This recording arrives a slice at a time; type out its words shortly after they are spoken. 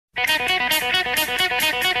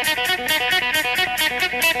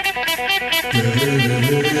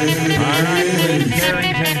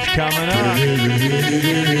coming up.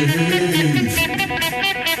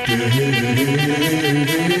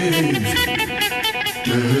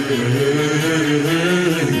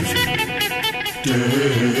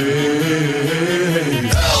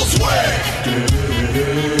 Elswick!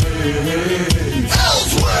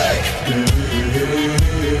 Elswick!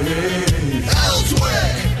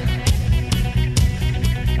 Elswick!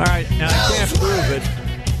 All right, now I can't prove it.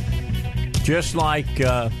 Just like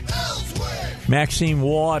Maxine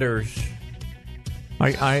Waters,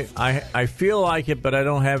 I feel like it, but I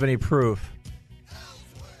don't have any proof.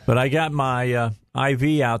 But I got my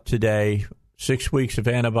IV out today, 6 weeks of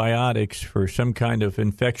antibiotics for some kind of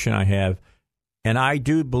infection I have, and I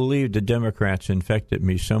do believe the Democrats infected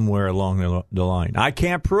me somewhere along the line. I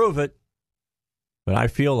can't prove it, but I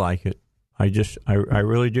feel like it. I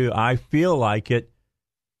really do. I feel like it.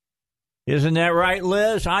 Isn't that right,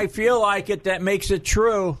 Liz? I feel like it. That makes it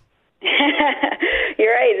true.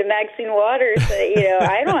 You're right. The Maxine Waters,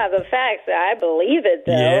 I don't have the facts. I believe it,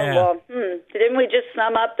 though. Yeah. Well, didn't we just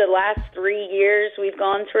sum up the last 3 years we've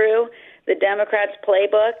gone through? The Democrats'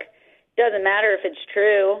 playbook. Doesn't matter if it's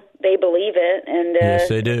true. They believe it. And yes,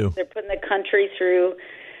 they do. They're putting the country through,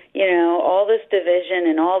 all this division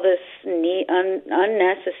and all this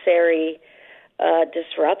unnecessary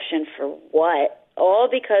disruption for what? All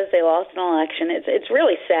because they lost an election. It's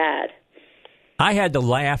really sad. I had to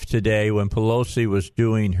laugh today when Pelosi was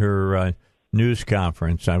doing her news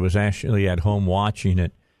conference. I was actually at home watching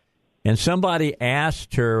it. And somebody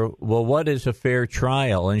asked her, well, what is a fair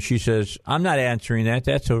trial? And she says, I'm not answering that.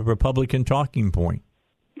 That's a Republican talking point.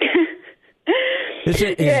 Is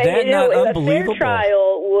that not unbelievable? A fair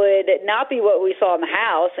trial would not be what we saw in the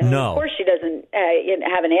House. And no. Of course, she doesn't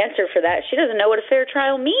have an answer for that. She doesn't know what a fair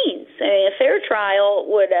trial means. I mean, a fair trial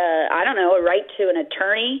would, a right to an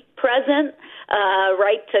attorney present,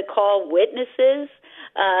 right to call witnesses,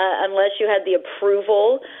 unless you had the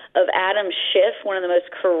approval of Adam Schiff, one of the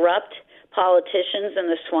most corrupt politicians in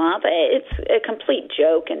the swamp. It's a complete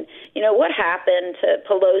joke. And, what happened to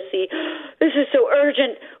Pelosi? This is so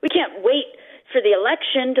urgent. We can't wait for the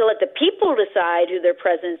election to let the people decide who their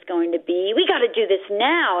president's going to be. We got to do this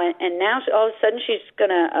now. And now all of a sudden she's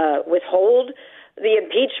going to withhold the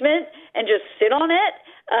impeachment and just sit on it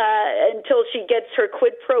until she gets her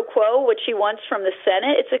quid pro quo, what she wants from the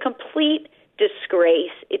Senate. It's a complete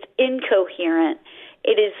disgrace. It's incoherent.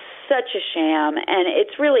 It is such a sham. And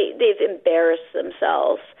it's really, they've embarrassed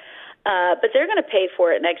themselves. But they're going to pay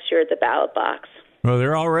for it next year at the ballot box. Well,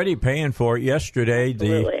 they're already paying for it. Yesterday,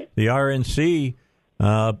 Absolutely. the RNC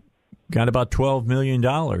got about $12 million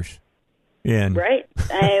in. Right.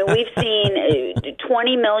 We've seen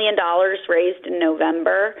 $20 million raised in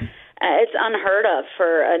November. It's unheard of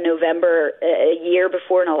for a November, a year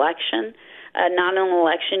before an election, not an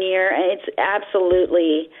election year. It's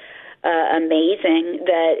absolutely amazing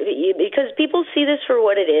because people see this for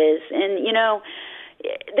what it is. And,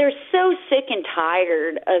 they're so sick and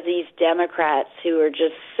tired of these Democrats who are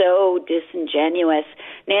just so disingenuous.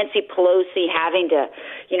 Nancy Pelosi having to,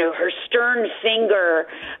 her stern finger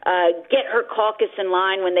get her caucus in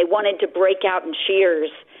line when they wanted to break out in cheers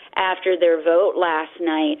after their vote last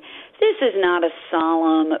night. This is not a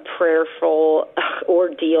solemn, prayerful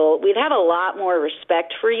ordeal. We'd have a lot more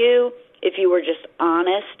respect for you if you were just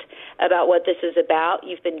honest about what this is about.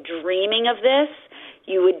 You've been dreaming of this.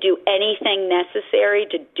 You would do anything necessary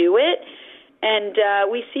to do it, and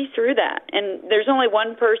we see through that. And there's only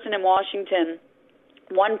one person in Washington,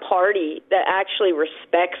 one party that actually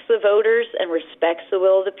respects the voters and respects the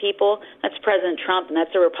will of the people. That's President Trump, and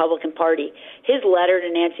that's the Republican Party. His letter to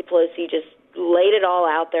Nancy Pelosi just laid it all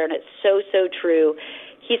out there, and it's so, so true.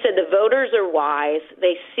 He said the voters are wise.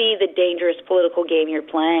 They see the dangerous political game you're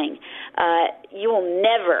playing. You will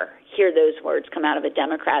never hear those words come out of a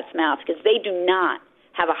Democrat's mouth because they do not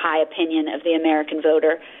have a high opinion of the American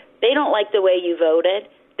voter. They don't like the way you voted.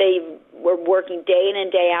 They were working day in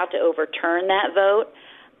and day out to overturn that vote,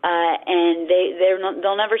 and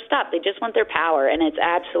they'll never stop. They just want their power, and it's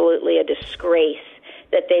absolutely a disgrace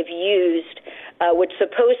that they've used what's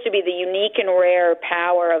supposed to be the unique and rare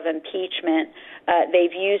power of impeachment.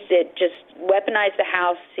 They've used it, just weaponized the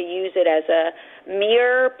House to use it as a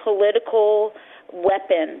mere political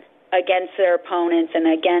weapon against their opponents and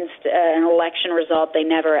against an election result they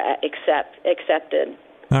never accepted.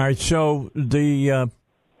 All right, so the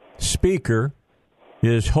Speaker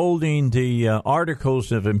is holding the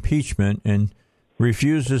articles of impeachment and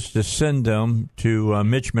refuses to send them to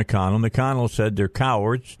Mitch McConnell. McConnell said they're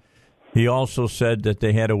cowards. He also said that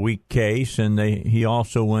they had a weak case, and he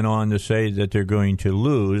also went on to say that they're going to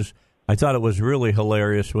lose. I thought it was really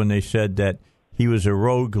hilarious when they said that he was a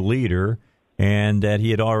rogue leader and that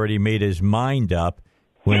he had already made his mind up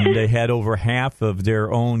when they had over half of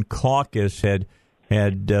their own caucus had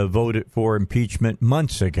voted for impeachment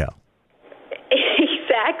months ago.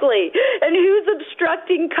 Exactly. And who's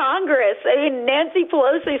obstructing Congress? I mean, Nancy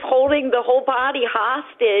Pelosi's holding the whole body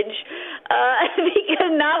hostage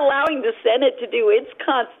because not allowing the Senate to do its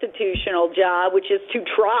constitutional job, which is to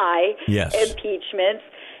try impeachments.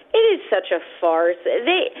 It is such a farce.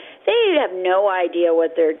 They have no idea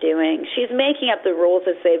what they're doing. She's making up the rules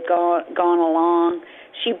as they've gone along.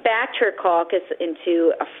 She backed her caucus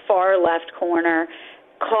into a far left corner,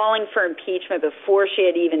 calling for impeachment before she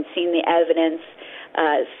had even seen the evidence,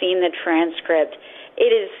 seen the transcript.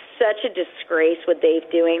 It is such a disgrace what they've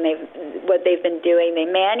been doing. They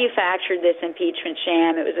manufactured this impeachment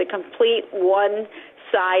sham. It was a complete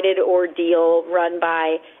one-sided ordeal run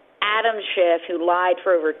by Adam Schiff, who lied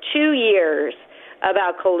for over 2 years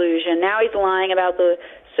about collusion. Now he's lying about the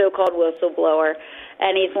so-called whistleblower,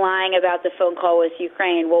 and he's lying about the phone call with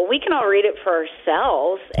Ukraine. Well, we can all read it for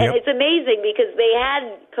ourselves, and it's amazing because they had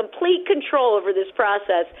complete control over this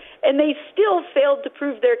process, and they still failed to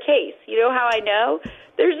prove their case. You know how I know?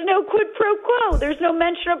 There's no quid pro quo. There's no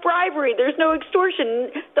mention of bribery. There's no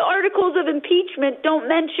extortion. The articles of impeachment don't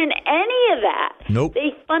mention any of that. Nope.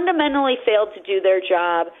 They fundamentally failed to do their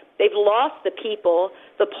job. They've lost the people.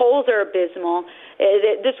 The polls are abysmal.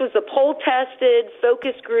 This was a poll-tested,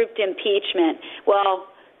 focus-grouped impeachment. Well,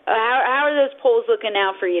 how are those polls looking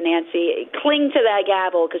now for you, Nancy? Cling to that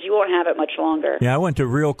gavel because you won't have it much longer. Yeah, I went to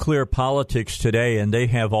Real Clear Politics today, and they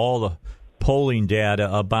have all the polling data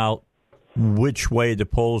about which way the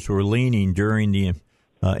polls were leaning during the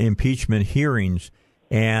impeachment hearings.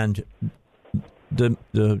 And the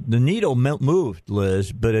needle moved,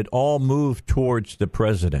 Liz, but it all moved towards the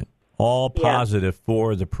president, all positive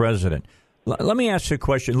for the president. Let me ask you a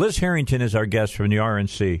question. Liz Harrington is our guest from the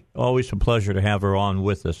RNC. Always a pleasure to have her on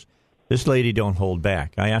with us. This lady don't hold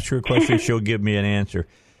back. I ask her a question, she'll give me an answer.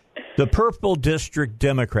 The Purple District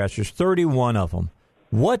Democrats, there's 31 of them.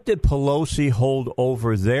 What did Pelosi hold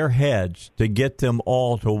over their heads to get them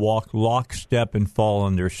all to walk lockstep and fall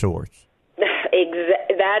on their swords?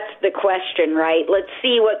 That's the question, right? Let's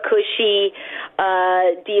see what cushy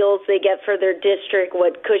deals they get for their district,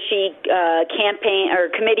 what cushy campaign or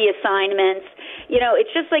committee assignments. You know,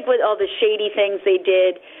 it's just like with all the shady things they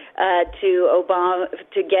did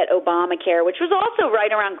to get Obamacare, which was also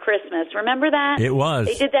right around Christmas. Remember that? It was.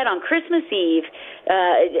 They did that on Christmas Eve.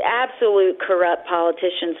 Absolute corrupt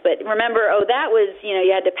politicians. But remember, that was,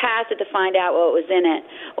 you had to pass it to find out what was in it.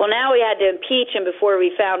 Well, now we had to impeach him before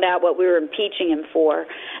we found out what we were impeaching him for.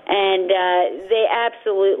 And they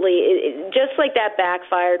absolutely, just like that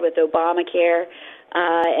backfired with Obamacare,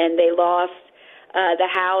 and they lost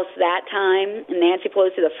the House that time, and Nancy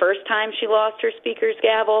Pelosi the first time she lost her speaker's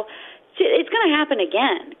gavel. It's going to happen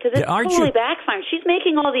again because it's totally backfiring. She's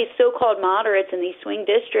making all these so-called moderates in these swing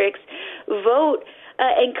districts vote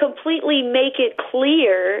and completely make it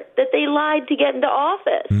clear that they lied to get into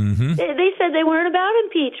office. Mm-hmm. They said they weren't about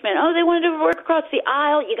impeachment. They wanted to work across the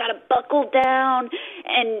aisle. You got to buckle down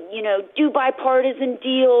and, do bipartisan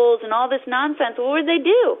deals and all this nonsense. Well, what did they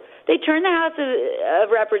do? They turned the House of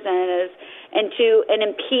Representatives into an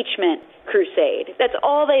impeachment crusade. That's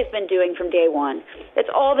all they've been doing from day one. That's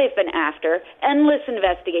all they've been after. Endless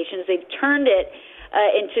investigations. They've turned it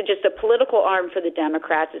into just a political arm for the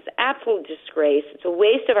Democrats. It's an absolute disgrace. It's a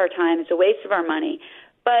waste of our time. It's a waste of our money.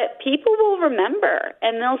 But people will remember,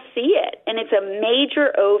 and they'll see it. And it's a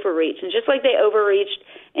major overreach. And just like they overreached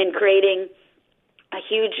in creating a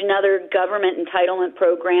huge another government entitlement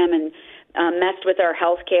program and messed with our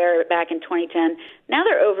health care back in 2010. Now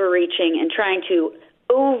they're overreaching and trying to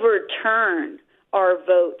overturn our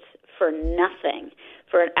votes for nothing,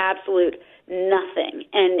 for an absolute nothing.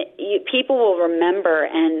 And people will remember,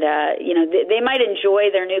 and they might enjoy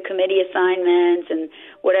their new committee assignments and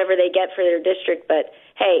whatever they get for their district, but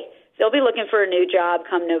hey, they'll be looking for a new job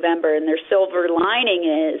come November, and their silver lining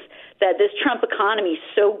is that this Trump economy is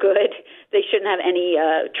so good they shouldn't have any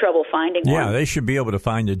trouble finding one. Yeah, they should be able to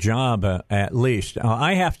find a job at least.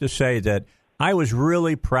 I have to say that I was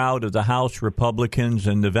really proud of the House Republicans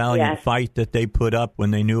and the valiant fight that they put up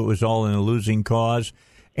when they knew it was all in a losing cause.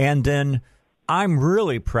 And then I'm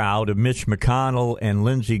really proud of Mitch McConnell and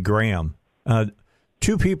Lindsey Graham,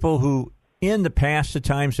 two people who in the past at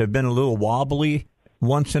times have been a little wobbly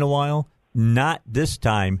once in a while. Not this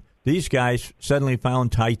time. These guys suddenly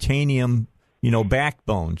found titanium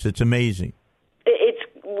backbones. It's amazing.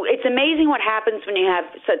 It's amazing what happens when you have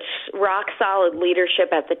such rock-solid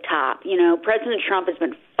leadership at the top. President Trump has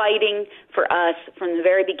been fighting for us from the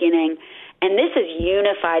very beginning, And this has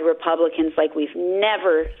unified Republicans like we've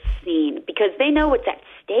never seen because they know what's at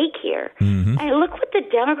stake here. Mm-hmm. And look what the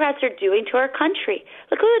Democrats are doing to our country.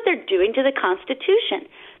 Look at what they're doing to the Constitution.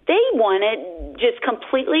 They want to just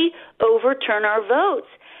completely overturn our votes.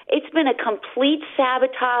 It's been a complete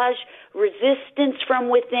sabotage, resistance from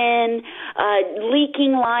within,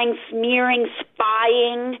 leaking, lying, smearing,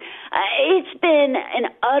 spying. It's been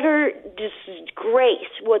an utter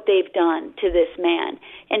disgrace what they've done to this man,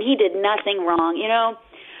 and he did nothing wrong. You know,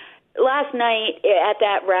 last night at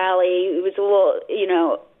that rally, it was a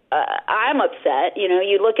little, I'm upset. You know,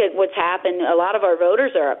 you look at what's happened. A lot of our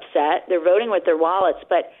voters are upset. They're voting with their wallets,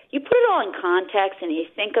 but you put it all in context and you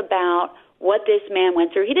think about what this man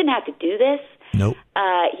went through. He didn't have to do this. Nope.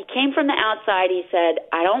 He came from the outside. He said,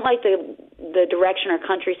 I don't like the direction our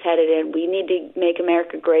country's headed in. We need to make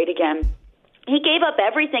America great again. He gave up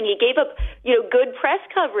everything. He gave up, good press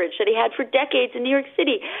coverage that he had for decades in New York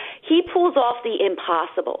City. He pulls off the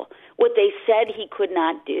impossible, what they said he could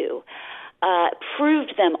not do,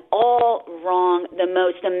 proved them all wrong, the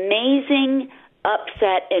most amazing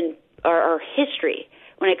upset in our history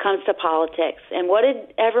when it comes to politics. And what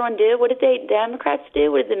did everyone do? What did Democrats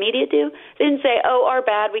do? What did the media do? They didn't say, oh, our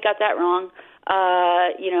bad, we got that wrong.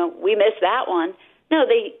 We missed that one. No,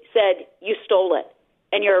 they said, you stole it,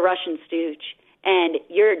 and you're a Russian stooge, and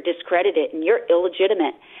you're discredited, and you're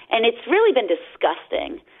illegitimate. And it's really been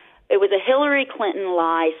disgusting. It was a Hillary Clinton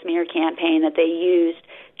lie smear campaign that they used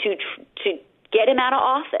to get him out of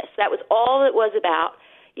office. That was all it was about.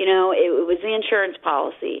 It was the insurance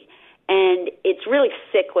policy. And it's really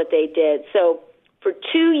sick what they did. So for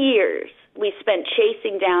 2 years, we spent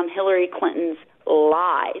chasing down Hillary Clinton's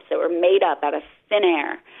lies that were made up out of thin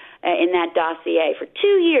air in that dossier. For 2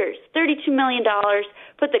 years, $32 million,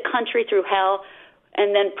 put the country through hell.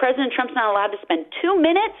 And then President Trump's not allowed to spend 2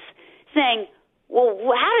 minutes saying, well,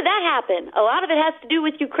 how did that happen? A lot of it has to do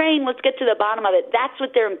with Ukraine. Let's get to the bottom of it. That's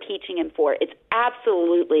what they're impeaching him for. It's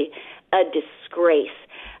absolutely a disgrace.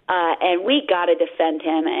 And we got to defend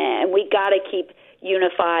him, and we got to keep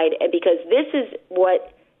unified, because this is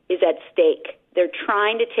what is at stake. They're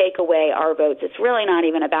trying to take away our votes. It's really not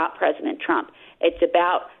even about President Trump. It's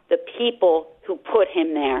about the people who put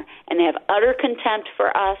him there, and they have utter contempt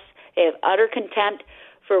for us. They have utter contempt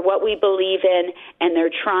for what we believe in, and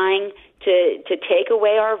they're trying to take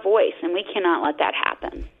away our voice, and we cannot let that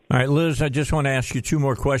happen. All right, Liz, I just want to ask you two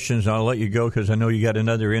more questions, and I'll let you go because I know you got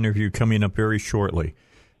another interview coming up very shortly.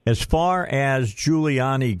 As far as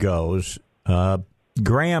Giuliani goes,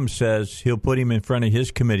 Graham says he'll put him in front of his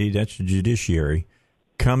committee, that's the Judiciary,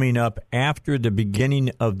 coming up after the beginning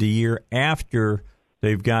of the year, after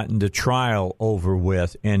they've gotten the trial over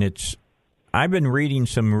with. And I've been reading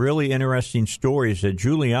some really interesting stories that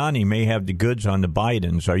Giuliani may have the goods on the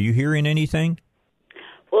Bidens. Are you hearing anything?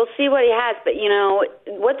 We'll see what he has, but,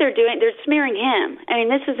 what they're doing, they're smearing him. I mean,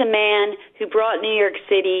 this is a man who brought New York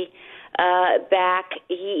City back.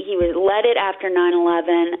 He was led it after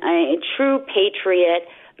 9/11, a true patriot,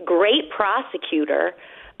 great prosecutor,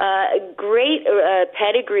 great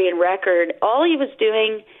pedigree and record. All he was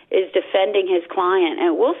doing is defending his client,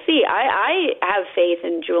 and we'll see. I have faith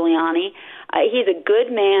in Giuliani. He's a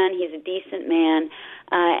good man. He's a decent man,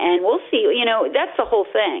 and we'll see. That's the whole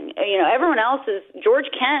thing. Everyone else is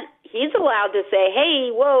George Kent. He's allowed to say,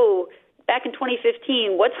 "Hey, whoa." Back in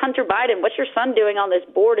 2015, what's Hunter Biden? What's your son doing on this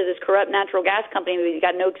board of this corrupt natural gas company that he's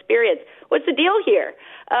got no experience? What's the deal here?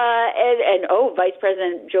 Vice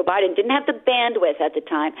President Joe Biden didn't have the bandwidth at the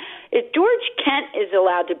time. If George Kent is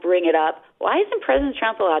allowed to bring it up, why isn't President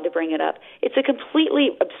Trump allowed to bring it up? It's a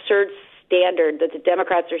completely absurd standard that the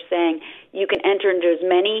Democrats are saying you can enter into as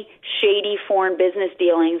many shady foreign business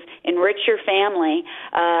dealings, enrich your family,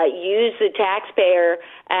 use the taxpayer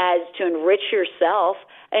as to enrich yourself.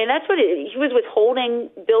 And that's what he was withholding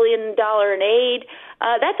 $1 billion in aid.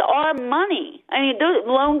 That's our money. I mean, those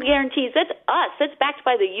loan guarantees, that's us. That's backed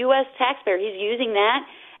by the U.S. taxpayer. He's using that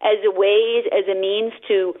as a means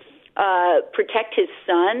to protect his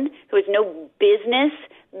son, who has no business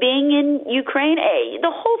being in Ukraine.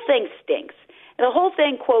 The whole thing stinks. The whole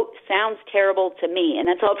thing, quote, sounds terrible to me, and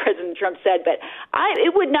that's all President Trump said. But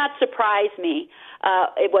it would not surprise me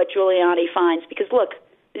what Giuliani finds, because, look,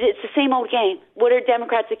 it's the same old game. What do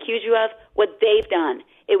Democrats accuse you of? What they've done.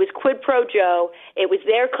 It was quid pro Joe. It was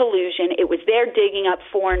their collusion. It was their digging up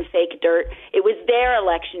foreign fake dirt. It was their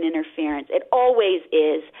election interference. It always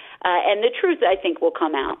is. And the truth, I think, will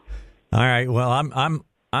come out. All right. Well,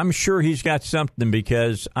 I'm sure he's got something,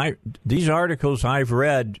 because these articles I've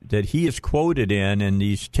read that he is quoted in, and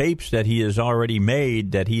these tapes that he has already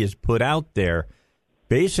made that he has put out there,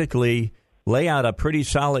 basically lay out a pretty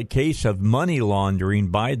solid case of money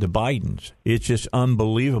laundering by the Bidens. It's just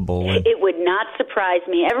unbelievable. It would not surprise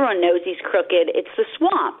me. Everyone knows he's crooked. It's the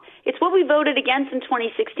swamp. It's what we voted against in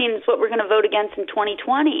 2016. It's what we're going to vote against in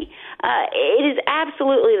 2020. It is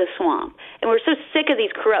absolutely the swamp. And we're so sick of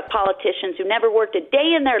these corrupt politicians who never worked a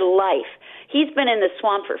day in their life. He's been in the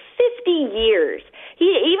swamp for 50 years.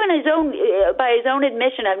 By his own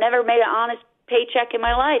admission, I've never made an honest paycheck in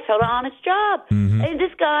my life, held an honest job. Mm-hmm. And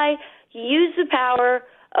this guy used the power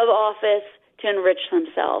of office to enrich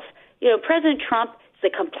himself. President Trump is the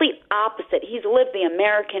complete opposite. He's lived the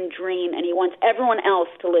American dream, and he wants everyone else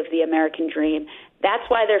to live the American dream. That's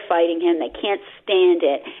why they're fighting him. They can't stand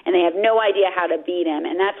it, and they have no idea how to beat him,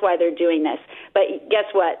 and that's why they're doing this. But guess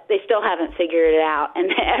what? They still haven't figured it out,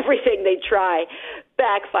 and everything they try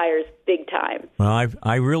backfires big time. Well,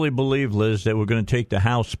 I really believe, Liz, that we're going to take the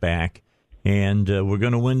House back, and we're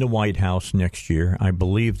going to win the White House next year. I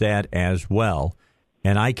believe that as well,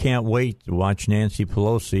 and I can't wait to watch Nancy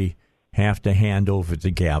Pelosi have to hand over the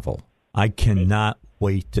gavel. I cannot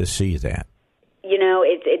wait to see that.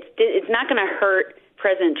 It's not going to hurt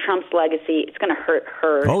President Trump's legacy. It's going to hurt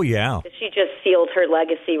her. Oh, yeah. She just sealed her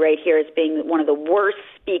legacy right here as being one of the worst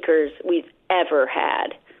speakers we've ever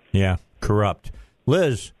had. Yeah, corrupt.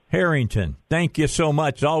 Liz Harrington, thank you so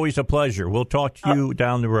much. It's always a pleasure. We'll talk to you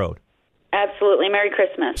down the road. Absolutely. Merry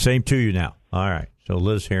Christmas. Same to you now. All right. So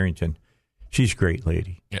Liz Harrington, she's a great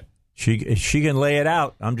lady. Yeah. She can lay it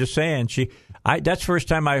out. I'm just saying. That's the first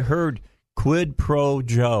time I heard quid pro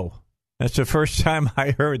Joe. That's the first time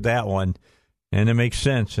I heard that one, and it makes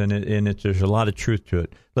sense, and there's a lot of truth to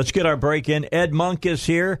it. Let's get our break in. Ed Monk is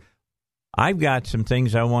here. I've got some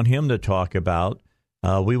things I want him to talk about.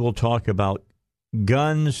 We will talk about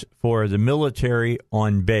guns for the military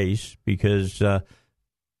on base because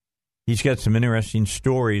he's got some interesting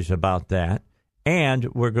stories about that. And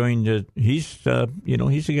he's a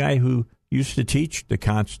guy who used to teach the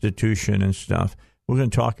Constitution and stuff. We're going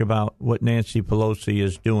to talk about what Nancy Pelosi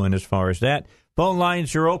is doing as far as that. Phone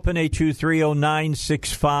lines are open,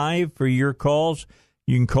 823-0965 for your calls.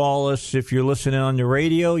 You can call us if you're listening on the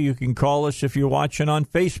radio. You can call us if you're watching on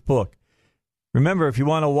Facebook. Remember, if you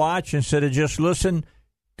want to watch instead of just listen,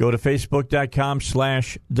 go to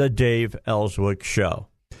Facebook.com/The Dave Elswick Show.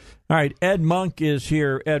 All right, Ed Monk is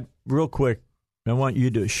here. Ed, real quick, I want you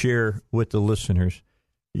to share with the listeners,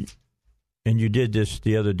 and you did this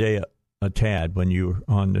the other day a tad when you were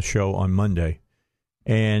on the show on Monday,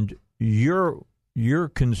 and you're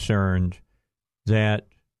concerned that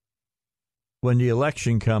when the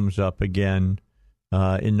election comes up again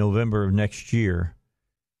in November of next year,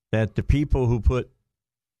 that the people who put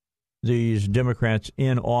these Democrats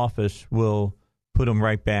in office will put them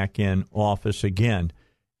right back in office again.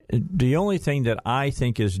 The only thing that I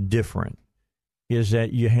think is different is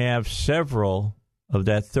that you have several of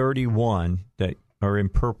that 31 that are in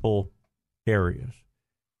purple areas.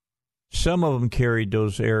 Some of them carried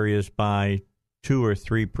those areas by 2 or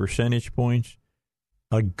 3 percentage points.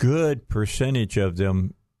 A good percentage of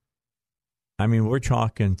them, I mean, we're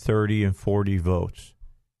talking 30 and 40 votes.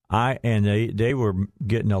 They were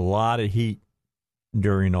getting a lot of heat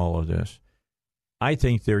during all of this. I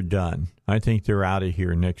think they're done. I think they're out of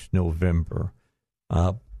here next November.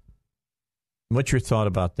 What's your thought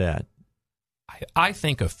about that? I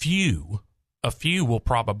think a few will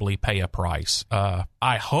probably pay a price.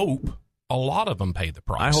 I hope a lot of them pay the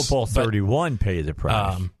price. I hope all 31 pay the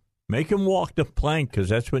price. Make them walk the plank, because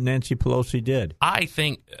that's what Nancy Pelosi did. I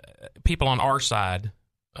think people on our side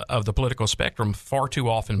of the political spectrum far too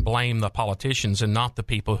often blame the politicians and not the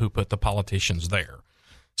people who put the politicians there.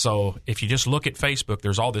 So if you just look at Facebook,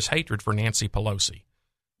 there's all this hatred for Nancy Pelosi.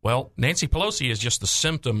 Well, Nancy Pelosi is just the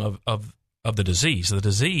symptom of the disease. The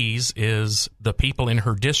disease is the people in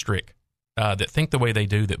her district that think the way they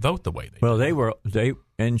do, that vote the way they do. Well,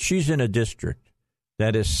 and she's in a district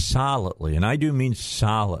that is solidly, and I do mean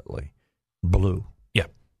solidly, blue. Yeah.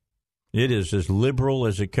 It is as liberal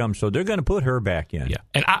as it comes. So they're going to put her back in. Yeah.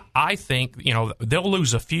 And I think, they'll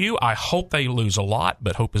lose a few. I hope they lose a lot,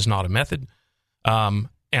 but hope is not a method.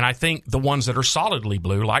 And I think the ones that are solidly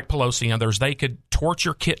blue, like Pelosi and others, they could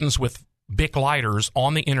torture kittens with Bic lighters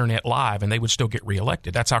on the internet live, and they would still get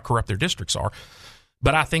reelected. That's how corrupt their districts are.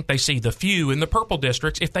 But I think they see the few in the purple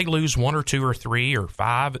districts. If they lose 1 or 2 or 3 or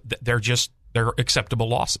 5, they're acceptable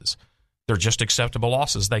losses. They're just acceptable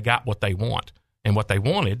losses. They got what they want, and what they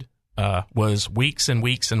wanted was weeks and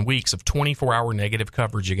weeks and weeks of 24-hour negative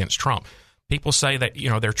coverage against Trump. People say that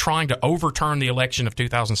they're trying to overturn the election of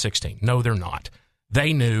 2016. No, they're not.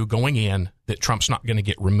 They knew going in that Trump's not going to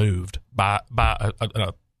get removed by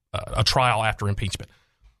a trial after impeachment.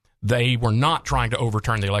 they were not trying to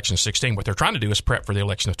overturn the election of 16. What they're trying to do is prep for the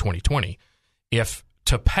election of 2020. If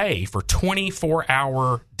to pay for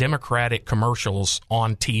 24-hour Democratic commercials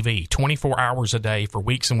on TV, 24 hours a day for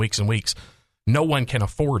weeks and weeks and weeks, no one can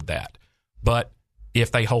afford that. But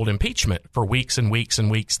if they hold impeachment for weeks and weeks and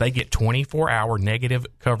weeks, they get 24-hour negative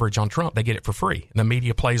coverage on Trump. They get it for free. And the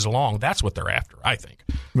media plays along. That's what they're after, I think.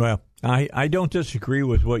 Well, I don't disagree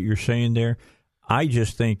with what you're saying there. I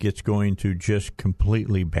just think it's going to just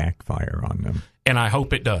completely backfire on them. And I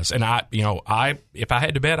hope it does. And if I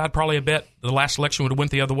had to bet, I'd probably have bet the last election would have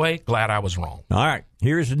went the other way. Glad I was wrong. All right,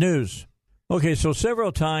 here's the news. Okay, so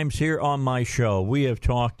several times here on my show, we have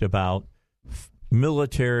talked about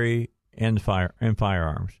military and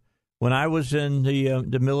firearms. When I was in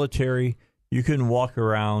the military, you couldn't walk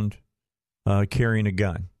around carrying a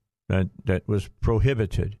gun. That was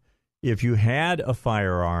prohibited. If you had a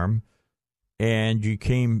firearm and you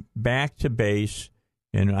came back to base,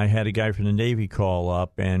 and I had a guy from the Navy call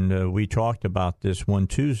up, and we talked about this one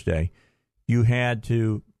Tuesday, you had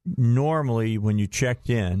to, normally when you checked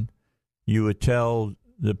in, you would tell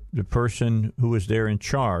the person who was there in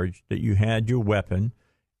charge that you had your weapon,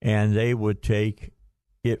 and they would take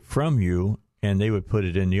it from you, and they would put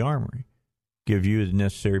it in the armory, give you the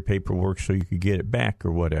necessary paperwork so you could get it back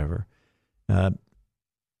or whatever.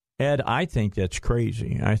 Ed, I think that's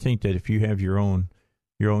crazy. I think that if you have your own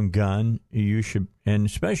gun, you should, and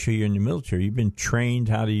especially in the military, you've been trained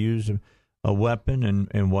how to use a weapon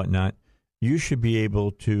and whatnot. You should be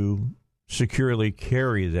able to securely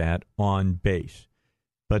carry that on base.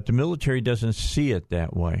 But the military doesn't see it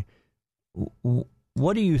that way.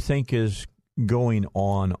 What do you think is going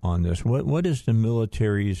on this? What is the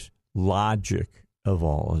military's logic of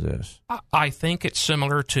all of this? I think it's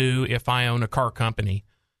similar to if I own a car company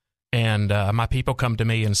and my people come to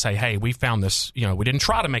me and say, hey, we found this, we didn't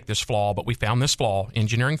try to make this flaw, but we found this flaw,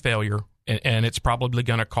 engineering failure, and it's probably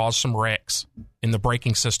going to cause some wrecks in the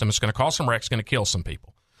braking system. It's going to cause some wrecks, going to kill some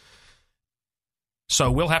people. So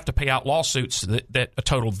we'll have to pay out lawsuits that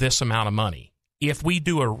total this amount of money. If we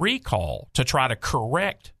do a recall to try to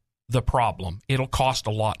correct the problem, it'll cost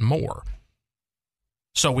a lot more.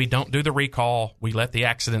 So we don't do the recall. We let the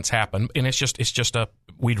accidents happen, and it's just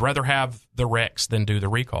we'd rather have the wrecks than do the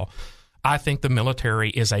recall. I think the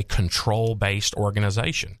military is a control-based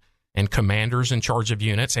organization, and commanders in charge of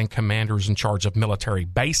units and commanders in charge of military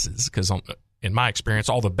bases, because in my experience,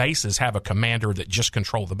 all the bases have a commander that just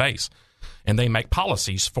control the base, and they make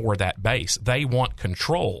policies for that base. They want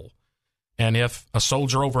control, and if a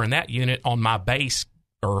soldier over in that unit on my base,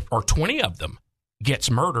 or 20 of them,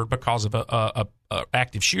 gets murdered because of a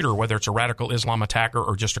active shooter, whether it's a radical Islam attacker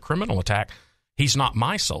or just a criminal attack, he's not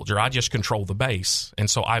my soldier. I just control the base, and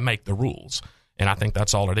so I make the rules, and I think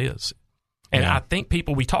that's all it is. And I think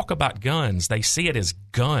people, we talk about guns, they see it as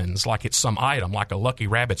guns, like it's some item, like a lucky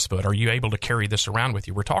rabbit's foot. Are you able to carry this around with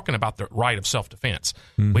you? We're talking about the right of self-defense.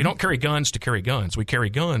 Mm-hmm. We don't carry guns to carry guns. We carry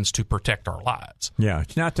guns to protect our lives. Yeah,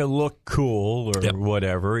 it's not to look cool or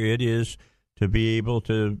whatever. It is to be able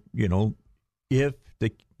to, if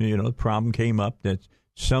the problem came up that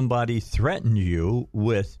somebody threatened you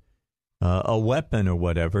with a weapon or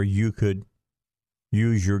whatever, you could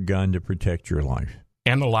use your gun to protect your life.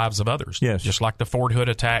 And the lives of others. Yes. Just like the Fort Hood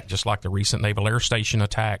attack, just like the recent Naval Air Station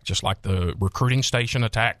attack, just like the recruiting station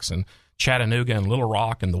attacks in Chattanooga and Little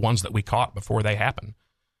Rock and the ones that we caught before they happened.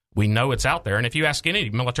 We know it's out there. And if you ask any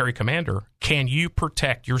military commander, can you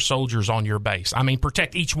protect your soldiers on your base? I mean,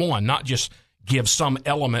 protect each one, not just give some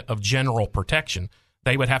element of general protection.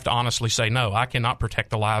 They would have to honestly say, no, I cannot protect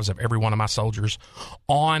the lives of every one of my soldiers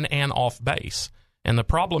on and off base. And the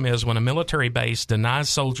problem is when a military base denies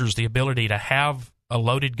soldiers the ability to have a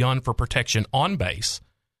loaded gun for protection on base,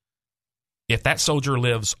 if that soldier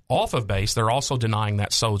lives off of base, they're also denying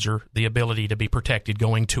that soldier the ability to be protected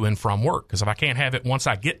going to and from work. Because if I can't have it once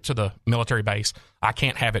I get to the military base, I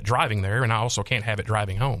can't have it driving there, and I also can't have it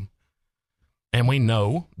driving home. And we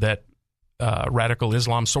know that radical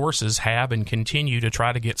Islam sources have and continue to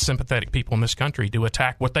try to get sympathetic people in this country to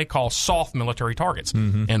attack what they call soft military targets.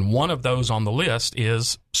 Mm-hmm. And one of those on the list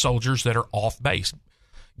is soldiers that are off base,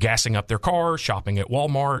 gassing up their cars, shopping at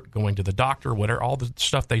Walmart, going to the doctor, whatever, all the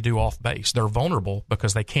stuff they do off base. They're vulnerable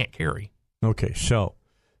because they can't carry. Okay, so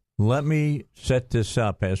let me set this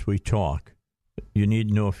up as we talk. You need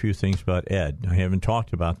to know a few things about Ed. I haven't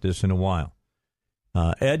talked about this in a while.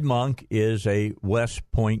 Ed Monk is a West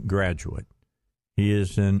Point graduate. He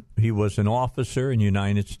was an officer in the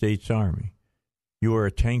United States Army. You were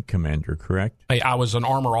a tank commander, correct? I was an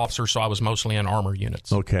armor officer, so I was mostly in armor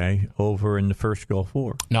units. Okay. Over in the first Gulf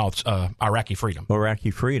War? No, it's Iraqi Freedom.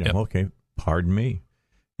 Iraqi Freedom. Yep. Okay. Pardon me.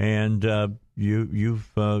 And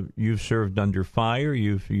you've served under fire.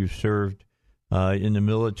 You've served in the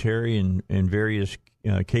military and various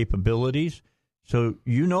capabilities, so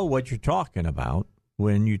you know what you're talking about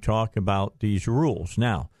when you talk about these rules.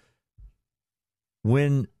 Now,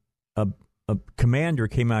 when a commander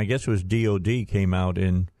came out, I guess it was DOD came out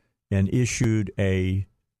and issued a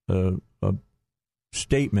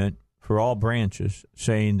statement for all branches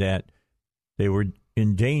saying that they were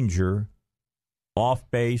in danger off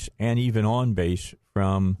base and even on base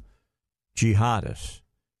from jihadists.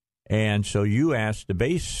 And so you asked the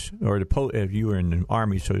base or if you were in the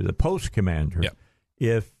Army, so the post commander,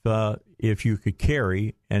 if you could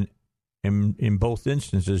carry, and in both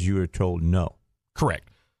instances you were told no. Correct.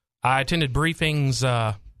 I attended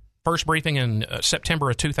briefings, first briefing in September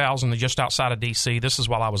of 2000, just outside of D.C. This is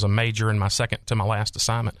while I was a major in my second to my last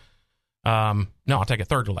assignment. No, I'll take a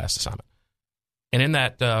third to last assignment. And in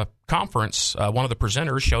that conference, one of the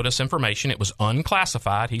presenters showed us information. It was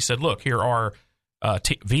unclassified. He said, look, here are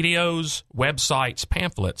videos, websites,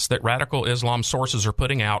 pamphlets that radical Islam sources are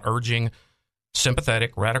putting out urging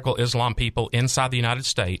sympathetic radical Islam people inside the United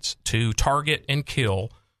States to target and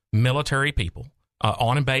kill military people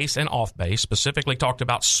on base and off base. Specifically talked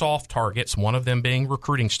about soft targets, one of them being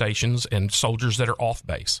recruiting stations and soldiers that are off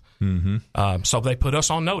base. Mm-hmm. So they put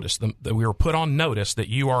us on notice. We were put on notice that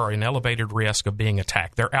you are in elevated risk of being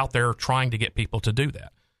attacked. They're out there trying to get people to do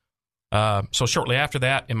that. So shortly after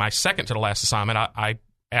that, in my second to the last assignment, I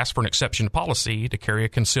asked for an exception to policy to carry a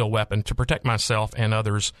concealed weapon to protect myself and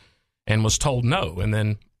others, and was told no. And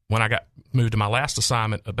then when I got moved to my last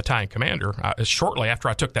assignment, a battalion commander, shortly after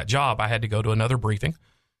I took that job, I had to go to another briefing,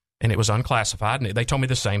 and it was unclassified. And they told me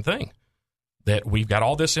the same thing, that we've got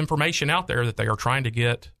all this information out there that they are trying to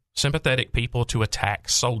get sympathetic people to attack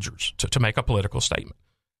soldiers, to make a political statement.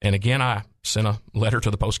 And again, I sent a letter to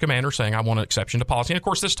the post commander saying I want an exception to policy. And of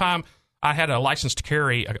course, this time I had a license to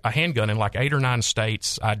carry a handgun in like 8 or 9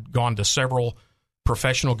 states. I'd gone to several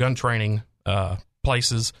professional gun training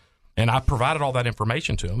places, and I provided all that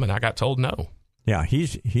information to him, and I got told no. Yeah,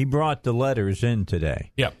 he brought the letters in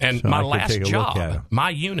today. Yeah, and so my last job, my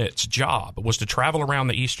unit's job was to travel around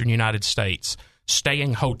the eastern United States, stay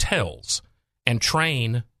in hotels, and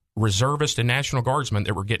train reservists and National Guardsmen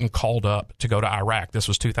that were getting called up to go to Iraq. This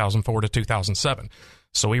was 2004 to 2007.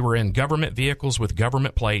 So we were in government vehicles with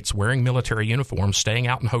government plates, wearing military uniforms, staying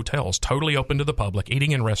out in hotels, totally open to the public,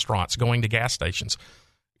 eating in restaurants, going to gas stations.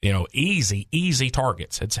 You know, easy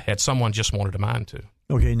targets had someone just wanted to mine to.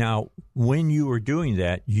 Okay, now, when you were doing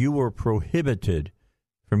that, you were prohibited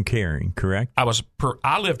from carrying, correct?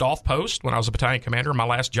 I lived off post when I was a battalion commander in my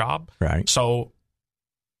last job. Right. So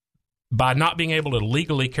by not being able to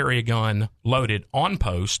legally carry a gun loaded on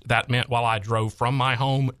post, that meant while I drove from my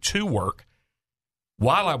home to work,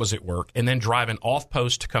 while I was at work, and then driving off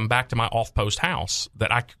post to come back to my off post house,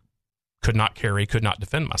 that I could not carry, could not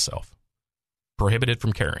defend myself. Prohibited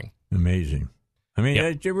from carrying. Amazing. I mean,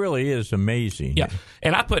 It really is amazing. Yeah.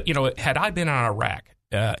 And I put, had I been in Iraq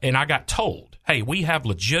and I got told, hey, we have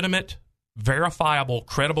legitimate, verifiable,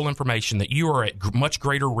 credible information that you are at much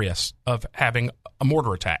greater risk of having a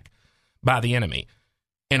mortar attack by the enemy,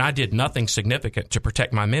 and I did nothing significant to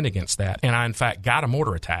protect my men against that, and I, in fact, got a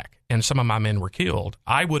mortar attack, and some of my men were killed,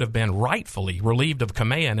 I would have been rightfully relieved of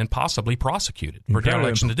command and possibly prosecuted for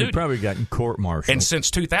dereliction to duty. You probably gotten court-martialed. And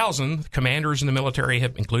since 2000, commanders in the military,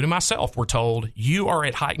 including myself, were told, you are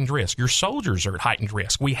at heightened risk. Your soldiers are at heightened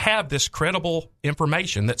risk. We have this credible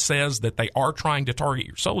information that says that they are trying to target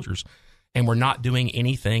your soldiers, and we're not doing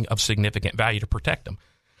anything of significant value to protect them.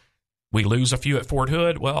 We lose a few at Fort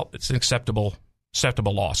Hood, well, it's an acceptable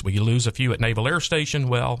loss. Will you lose a few at Naval Air Station?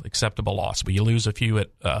 Well, acceptable loss. Will you lose a few at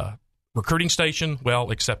recruiting station?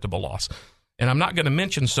 Well, acceptable loss. And I'm not going to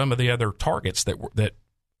mention some of the other targets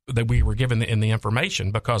that we were given in the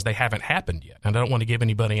information because they haven't happened yet. And I don't want to give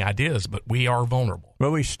anybody ideas, but we are vulnerable.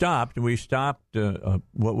 Well, we stopped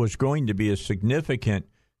what was going to be a significant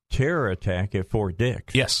terror attack at Fort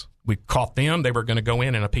Dix. Yes, we caught them. They were going to go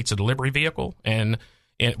in a pizza delivery vehicle. And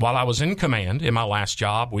while I was in command in my last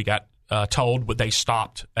job, we got told they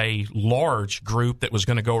stopped a large group that was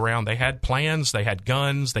going to go around. They had plans, they had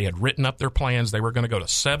guns, they had written up their plans. They were going to go to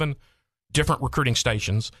 7 different recruiting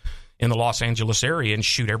stations in the Los Angeles area and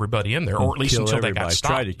shoot everybody in there, or at least until they got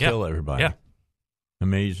stopped. Try to kill everybody. Yeah.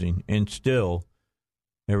 Amazing. And still,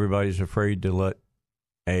 everybody's afraid to let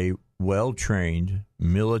a well-trained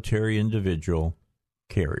military individual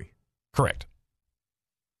carry. Correct.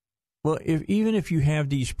 Well, even if you have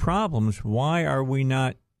these problems, why are we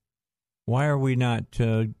not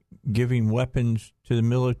giving weapons to the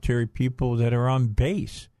military people that are on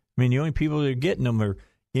base? I mean, the only people that are getting them are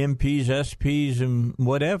MPs, SPs, and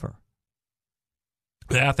whatever.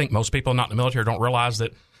 Yeah, I think most people not in the military don't realize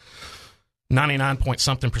that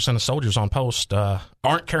 99-point-something% of soldiers on post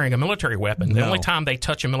aren't carrying a military weapon. The only time they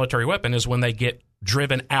touch a military weapon is when they get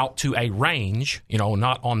driven out to a range,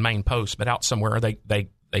 not on main post, but out somewhere.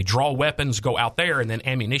 They draw weapons, go out there, and then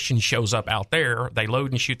ammunition shows up out there. They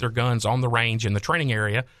load and shoot their guns on the range in the training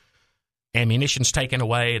area. Ammunition's taken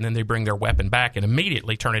away, and then they bring their weapon back and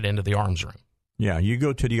immediately turn it into the arms room. Yeah, you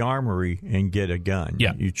go to the armory and get a gun.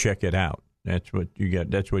 Yeah. You check it out. That's what you get.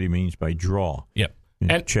 That's what he means by draw. Yep.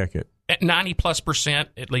 And check it. At 90+%,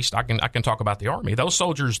 at least I can talk about the Army. Those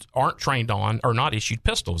soldiers aren't trained on or not issued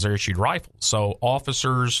pistols. They're issued rifles. So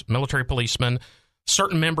officers, military policemen,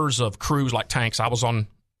 certain members of crews like tanks. I was in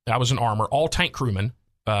armor. All tank crewmen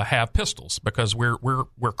have pistols because we're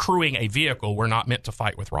crewing a vehicle. We're not meant to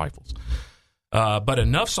fight with rifles. But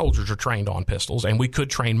enough soldiers are trained on pistols, and we could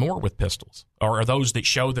train more with pistols. Or are those that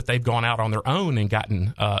show that they've gone out on their own and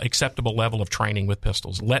gotten acceptable level of training with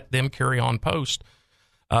pistols. Let them carry on post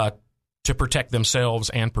to protect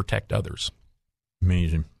themselves and protect others.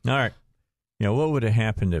 Amazing. All right. What would have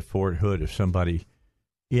happened at Fort Hood if somebody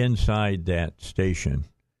inside that station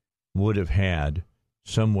would have had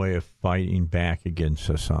some way of fighting back against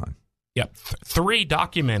Hassan? Yep. 3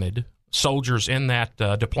 documented soldiers in that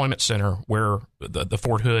deployment center where the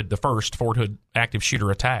first Fort Hood active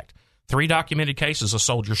shooter attacked. 3 documented cases of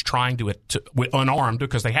soldiers trying to unarmed,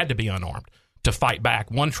 because they had to be unarmed, to fight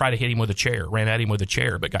back. One tried to hit him with a chair, ran at him with a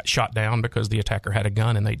chair, but got shot down because the attacker had a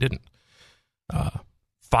gun and they didn't.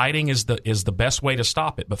 Fighting is the best way to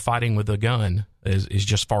stop it, but fighting with a gun is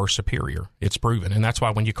just far superior. It's proven. And that's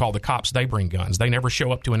why when you call the cops, they bring guns. They never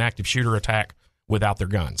show up to an active shooter attack without their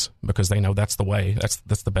guns because they know that's the way. That's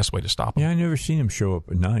the best way to stop them. Yeah, I never seen them show up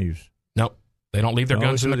with knives. Nope. They don't leave their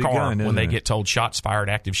guns in the car when they get told shots fired,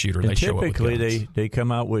 active shooter. And they show up with guns. Typically, they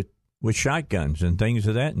come out with shotguns and things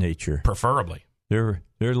of that nature. Preferably. They're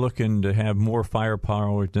looking to have more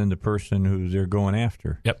firepower than the person who they're going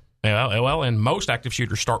after. Yep. Well, and most active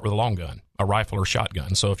shooters start with a long gun, a rifle or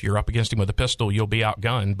shotgun. So if you're up against him with a pistol, you'll be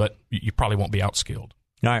outgunned, but you probably won't be outskilled.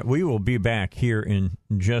 All right, we will be back here in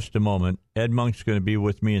just a moment. Ed Monk's going to be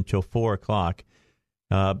with me until 4 o'clock.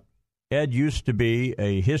 Ed used to be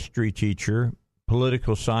a history teacher,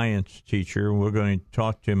 political science teacher. We're going to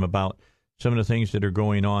talk to him about some of the things that are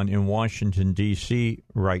going on in Washington, D.C.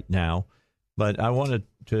 right now. But I wanted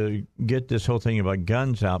to get this whole thing about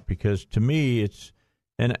guns out because to me it's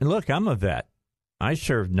 – and look, I'm a vet. I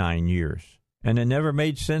served 9 years, and it never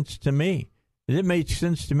made sense to me. It made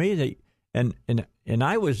sense to me that – and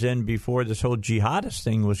I was in before this whole jihadist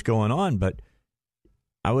thing was going on, but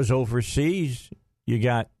I was overseas. You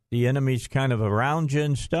got the enemies kind of around you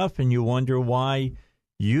and stuff, and you wonder why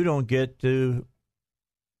you don't get to,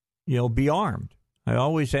 be armed. I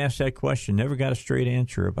always ask that question. Never got a straight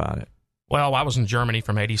answer about it. Well, I was in Germany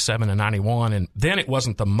from 87 to 91, and then it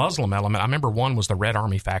wasn't the Muslim element. I remember one was the Red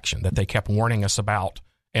Army faction that they kept warning us about.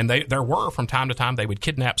 And there were, from time to time, they would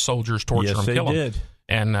kidnap soldiers, torture them, kill them. Yes, they did.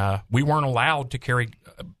 And we weren't allowed to carry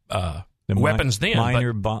weapons then.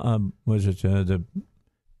 The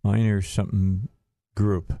minor something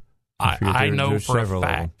group? I know for a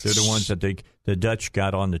fact. They're the ones that the Dutch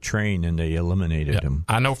got on the train and they eliminated them.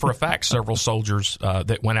 I know for a fact several soldiers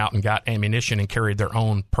that went out and got ammunition and carried their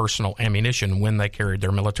own personal ammunition when they carried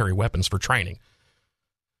their military weapons for training.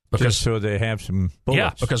 Because just so they have some bullets.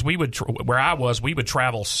 Yeah, because we would we would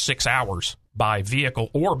travel 6 hours by vehicle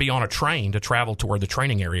or be on a train to travel to where the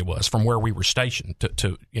training area was from where we were stationed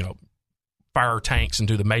to fire tanks and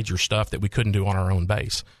do the major stuff that we couldn't do on our own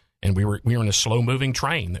base. And we were in a slow-moving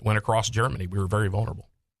train that went across Germany. We were very vulnerable.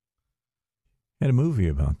 Had a movie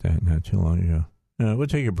about that not too long ago. We'll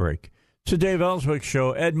take a break. It's the Dave Elswick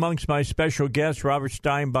Show. Ed Monk's my special guest. Robert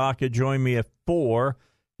Steinbach had joined me at 4.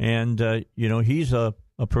 And, he's a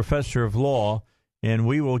professor of law. And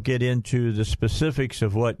we will get into the specifics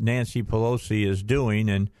of what Nancy Pelosi is doing.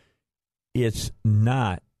 And it's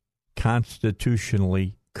not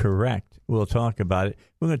constitutionally correct. We'll talk about it.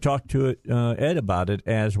 We're going to talk to Ed about it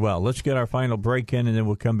as well. Let's get our final break in, and then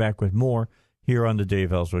we'll come back with more here on the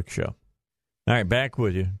Dave Elswick Show. All right, back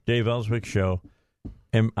with you, Dave Elswick Show.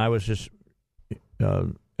 And I was just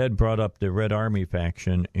Ed brought up the Red Army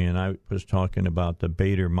faction, and I was talking about the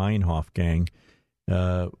Bader-Meinhof gang,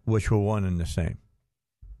 which were one and the same.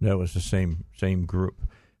 That was the same group.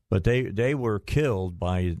 But they were killed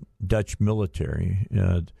by Dutch military,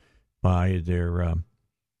 by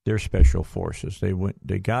their special forces.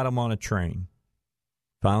 They got them on a train,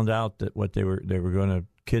 found out that they were going to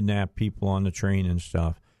kidnap people on the train and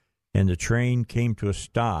stuff, and the train came to a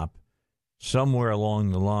stop somewhere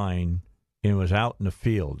along the line and was out in the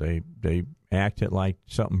field. They acted like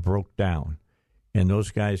something broke down, And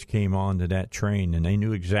those guys came onto that train, and they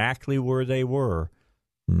knew exactly where they were.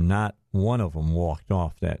 Not one of them walked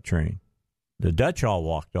off that train. The Dutch all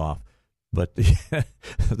walked off, but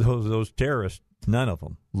those terrorists, none of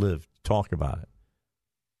them lived to talk about it.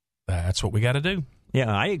 That's what we got to do.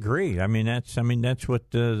 Yeah, I agree. That's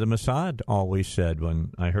what the Mossad always said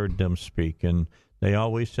when I heard them speak, and they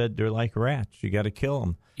always said they're like rats. You got to kill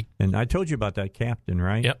them. And I told you about that captain,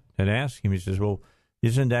 right? Yep. That asked him. He says, "Well,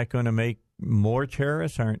 isn't that going to make more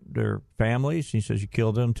terrorists? Aren't their families?" He says, "You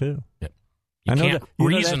kill them too." Yep. You can't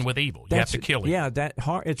reason with evil. You have to kill it. Yeah,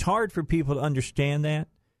 it's hard for people to understand that,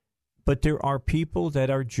 but there are people that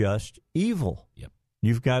are just evil. Yep.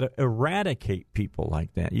 You've got to eradicate people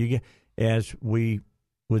like that. As we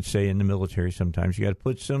would say in the military sometimes, you got to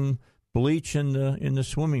put some bleach in the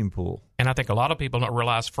swimming pool. And I think a lot of people don't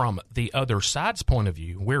realize from the other side's point of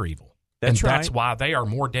view, we're evil. That's right. That's why they are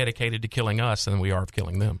more dedicated to killing us than we are of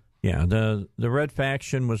killing them. Yeah, the Red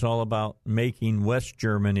Faction was all about making West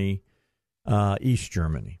Germany East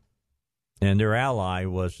Germany. And their ally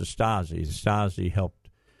was the Stasi. The Stasi helped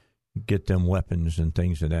get them weapons and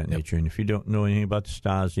things of that nature. And if you don't know anything about the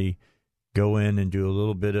Stasi, go in and do a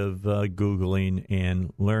little bit of Googling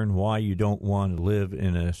and learn why you don't want to live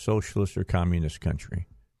in a socialist or communist country.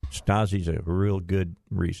 Stasi's a real good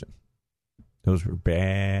reason. Those were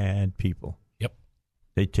bad people. Yep.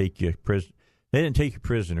 They take you prison. They didn't take you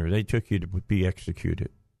prisoner. They took you to be executed.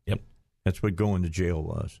 Yep. That's what going to jail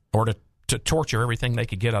was. Or to torture everything they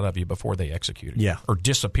could get out of you before they executed you. Yeah. Or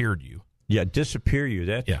disappeared you. Yeah, disappear you.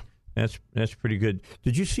 That's pretty good.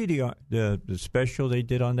 Did you see the special they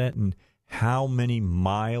did on that and how many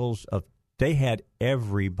miles of they had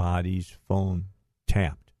everybody's phone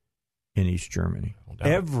tapped in East Germany?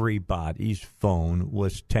 Everybody's phone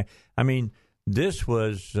was tapped. This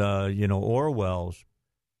was Orwell's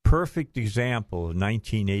perfect example of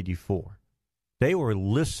 1984. They were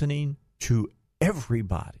listening to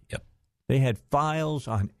everybody. Yep. They had files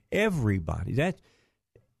on everybody.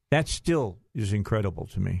 That still is incredible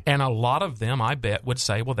to me. And a lot of them, I bet, would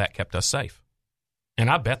say, well, that kept us safe. And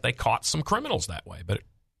I bet they caught some criminals that way. But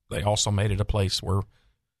they also made it a place where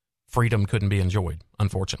freedom couldn't be enjoyed,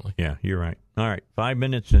 unfortunately. Yeah, you're right. All right, 5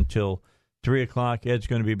 minutes until 3 o'clock. Ed's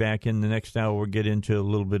going to be back in the next hour. We'll get into a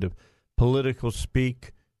little bit of political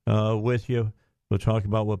speak with you. We'll talk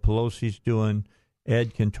about what Pelosi's doing.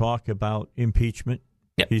 Ed can talk about impeachment.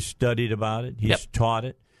 Yep. He's studied about it. He's taught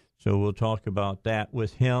it. So we'll talk about that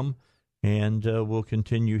with him. And we'll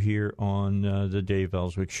continue here on the Dave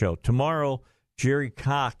Elswick Show. Tomorrow, Jerry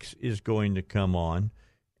Cox is going to come on.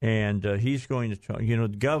 And he's going to talk.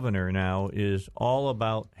 The governor now is all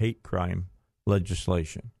about hate crime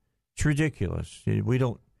legislation. It's ridiculous. You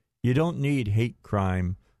don't need hate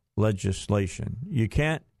crime legislation. You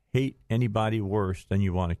can't hate anybody worse than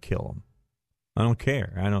you want to kill them. I don't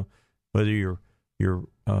care. I don't whether you're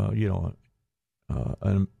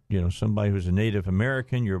somebody who's a Native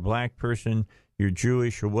American, you're a black person, you're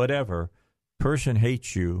Jewish or whatever. Person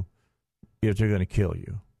hates you if they're going to kill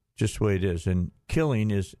you. Just the way it is. And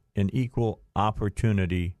killing is an equal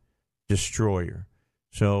opportunity destroyer.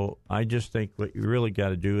 So I just think what you really got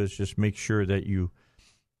to do is just make sure that you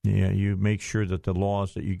make sure that the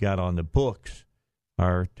laws that you got on the books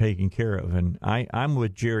are taken care of. And I'm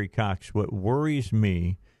with Jerry Cox. What worries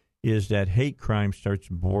me is that hate crime starts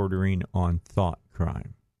bordering on thought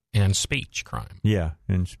crime. And speech crime. Yeah,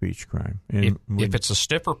 and speech crime. And if it's a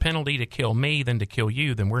stiffer penalty to kill me than to kill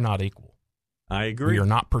you, then we're not equal. I agree. We are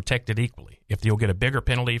not protected equally. If you'll get a bigger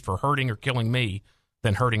penalty for hurting or killing me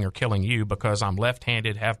than hurting or killing you because I'm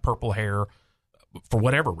left-handed, have purple hair, for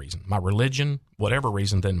whatever reason, my religion, whatever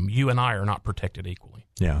reason, then you and I are not protected equally.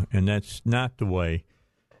 Yeah, and that's not the way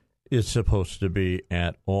it's supposed to be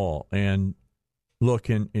at all. And look,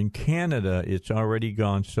 in Canada, it's already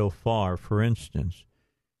gone so far. For instance,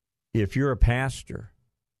 if you're a pastor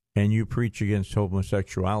and you preach against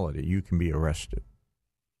homosexuality, you can be arrested.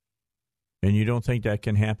 And you don't think that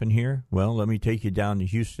can happen here? Well, let me take you down to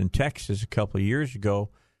Houston, Texas a couple of years ago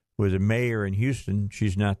where the mayor in Houston,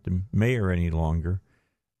 she's not the mayor any longer,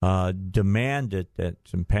 demanded that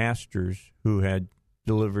some pastors who had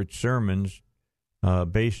delivered sermons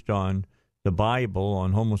based on the Bible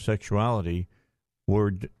on homosexuality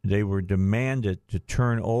were demanded to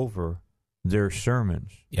turn over their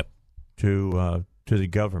sermons to the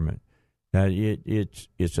government.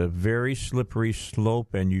 It's a very slippery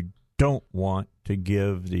slope, and you don't want to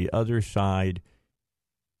give the other side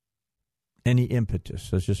any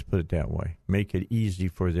impetus. Let's just put it that way. Make it easy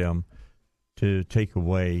for them to take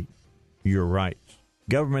away your rights.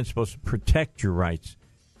 Government's supposed to protect your rights.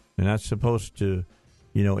 They're not supposed to,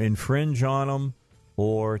 infringe on them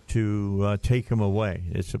or to take them away.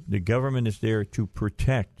 The government is there to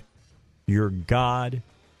protect your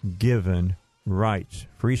God-given rights.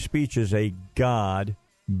 Free speech is a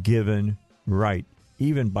God-given right,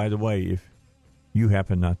 even, by the way, if you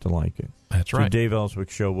happen not to like it. That's right. The Dave Elswick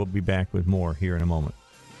Show. We'll be back with more here in a moment.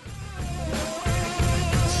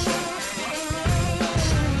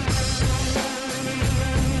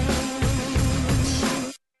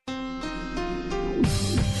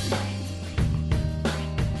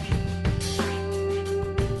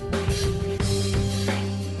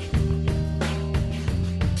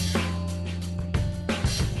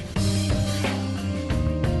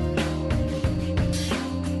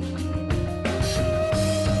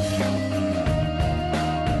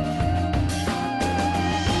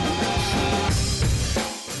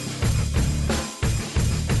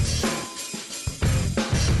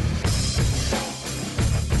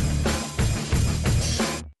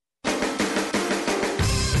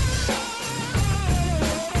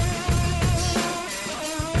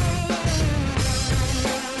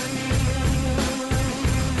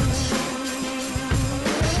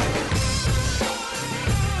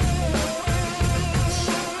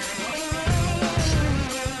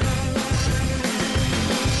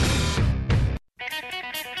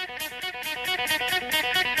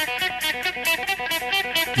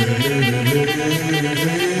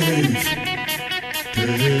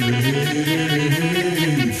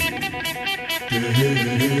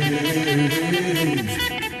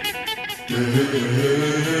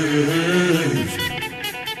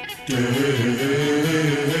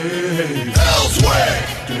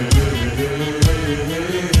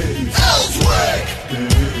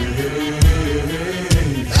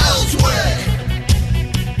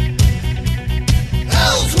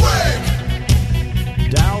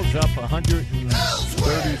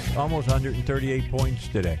 Almost 138 points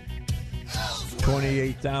today.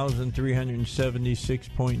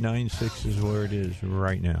 28,376.96 is where it is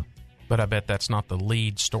right now. But I bet that's not the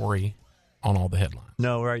lead story on all the headlines.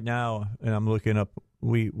 No, right now, and I'm looking up,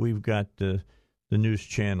 we've got the news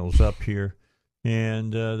channels up here,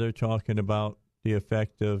 and they're talking about the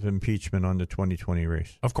effect of impeachment on the 2020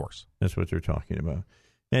 race. Of course. That's what they're talking about.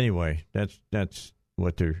 Anyway, that's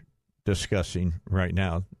what they're discussing right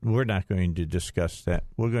now. We're not going to discuss that.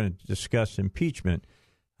 We're going to discuss impeachment,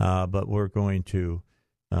 but we're going to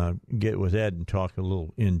get with Ed and talk a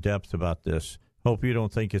little in depth about this. Hope you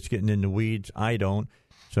don't think it's getting in the weeds. I don't.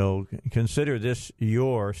 So consider this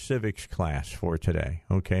your civics class for today.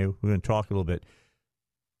 Okay, we're going to talk a little bit.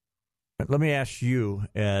 Let me ask you,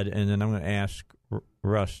 Ed, and then I'm going to ask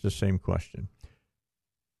Russ the same question.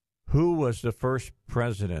 Who was the first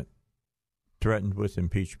president threatened with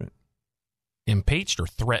impeachment? Impeached or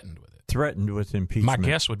threatened with it? Threatened with impeachment. My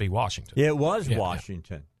guess would be Washington. It was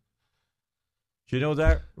Washington. Do you know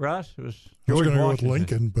that, Russ? It was I was George going to go with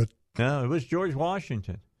Washington. Lincoln, but... No, it was George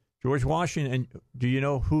Washington. George Washington. And do you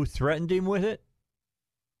know who threatened him with it?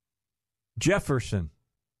 Jefferson.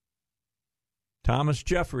 Thomas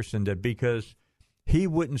Jefferson did, because he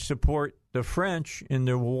wouldn't support the French in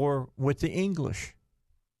their war with the English.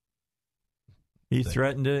 He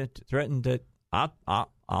threatened that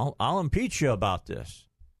I'll impeach you about this.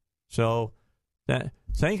 So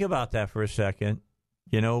think about that for a second.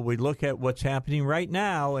 You know, we look at what's happening right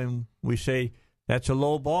now and we say that's a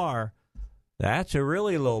low bar. That's a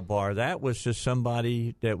really low bar. That was just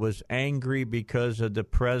somebody that was angry because of the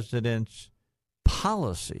president's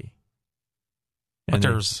policy. And but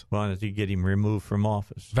there's wanted to get him removed from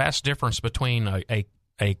office. Vast difference between a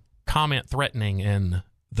comment threatening and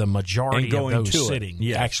the majority of those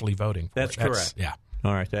sitting actually voting for That's it. correct. Yeah.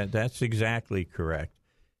 All right, that's exactly correct.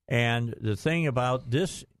 And the thing about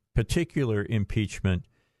this particular impeachment,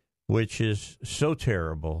 which is so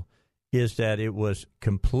terrible, is that it was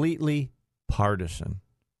completely partisan.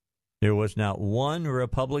 There was not one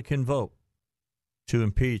Republican vote to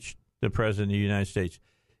impeach the President of the United States.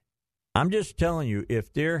 I'm just telling you,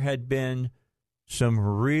 if there had been some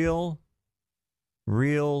real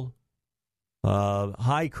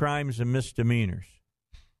high crimes and misdemeanors,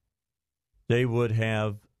 you would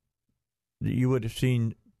have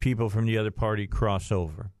seen people from the other party cross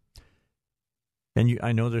over. And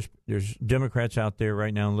I know there's Democrats out there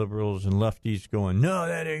right now, liberals and lefties, going, "No,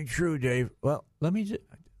 that ain't true, Dave." Well, let me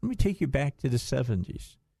take you back to the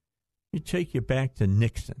 70s. Let me take you back to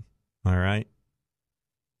Nixon. All right.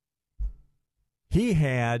 He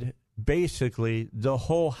had basically the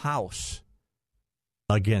whole House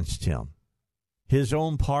against him. His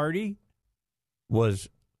own party was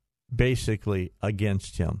basically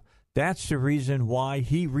against him. That's the reason why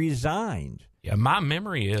he resigned. Yeah, my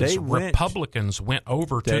memory is Republicans went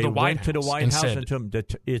over to the White House and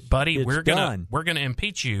said, "Buddy, we're gonna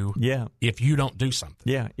impeach you if you don't do something."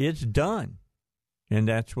 Yeah, it's done, and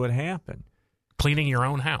that's what happened. Cleaning your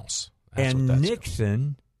own house. And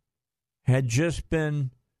Nixon had just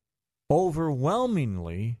been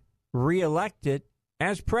overwhelmingly reelected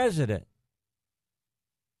as president.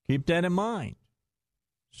 Keep that in mind.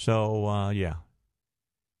 So,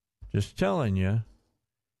 just telling you.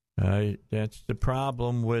 That's the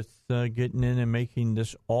problem with getting in and making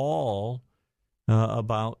this all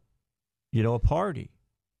about, a party.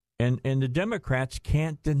 And the Democrats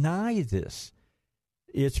can't deny this.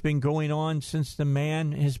 It's been going on since the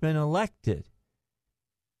man has been elected.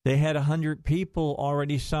 They had 100 people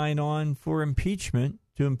already sign on for impeachment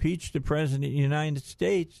to impeach the President of the United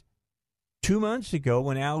States 2 months ago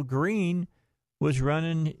when Al Green was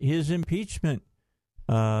running his impeachment,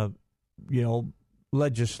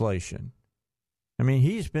 legislation. I mean,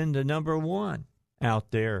 he's been the number one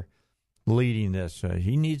out there leading this.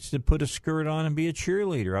 He needs to put a skirt on and be a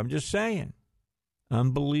cheerleader. I'm just saying.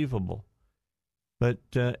 Unbelievable. But,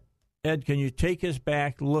 Ed, can you take us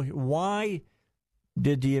back? Look, why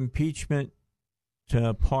did the impeachment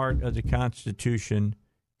part of the Constitution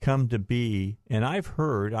come to be? And I've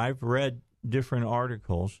read different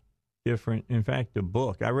articles, in fact, a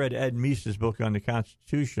book. I read Ed Meese's book on the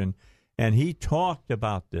Constitution, and he talked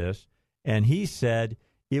about this, and he said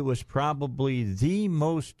it was probably the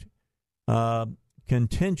most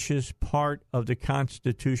contentious part of the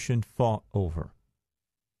Constitution fought over.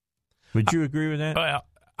 Would you agree with that? Well,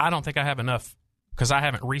 I don't think I have enough, because I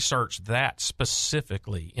haven't researched that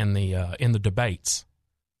specifically in the debates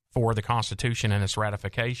for the Constitution and its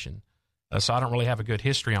ratification. So I don't really have a good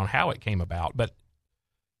history on how it came about. But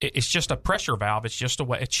it's just a pressure valve. It's just a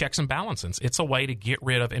way, it's checks and balances. It's a way to get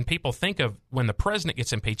rid of, and people think of when the president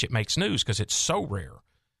gets impeached, it makes news because it's so rare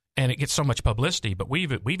and it gets so much publicity. But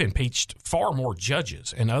we've impeached far more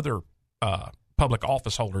judges and other public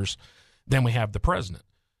office holders than we have the president.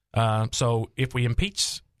 So if we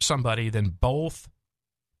impeach somebody, then both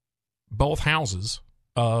houses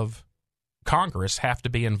of Congress have to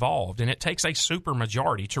be involved, and it takes a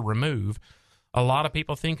supermajority to remove. A lot of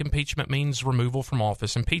people think impeachment means removal from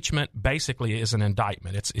office. Impeachment basically is an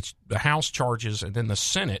indictment. It's the House charges, and then the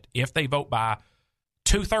Senate, if they vote by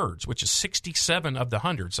 2/3, which is 67 of the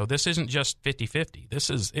 100. So this isn't just 50-50.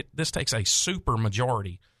 This takes a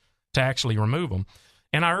supermajority to actually remove them.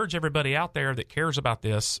 And I urge everybody out there that cares about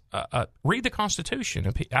this, read the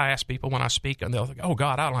Constitution. I ask people when I speak, and they'll think, "Oh,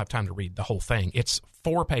 God, I don't have time to read the whole thing." It's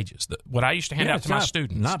 4 pages. What I used to hand out to my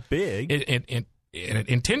students. Not big.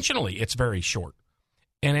 Intentionally, it's very short.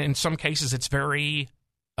 And in some cases, it's very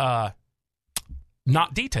not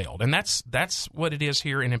detailed. And that's what it is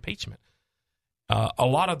here in impeachment. A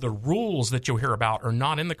lot of the rules that you'll hear about are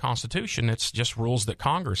not in the Constitution. It's just rules that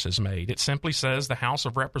Congress has made. It simply says the House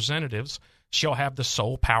of Representatives shall have the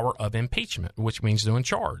sole power of impeachment, which means to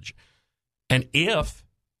charge. And if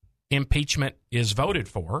impeachment is voted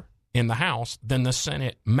for in the House, then the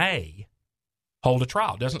Senate may hold a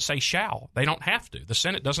trial. It doesn't say shall. They don't have to. The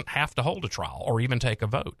Senate doesn't have to hold a trial or even take a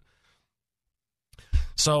vote.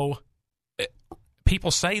 So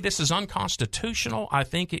people say this is unconstitutional. I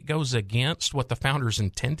think it goes against what the founders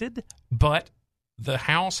intended, but the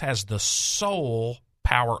House has the sole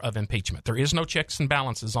power of impeachment. There is no checks and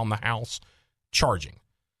balances on the House charging.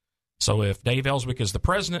 So if Dave Elswick is the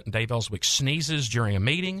president and Dave Elswick sneezes during a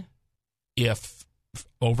meeting, if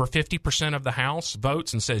over 50% of the House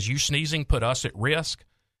votes and says, "You sneezing put us at risk,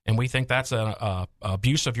 and we think that's an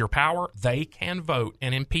abuse of your power," they can vote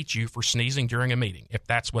and impeach you for sneezing during a meeting, if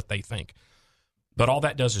that's what they think. But all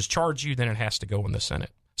that does is charge you, then it has to go in the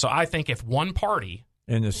Senate. So I think if one party...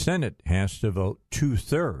 And the Senate has to vote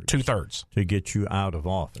 2/3. 2/3. To get you out of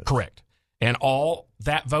office. Correct. And all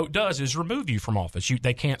that vote does is remove you from office.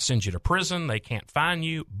 They can't send you to prison. They can't fine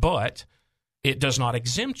you. But it does not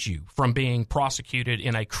exempt you from being prosecuted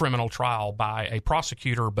in a criminal trial by a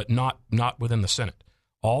prosecutor, but not within the Senate.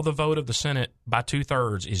 All the vote of the Senate by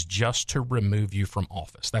 2/3 is just to remove you from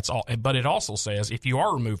office. That's all. But it also says if you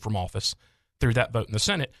are removed from office through that vote in the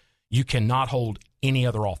Senate, you cannot hold any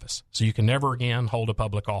other office. So you can never again hold a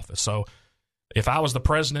public office. So if I was the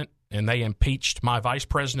president and they impeached my vice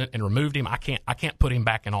president and removed him, I can't put him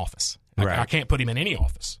back in office. Right. I can't put him in any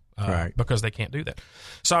office right. because they can't do that.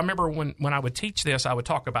 So I remember when I would teach this, I would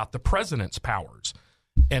talk about the president's powers.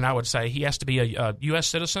 And I would say he has to be a U.S.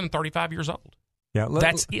 citizen, 35 years old. Yeah,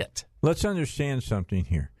 that's it. Let's understand something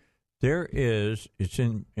here. It's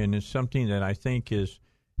something that I think is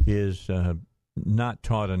not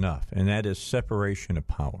taught enough, and that is separation of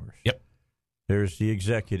powers. Yep. There's the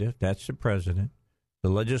executive, that's the president. The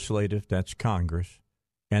legislative, that's Congress.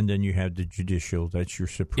 And then you have the judicial, that's your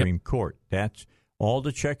Supreme Court. That's all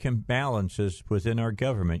the check and balances within our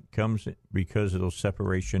government comes because of the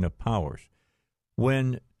separation of powers.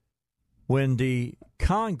 When the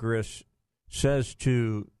Congress says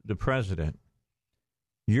to the president,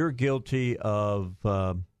 you're guilty of,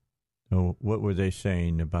 what were they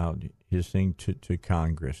saying about his thing to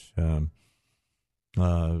Congress?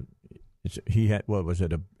 He had, what was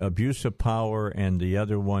it, abuse of power, and the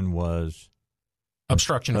other one was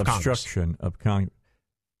obstruction of Congress.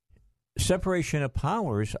 Separation of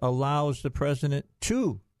powers allows the president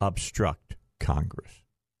to obstruct Congress.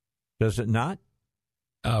 Does it not?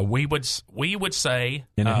 We would say,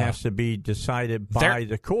 and it has to be decided by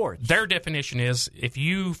the courts. Their definition is, if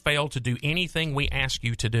you fail to do anything we ask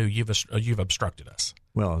you to do, you've obstructed us.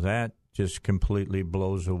 Well, that just completely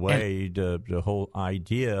blows away the whole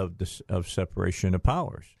idea of separation of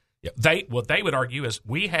powers. Yeah, what they would argue is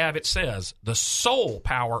it says the sole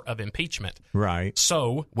power of impeachment. Right.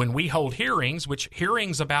 So when we hold hearings, which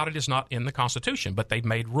hearings about it is not in the Constitution, but they've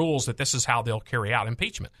made rules that this is how they'll carry out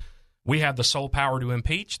impeachment. We have the sole power to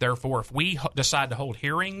impeach. Therefore, if we decide to hold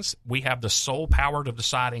hearings, we have the sole power of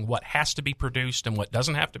deciding what has to be produced and what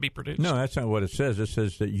doesn't have to be produced. No, that's not what it says. It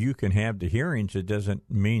says that you can have the hearings. It doesn't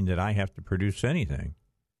mean that I have to produce anything.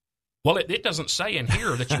 Well, it doesn't say in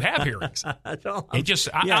here that you have hearings. I'm just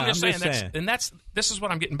saying. This is what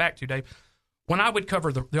I'm getting back to, Dave. When I would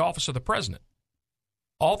cover the office of the president,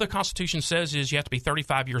 all the Constitution says is you have to be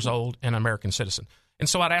 35 years old and an American citizen. And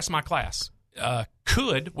so I'd ask my class,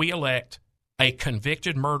 could we elect a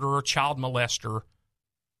convicted murderer, child molester,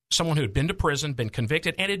 someone who had been to prison, been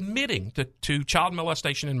convicted, and admitting to child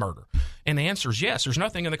molestation and murder? And the answer is yes. There's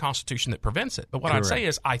nothing in the Constitution that prevents it. But what I'd say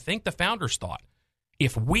is I think the founders thought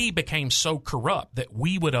if we became so corrupt that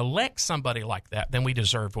we would elect somebody like that, then we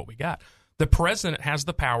deserved what we got. The president has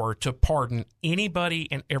the power to pardon anybody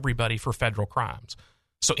and everybody for federal crimes.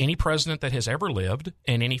 So any president that has ever lived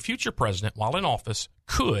and any future president while in office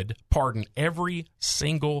could pardon every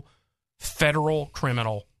single federal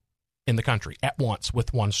criminal in the country at once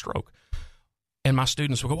with one stroke. And my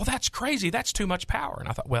students would go, well, that's crazy. That's too much power. And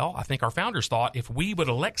I thought, well, I think our founders thought if we would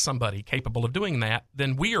elect somebody capable of doing that,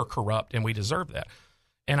 then we are corrupt and we deserve that.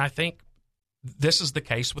 And I think this is the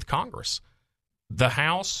case with Congress. The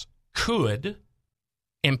House could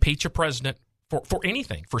impeach a president for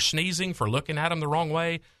anything, for sneezing, for looking at him the wrong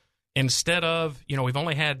way. Instead of, we've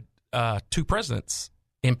only had two presidents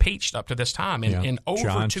impeached up to this time in over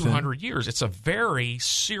Johnson. 200 years. It's a very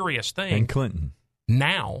serious thing. And Clinton.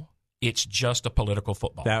 Now it's just a political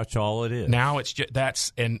football. That's all it is. Now it's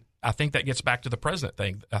just, and I think that gets back to the president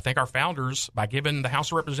thing. I think our founders, by giving the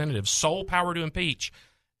House of Representatives sole power to impeach,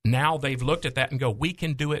 now they've looked at that and go, we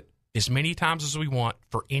can do it as many times as we want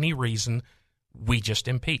for any reason. We just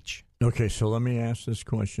impeach. Okay, so let me ask this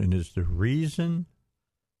question. Is the reason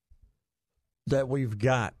that we've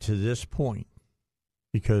got to this point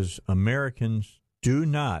because Americans do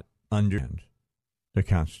not understand the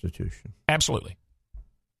Constitution? Absolutely.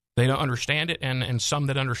 They don't understand it, and some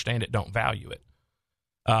that understand it don't value it.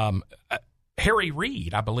 Harry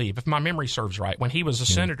Reid, I believe, if my memory serves right, when he was a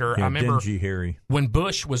senator, I remember dingy Harry. When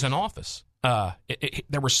Bush was in office,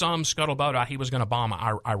 there was some scuttlebutt he was going to bomb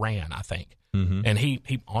Iran, I think. Mm-hmm. And he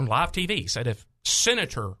on live TV said,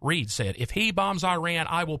 Senator Reid said, if he bombs Iran,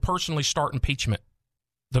 I will personally start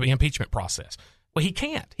the impeachment process. Well, he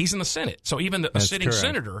can't. He's in the Senate. So even the sitting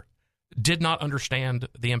senator did not understand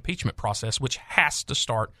the impeachment process, which has to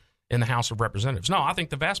start in the House of Representatives. No, I think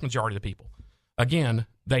the vast majority of the people, again,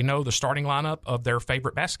 they know the starting lineup of their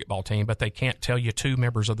favorite basketball team, but they can't tell you two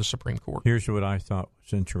members of the Supreme Court. Here's what I thought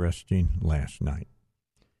was interesting last night.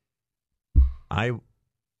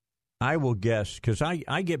 I will guess, because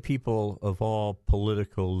I get people of all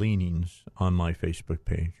political leanings on my Facebook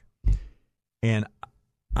page, and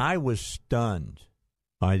I was stunned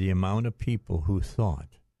by the amount of people who thought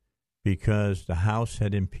because the House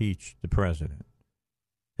had impeached the president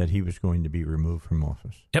that he was going to be removed from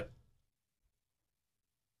office. Yep.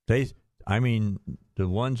 The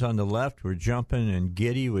ones on the left were jumping and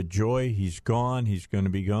giddy with joy. He's gone. He's going to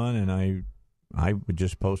be gone. And I would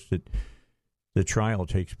just post it. The trial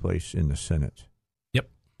takes place in the Senate. Yep.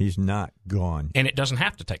 He's not gone. And it doesn't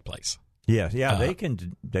have to take place. Yeah. They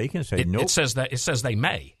can say no. Nope. It says they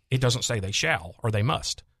may. It doesn't say they shall or they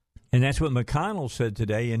must. And that's what McConnell said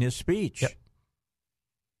today in his speech. Yep.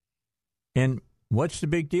 And what's the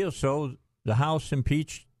big deal? So the House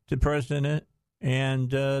impeached the president,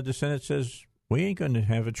 and the Senate says we ain't going to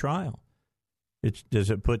have a trial. Does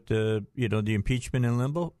it put the impeachment in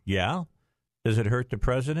limbo? Yeah. Does it hurt the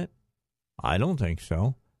president? I don't think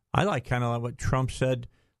so. I like kind of like what Trump said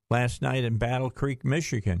last night in Battle Creek,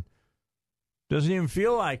 Michigan. Doesn't even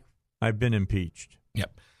feel like I've been impeached.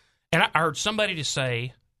 Yep. And I heard somebody to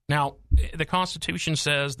say, now, the Constitution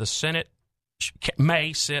says the Senate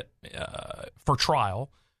may sit for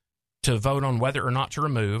trial to vote on whether or not to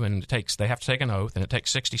remove, and they have to take an oath, and it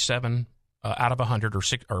takes 67 out of 100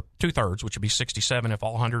 or two-thirds, which would be 67 if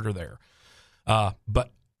all 100 are there.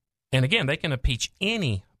 And again, they can impeach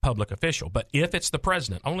any public official, but if it's the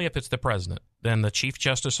president, only if it's the president, then the Chief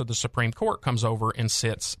Justice of the Supreme Court comes over and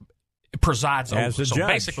presides as over, the so judge.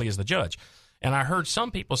 basically as the judge. And I heard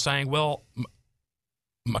some people saying, well,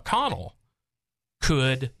 McConnell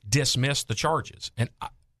could dismiss the charges. And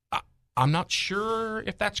I'm not sure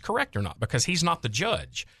if that's correct or not, because he's not the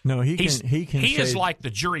judge. No, he is like the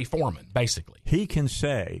jury foreman, basically. He can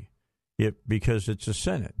say it because it's a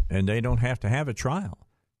Senate and they don't have to have a trial.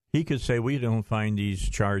 He could say we don't find these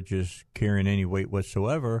charges carrying any weight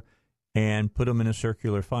whatsoever and put them in a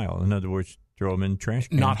circular file. In other words, throw them in the trash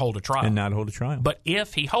can. Not hold a trial. And not hold a trial. But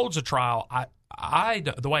if he holds a trial,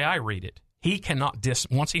 the way I read it, he cannot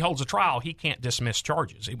once he holds a trial, he can't dismiss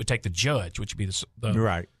charges. It would take the judge, which would be the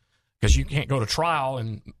right. Because you can't go to trial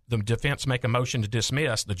and the defense make a motion to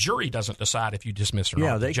dismiss. The jury doesn't decide if you dismiss or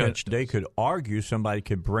not. Yeah, they could argue. Somebody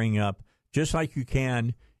could bring up, just like you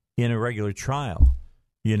can in a regular trial,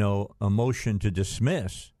 a motion to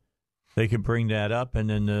dismiss. They could bring that up, and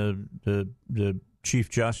then the Chief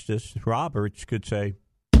Justice Roberts could say,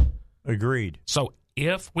 agreed. So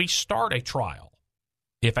if we start a trial,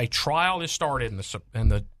 if a trial is started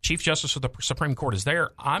and the Chief Justice of the Supreme Court is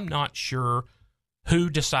there, I'm not sure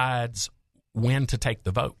who decides when to take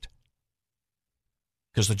the vote.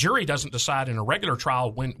 Because the jury doesn't decide in a regular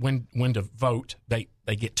trial when to vote. They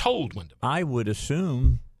get told when to vote. I would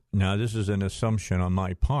assume, now this is an assumption on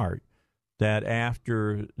my part, that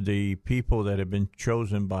after the people that have been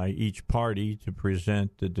chosen by each party to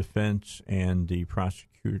present the defense and the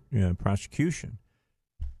prosecution,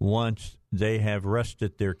 once they have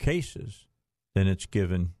rested their cases, then it's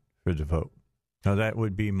given for the vote. Now, that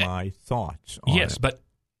would be my thoughts on yes, it. But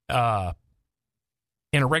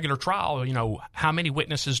in a regular trial, how many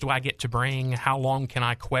witnesses do I get to bring? How long can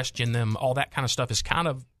I question them? All that kind of stuff is kind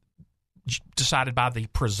of decided by the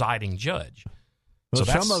presiding judge. Well,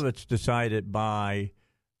 so some of it's decided by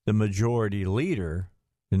the majority leader,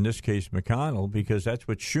 in this case McConnell, because that's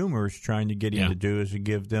what Schumer is trying to get him to do, is to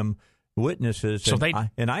give them witnesses. So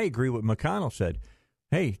and I agree with McConnell said,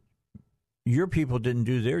 hey, your people didn't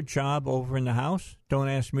do their job over in the House. Don't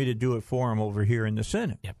ask me to do it for them over here in the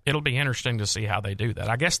Senate. Yeah, it'll be interesting to see how they do that.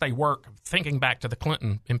 I guess they work, thinking back to the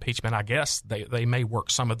Clinton impeachment, I guess they may work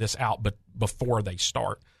some of this out but before they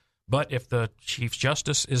start. But if the Chief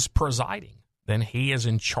Justice is presiding, then he is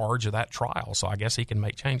in charge of that trial. So I guess he can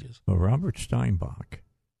make changes. Well, Robert Steinbach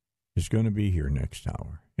is going to be here next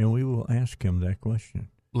hour, and we will ask him that question.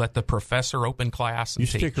 Let the professor open class and you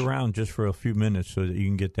teach. Stick around just for a few minutes so that you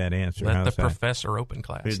can get that answer. Let How's the that? professor open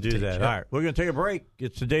class We'll and do teach. that. Yep. All right. We're going to take a break.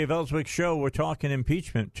 It's the Dave Elswick Show. We're talking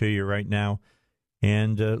impeachment to you right now.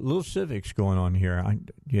 And little civics going on here.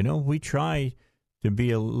 We try to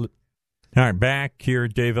be a little... All right, back here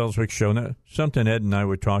at Dave Elswick Show. Now, something Ed and I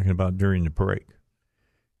were talking about during the break.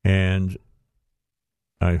 And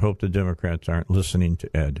I hope the Democrats aren't listening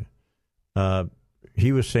to Ed.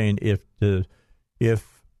 He was saying if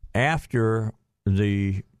after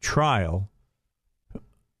the trial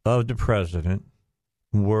of the president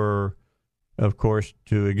were, of course,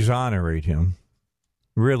 to exonerate him,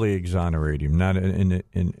 really exonerate him, not in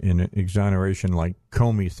an exoneration like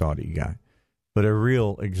Comey thought he got, but a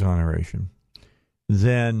real exoneration,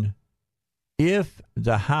 then if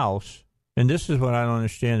the House, and this is what I don't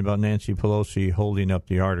understand about Nancy Pelosi holding up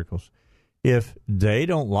the articles, if they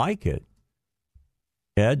don't like it,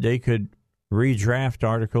 Ed, they could redraft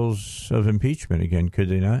articles of impeachment again, could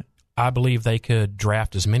they not? I believe they could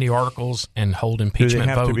draft as many articles and hold impeachment votes. Do they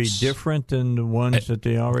have votes. to be different than the ones that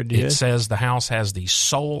they already did? It says the House has the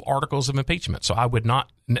sole articles of impeachment. So I would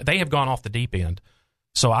not – they have gone off the deep end.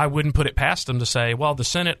 So I wouldn't put it past them to say, well, the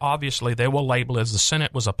Senate, obviously, they will label it as the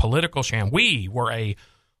Senate was a political sham. We were a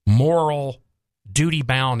moral,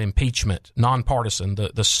 duty-bound impeachment, nonpartisan.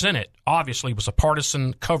 The Senate obviously was a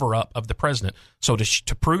partisan cover-up of the president. So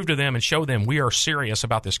to prove to them and show them we are serious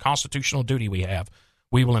about this constitutional duty we have,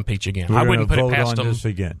 we will impeach again. I wouldn't put it past them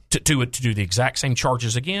to do the exact same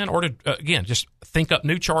charges again, or to, again, just think up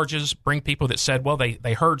new charges, bring people that said, well,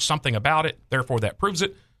 they heard something about it, therefore that proves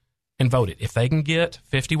it, and vote it. If they can get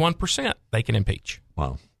 51%, they can impeach.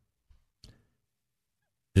 Wow.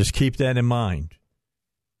 Just keep that in mind.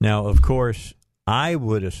 Now, of course, I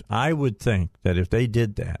would think that if they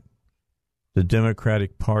did that, the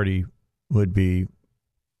Democratic Party would be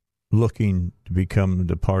looking to become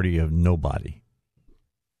the party of nobody.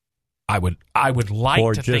 I would like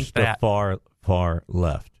or to just think that. the far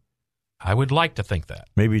left. I would like to think that.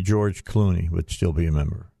 Maybe George Clooney would still be a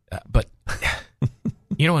member. But,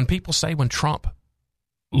 and people say when Trump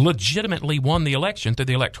legitimately won the election through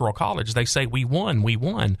the Electoral College, they say, we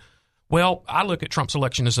won. Well, I look at Trump's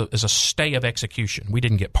election as a stay of execution. We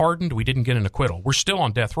didn't get pardoned. We didn't get an acquittal. We're still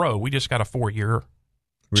on death row. We just got a 4-year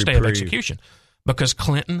stay of execution because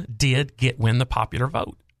Clinton did win the popular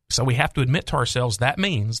vote. So we have to admit to ourselves that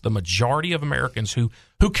means the majority of Americans who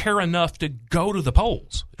care enough to go to the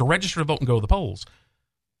polls, to register to vote and go to the polls,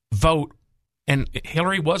 vote. And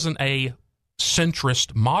Hillary wasn't a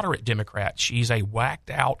centrist, moderate Democrat. She's a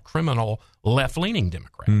whacked-out, criminal, left-leaning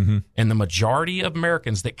Democrat. Mm-hmm. And the majority of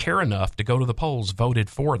Americans that care enough to go to the polls voted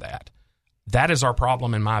for that. That is our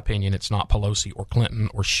problem, in my opinion. It's not Pelosi or Clinton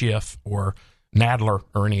or Schiff or Nadler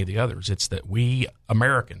or any of the others. It's that we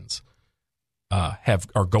Americans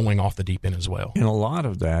are going off the deep end as well. And a lot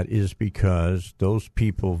of that is because those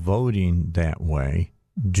people voting that way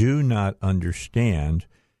do not understand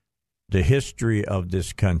the history of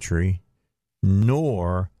this country,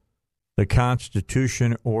 nor the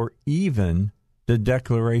Constitution or even the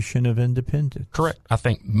Declaration of Independence. Correct. I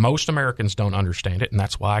think most Americans don't understand it, and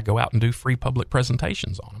that's why I go out and do free public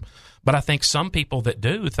presentations on them. But I think some people that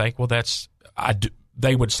do think, well,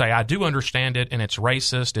 they would say, I do understand it, and it's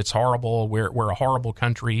racist, it's horrible, we're a horrible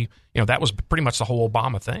country. That was pretty much the whole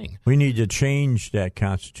Obama thing. We need to change that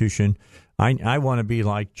Constitution. I want to be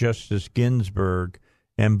like Justice Ginsburg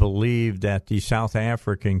and believe that the South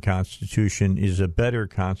African Constitution is a better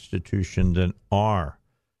Constitution than our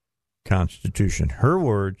Constitution. Her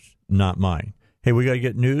words, not mine. Hey, we got to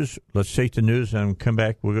get news. Let's take the news and come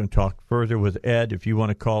back. We're going to talk further with Ed. If you want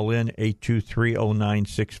to call in,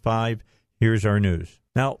 823-0965. Here's our news.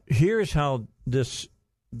 Now, here's how this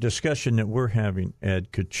discussion that we're having,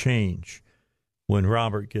 Ed, could change when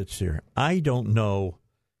Robert gets here. I don't know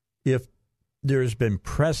if there's been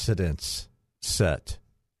precedents set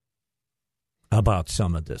about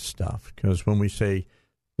some of this stuff, because when we say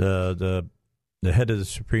the head of the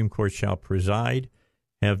Supreme Court shall preside,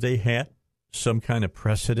 have they had some kind of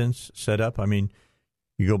precedents set up? I mean,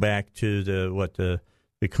 you go back to the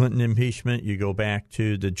Clinton impeachment, you go back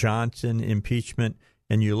to the Johnson impeachment,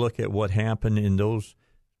 and you look at what happened in those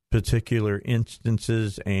particular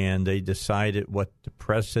instances, and they decided what the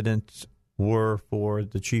precedents were for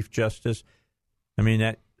the Chief Justice. I mean,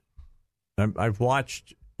 that I've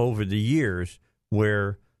watched over the years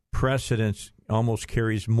where precedents almost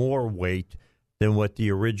carries more weight than what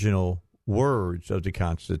the original words of the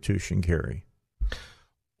Constitution carry.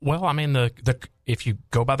 Well, I mean, if you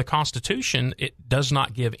go by the Constitution, it does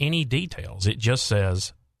not give any details. It just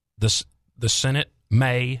says the Senate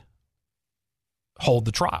may hold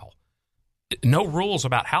the trial. No rules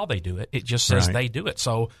about how they do it. It just says They do it.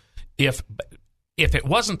 So if it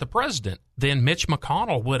wasn't the president, then Mitch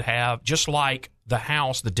McConnell would have, just like the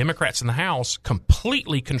House, the Democrats in the House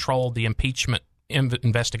completely controlled the impeachment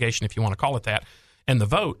investigation, if you want to call it that, and the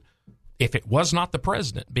vote. If it was not the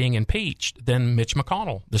president being impeached, then Mitch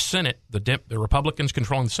McConnell, the Senate, the Republicans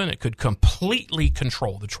controlling the Senate, could completely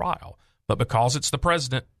control the trial. But because it's the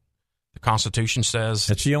president, the Constitution says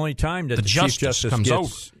that's the only time that the Chief Justice comes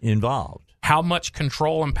gets involved. How much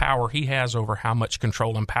control and power he has over how much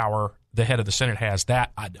control and power the head of the Senate has,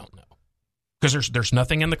 that I don't know, because there's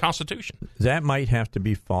nothing in the Constitution. That might have to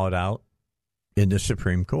be fought out in the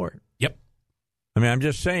Supreme Court. Yep. I mean, I'm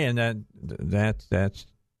just saying that's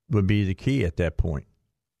would be the key at that point.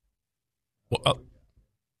 Well,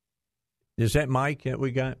 is that Mike that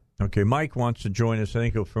we got? Okay, Mike wants to join us. I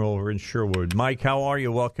think he'll from over in Sherwood. Mike, how are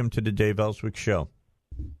you? Welcome to the Dave Elswick Show.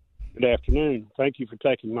 Good afternoon. Thank you for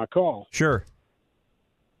taking my call. Sure.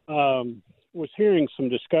 Was hearing some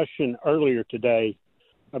discussion earlier today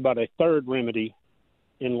about a third remedy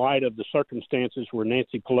in light of the circumstances where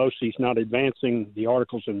Nancy Pelosi's not advancing the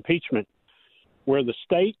articles of impeachment, where the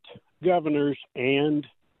state governors and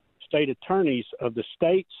state attorneys of the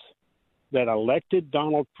states that elected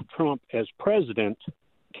Donald Trump as president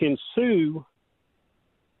can sue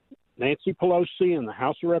Nancy Pelosi and the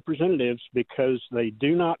House of Representatives because they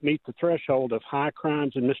do not meet the threshold of high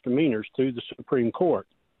crimes and misdemeanors through the Supreme Court.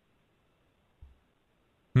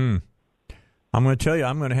 I'm going to tell you,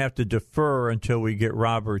 I'm going to have to defer until we get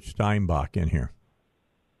Robert Steinbach in here.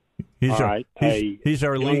 He's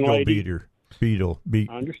our legal beater. I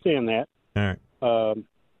understand that. All right.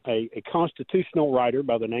 A constitutional writer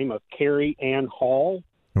by the name of Carrie Ann Hall.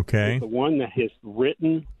 Okay. Is the one that has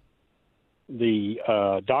written the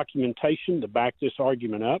documentation to back this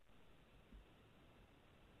argument up.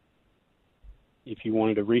 if you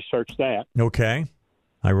wanted to research that. Okay.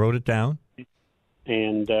 I wrote it down.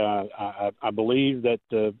 And I believe that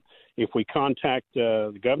if we contact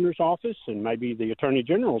the governor's office and maybe the attorney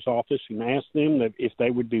general's office and ask them that if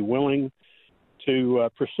they would be willing to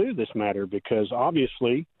pursue this matter, because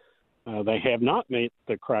obviously they have not met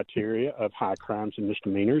the criteria of high crimes and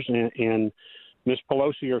misdemeanors, and Ms.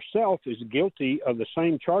 Pelosi herself is guilty of the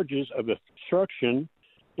same charges of obstruction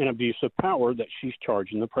and abuse of power that she's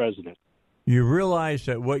charging the president. You realize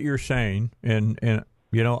that what you're saying, and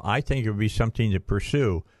you know, I think it would be something to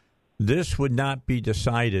pursue. This would not be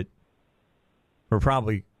decided for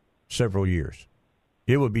probably several years.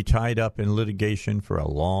 It would be tied up in litigation for a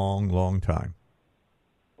long, long time.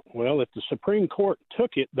 Well, if the Supreme Court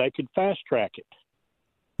took it, they could fast track it.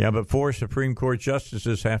 Yeah, but 4 Supreme Court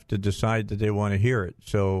justices have to decide that they want to hear it.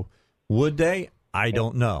 So would they? I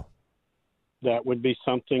don't know. That would be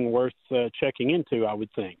something worth checking into, I would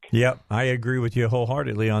think. Yep, I agree with you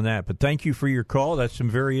wholeheartedly on that. But thank you for your call. That's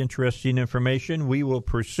some very interesting information. We will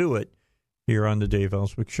pursue it here on the Dave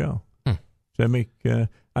Elswick Show. Does that make?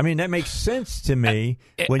 That makes sense to me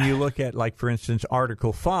when you look at, like, for instance,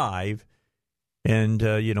 Article 5,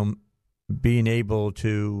 and being able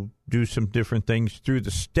to do some different things through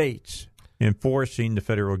the states, enforcing the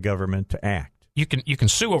federal government to act. You can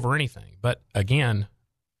sue over anything, but again.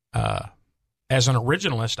 As an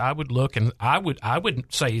originalist, I would look and I would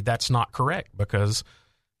say that's not correct, because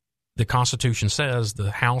the Constitution says the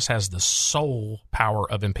House has the sole power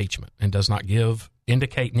of impeachment and does not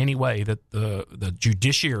indicate in any way that the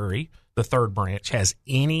judiciary, the third branch, has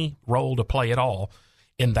any role to play at all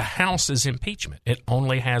in the House's impeachment. It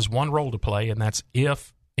only has one role to play, and that's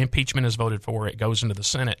if impeachment is voted for, it goes into the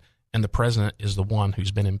Senate, and the president is the one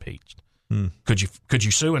who's been impeached. Could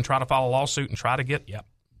you sue and try to file a lawsuit and try to get? Yep,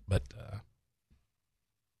 but.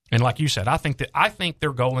 And like you said, I think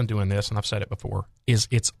their goal in doing this, and I've said it before, is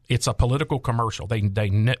it's a political commercial. They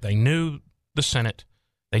knew the Senate.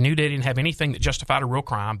 They knew they didn't have anything that justified a real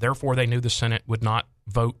crime. Therefore, they knew the Senate would not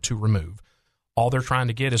vote to remove. All they're trying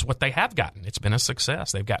to get is what they have gotten. It's been a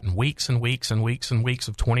success. They've gotten weeks and weeks and weeks and weeks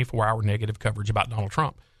of 24-hour negative coverage about Donald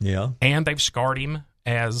Trump. Yeah, and they've scarred him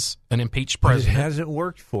as an impeached president. But it hasn't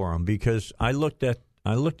worked for him, because I looked at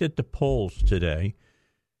the polls today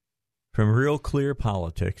from Real Clear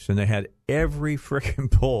Politics, and they had every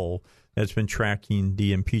frickin' poll that's been tracking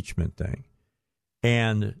the impeachment thing.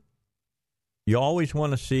 And you always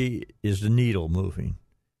want to see, is the needle moving?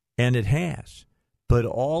 And it has. But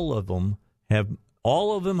all of them have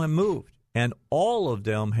moved, and all of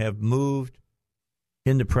them have moved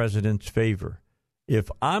in the president's favor.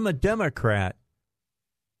 If I'm a Democrat,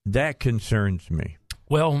 that concerns me.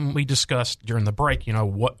 Well, we discussed during the break,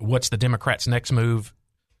 what's the Democrats' next move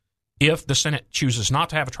if the Senate chooses not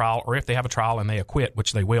to have a trial, or if they have a trial and they acquit,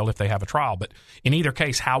 which they will if they have a trial. But in either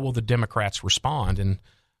case, how will the Democrats respond? And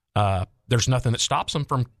there's nothing that stops them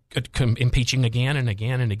from impeaching again and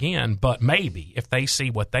again and again. But maybe if they see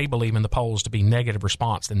what they believe in the polls to be negative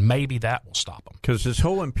response, then maybe that will stop them. Because this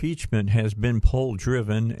whole impeachment has been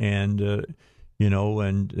poll-driven, and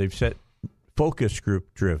and they've set focus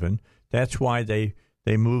group driven. That's why they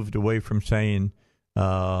moved away from saying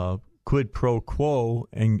quid pro quo,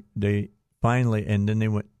 and they finally, and then they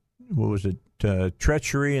went, what was it,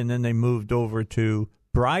 treachery, and then they moved over to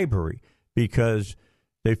bribery, because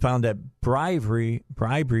they found that bribery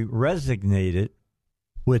resonated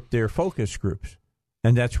with their focus groups,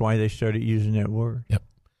 and that's why they started using that word. Yep.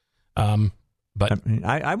 But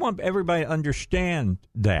I want everybody to understand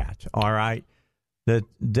that, all right, that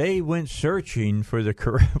they went searching for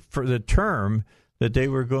the term that they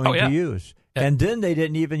were going to use. And then they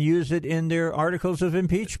didn't even use it in their articles of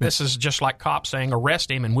impeachment. This is just like cops saying,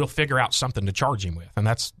 arrest him and we'll figure out something to charge him with. And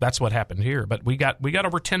that's what happened here. But we got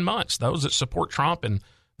over 10 months, those that support Trump and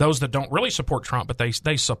those that don't really support Trump, but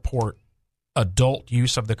they support adult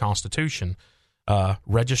use of the Constitution.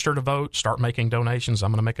 Register to vote, start making donations.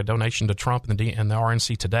 I'm going to make a donation to Trump and the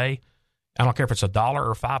RNC today. I don't care if it's $1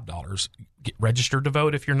 or $5. Get registered to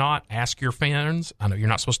vote if you're not. Ask your friends. I know you're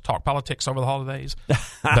not supposed to talk politics over the holidays,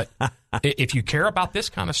 but if you care about this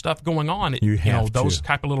kind of stuff going on, those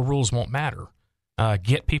type of little rules won't matter.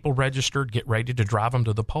 Get people registered, get ready to drive them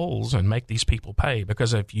to the polls, and make these people pay.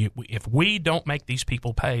 Because if we don't make these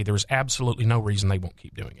people pay, there's absolutely no reason they won't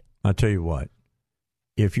keep doing it. I'll tell you what.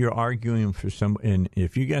 If you're arguing for and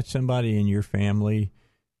if you got somebody in your family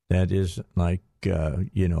that is like,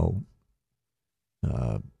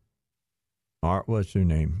 what's their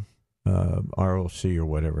name? ROC or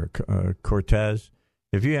whatever, Cortez.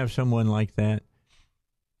 If you have someone like that,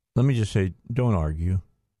 let me just say, don't argue,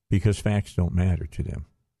 because facts don't matter to them.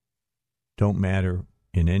 Don't matter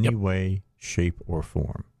in any way, shape, or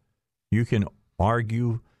form. You can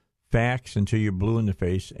argue facts until you're blue in the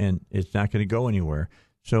face, and it's not going to go anywhere.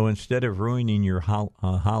 So instead of ruining your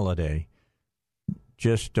holiday,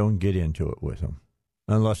 just don't get into it with them,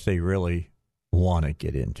 unless they really want to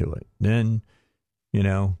get into it. Then,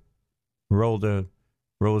 roll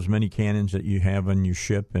as many cannons that you have on your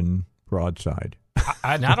ship and broadside.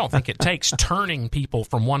 I don't think it takes turning people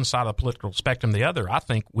from one side of the political spectrum to the other. I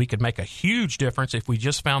think we could make a huge difference if we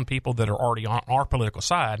just found people that are already on our political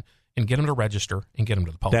side and get them to register and get them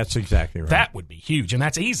to the polls. That's exactly right. That would be huge, and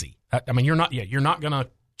that's easy. I mean, you're not going to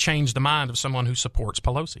change the mind of someone who supports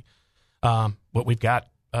Pelosi. But we've got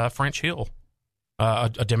French Hill, a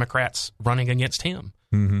Democrat's running against him.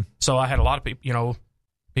 Mm-hmm. So I had a lot of people,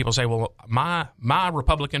 people say, well, my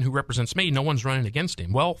Republican who represents me, no one's running against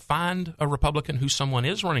him. Well, find a Republican who someone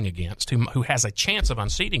is running against, who has a chance of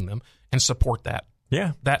unseating them, and support that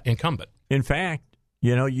incumbent. In fact,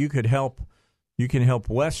 you could help. You can help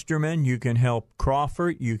Westerman. You can help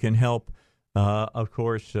Crawford. You can help, of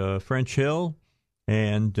course, French Hill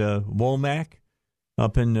and Womack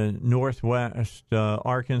up in the northwest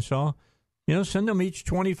Arkansas. Send them each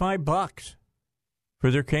 $25 for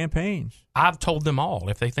their campaigns. I've told them all,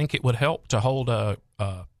 if they think it would help to hold a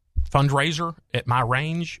fundraiser at my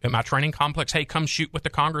range, at my training complex, hey, come shoot with the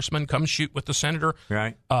congressman, come shoot with the senator.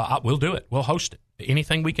 Right. We'll do it. We'll host it.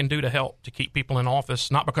 Anything we can do to help to keep people in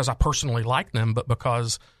office, not because I personally like them, but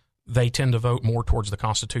because they tend to vote more towards the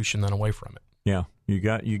Constitution than away from it. Yeah, you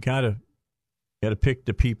got to pick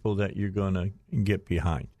the people that you're going to get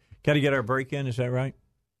behind. Got to get our break in, is that right?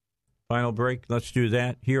 Final break. Let's do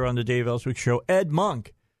that here on the Dave Elswick Show. Ed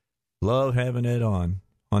Monk. Love having Ed on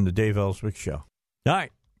the Dave Elswick Show. All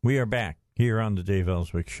right, we are back here on the Dave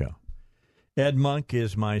Elswick Show. Ed Monk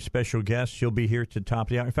is my special guest. He'll be here to the top of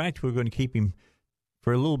the hour. In fact, we're going to keep him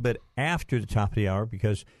for a little bit after the top of the hour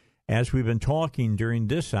because as we've been talking during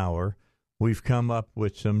this hour, we've come up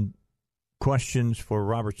with some questions for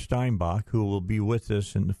Robert Steinbach, who will be with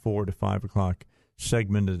us in the 4 to 5 o'clock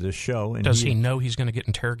segment of this show. And does he know he's going to get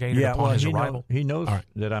interrogated upon his arrival? He knows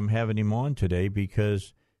that I'm having him on today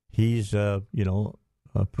because he's a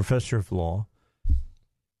professor of law.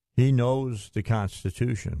 He knows the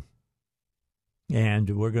Constitution. And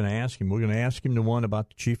we're going to ask him. We're going to ask him the one about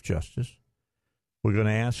the Chief Justice. We're going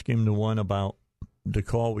to ask him the one about the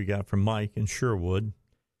call we got from Mike in Sherwood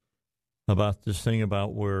about this thing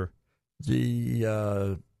about where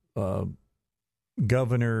the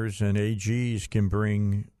governors and AGs can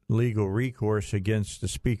bring legal recourse against the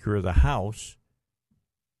Speaker of the House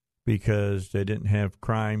because they didn't have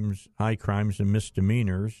high crimes and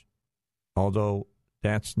misdemeanors, although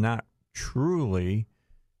that's not truly,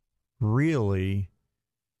 really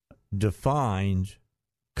defined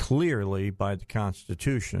clearly by the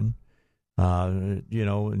Constitution,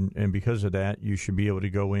 and because of that, you should be able to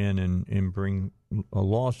go in and bring a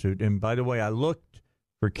lawsuit. And by the way, I looked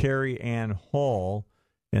for Carrie Ann Hall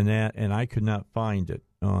and I could not find it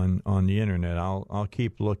on the internet. I'll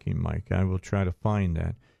keep looking, Mike. I will try to find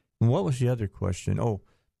that. And what was the other question? Oh,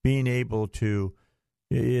 being able to,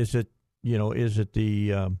 is it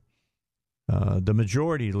the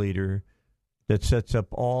majority leader that sets up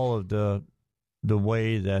all of the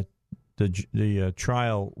way that the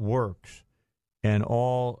trial works, and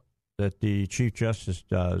all that the Chief Justice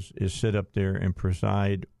does is sit up there and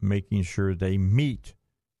preside, making sure they meet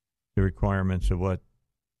the requirements of what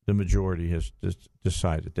the majority has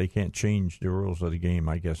decided. They can't change the rules of the game,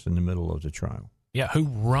 I guess, in the middle of the trial. Yeah, who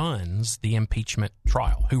runs the impeachment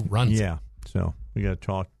trial? Who runs it? Yeah, so we got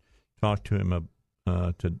to talk to him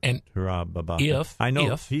to Rob about that. I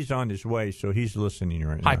know he's on his way, so he's listening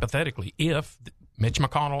right now. Hypothetically, if Mitch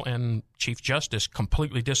McConnell and Chief Justice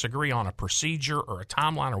completely disagree on a procedure or a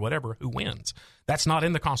timeline or whatever, who wins? That's not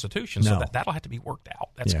in the Constitution, so that'll have to be worked out.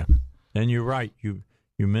 And you're right. You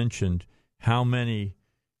mentioned how many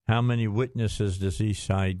witnesses does each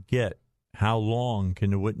side get? How long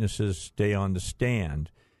can the witnesses stay on the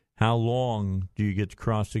stand? How long do you get to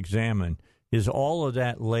cross-examine? Is all of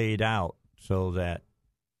that laid out so that,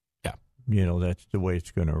 that's the way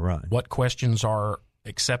it's going to run? What questions are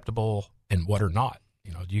acceptable and what are not?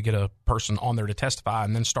 Do you get a person on there to testify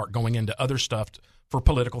and then start going into other stuff for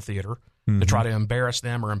political theater to try to embarrass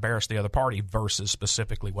them or embarrass the other party versus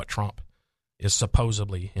specifically what Trump is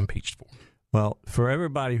supposedly impeached for? Well, for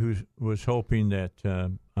everybody who was hoping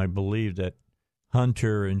that, I believe that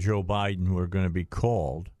Hunter and Joe Biden were going to be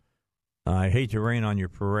called, I hate to rain on your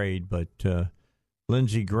parade, but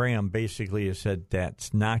Lindsey Graham basically has said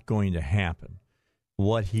that's not going to happen.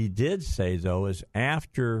 What he did say, though, is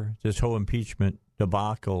after this whole impeachment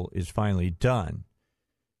debacle is finally done,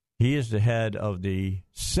 He is the head of the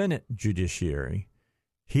Senate Judiciary.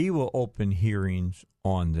 He will open hearings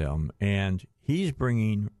on them, and he's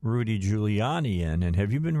bringing Rudy Giuliani in. And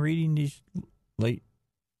have you been reading these late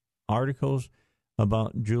articles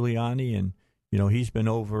about Giuliani? And, he's been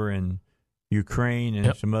over in Ukraine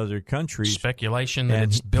and some other countries. Speculation that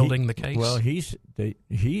it's building the case. Well, he's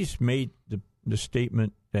made the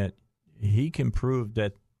statement that he can prove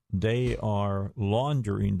that they were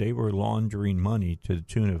laundering money to the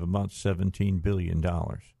tune of about $17 billion.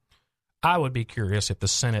 I would be curious if the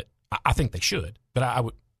Senate, I think they should,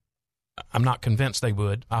 but I'm not convinced they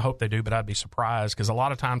would. I hope they do, but I'd be surprised because a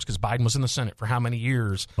lot of times, because Biden was in the Senate for how many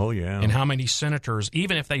years? Oh, yeah. And how many senators,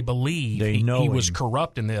 even if they believe he was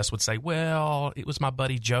corrupt in this, would say, well, it was my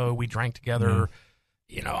buddy Joe. We drank together.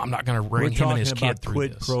 I'm not going to bring him and his kid through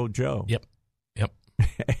quid this. Pro Joe. Yep.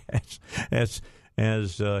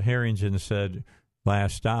 as Harrington said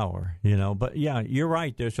last hour, But, yeah, you're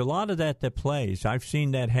right. There's a lot of that plays. I've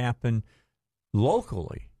seen that happen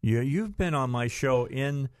locally. You've been on my show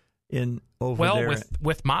over there.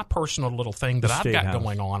 With my personal little thing that I've got House.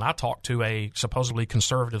 going on, I talked to a supposedly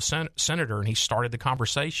conservative senator, and he started the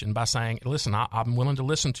conversation by saying, listen, I'm willing to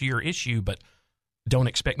listen to your issue, but don't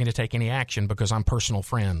expect me to take any action because I'm personal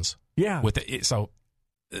friends. Yeah. With it. So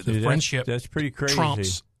the friendship that's pretty crazy.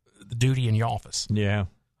 Trumps the duty in your office. Yeah,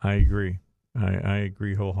 I agree. I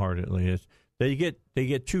agree wholeheartedly. They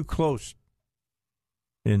get too close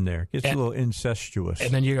in there. It's a little incestuous.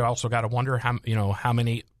 And then you also got to wonder how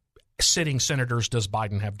many sitting senators does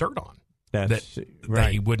Biden have dirt on?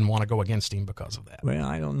 That he wouldn't want to go against him because of that. Well,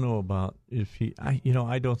 I don't know about if he.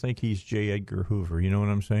 I don't think he's J. Edgar Hoover. You know what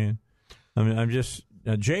I'm saying? I mean,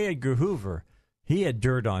 J. Edgar Hoover. He had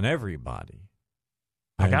dirt on everybody.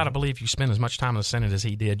 I got to believe you spend as much time in the Senate as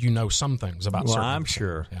he did. You know some things about. Well, certain I'm things.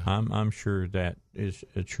 sure. Yeah. I'm sure that is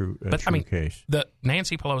a true case. The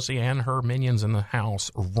Nancy Pelosi and her minions in the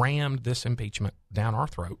House rammed this impeachment down our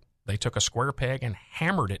throat. They took a square peg and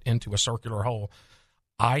hammered it into a circular hole.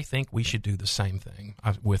 I think we should do the same thing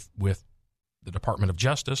with the Department of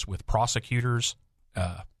Justice, with prosecutors.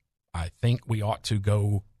 I think we ought to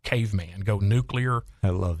go caveman, go nuclear. I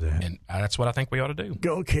love that. And that's what I think we ought to do.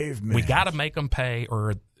 Go caveman. We got to make them pay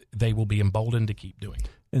or they will be emboldened to keep doing it.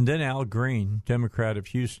 And then Al Green, Democrat of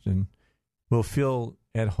Houston, will feel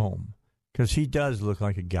at home because he does look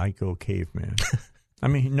like a Geico caveman. I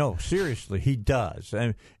mean, no, seriously, he does.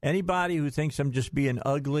 And anybody who thinks I'm just being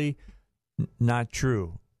ugly, not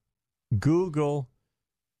true. Google,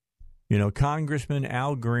 Congressman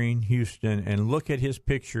Al Green, Houston, and look at his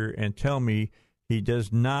picture and tell me he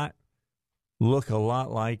does not look a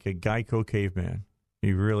lot like a Geico caveman.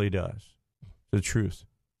 He really does. The truth.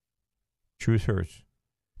 Truth hurts.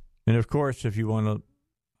 And, of course, if you want to...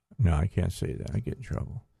 No, I can't say that. I get in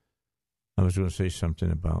trouble. I was going to say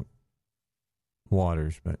something about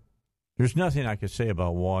Waters, but there's nothing I could say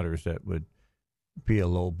about Waters that would be a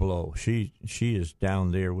low blow. She is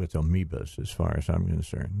down there with amoebas as far as I'm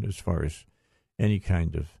concerned, as far as any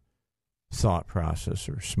kind of thought process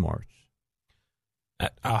or smarts.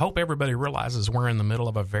 I hope everybody realizes we're in the middle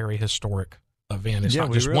of a very historic event. It's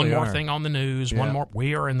not just really one more are. thing on the news, one more.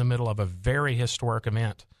 We are in the middle of a very historic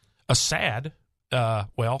event. A sad,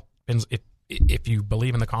 if you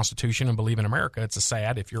believe in the Constitution and believe in America, it's a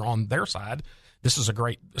sad. If you're on their side, this is a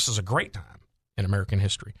great time in American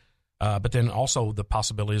history. But then also the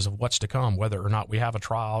possibilities of what's to come, whether or not we have a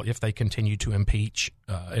trial, if they continue to impeach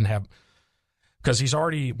and have, because he's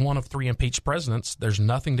already one of 3 impeached presidents. There's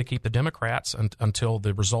nothing to keep the Democrats until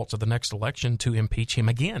the results of the next election to impeach him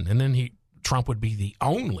again. And then Trump would be the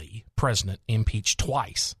only president impeached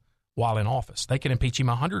twice while in office. They can impeach him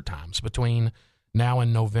 100 times between now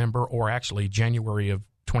and November, or actually January of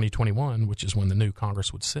 2021, which is when the new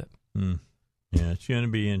Congress would sit. Yeah, it's going to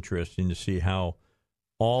be interesting to see how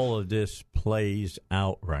all of this plays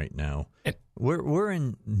out right now. And we're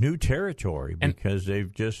in new territory because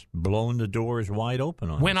they've just blown the doors wide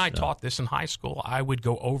open on When this I stuff. taught this in high school, I would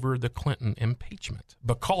go over the Clinton impeachment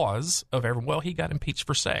because of he got impeached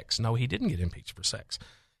for sex. No, he didn't get impeached for sex.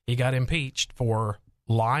 He got impeached for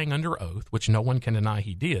lying under oath, which no one can deny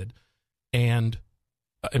he did, and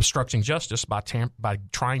obstructing justice by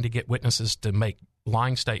trying to get witnesses to make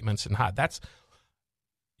lying statements and hide. That's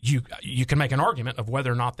you can make an argument of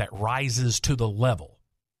whether or not that rises to the level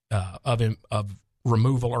of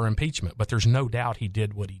removal or impeachment, but there's no doubt he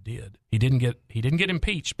did what he did. He didn't get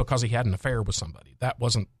impeached because he had an affair with somebody. That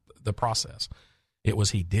wasn't the process. It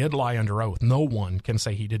was he did lie under oath. No one can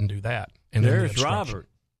say he didn't do that. And there's Robert.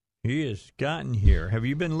 He has gotten here. Have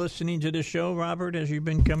you been listening to the show, Robert, as you've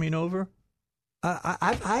been coming over?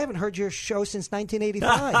 I haven't heard your show since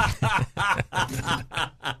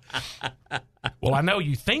 1985. Well, I know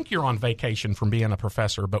you think you're on vacation from being a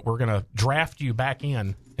professor, but we're going to draft you back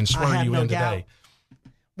in and swear you in today.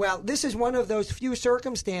 Well, this is one of those few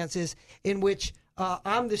circumstances in which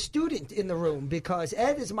I'm the student in the room because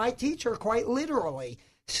Ed is my teacher quite literally.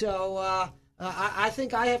 So I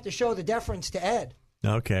think I have to show the deference to Ed.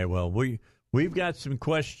 Okay, well, we've got some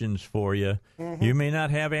questions for you. Mm-hmm. You may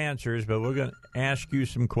not have answers, but we're going to ask you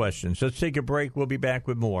some questions. Let's take a break. We'll be back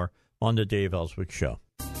with more on the Dave Elswick Show.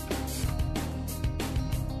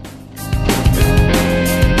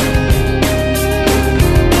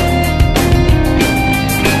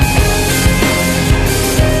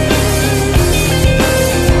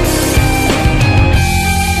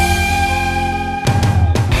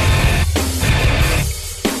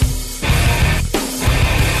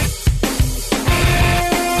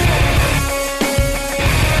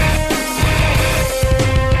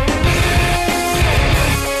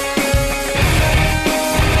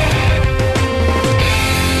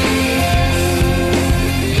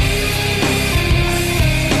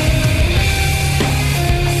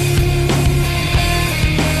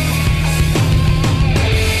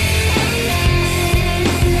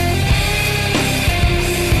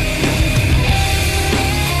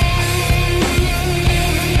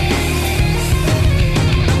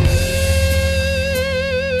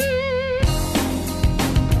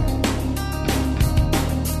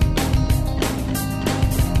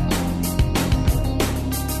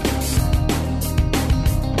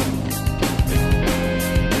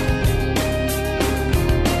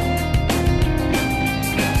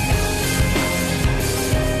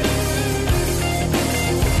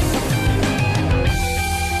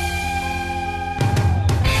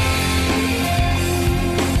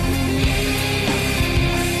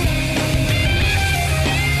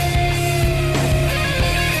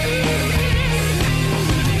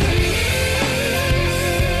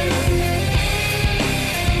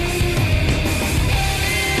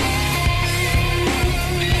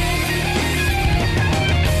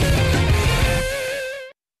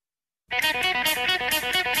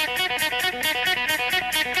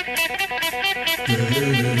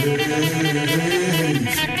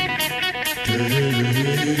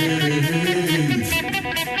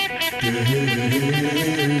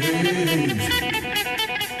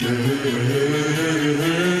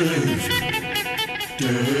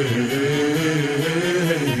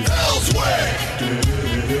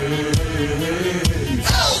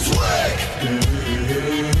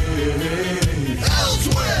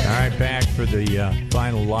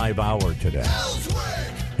 Final live hour today.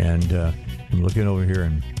 And I'm looking over here,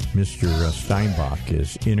 and Mr. Steinbach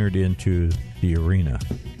is entered into the arena.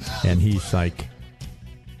 And he's like,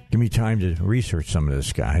 give me time to research some of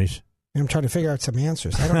this, guys. I'm trying to figure out some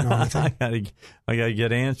answers. I don't know anything. I got to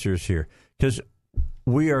get answers here. Because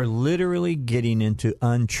we are literally getting into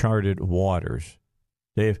uncharted waters.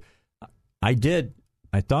 Dave, I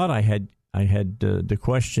thought I had the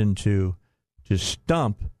question to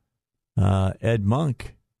stump Ed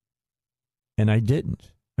Monk, and I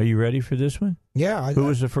didn't. Are you ready for this one? Yeah. Who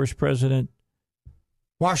was the first president?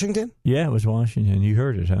 Washington? Yeah, it was Washington. You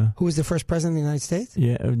heard it, huh? Who was the first president of the United States?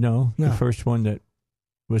 Yeah, no. The first one that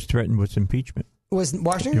was threatened with impeachment. Was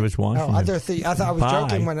Washington? It was Washington. Oh, I thought I was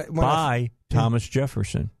joking when Thomas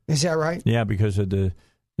Jefferson. Is that right? Yeah, because of the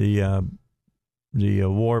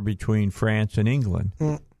war between France and England.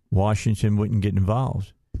 Washington wouldn't get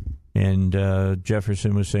involved. And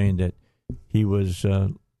Jefferson was saying that he was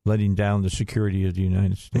letting down the security of the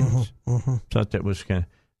United States. Thought that was kind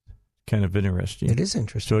of interesting. It is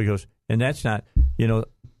interesting. So he goes, and that's not,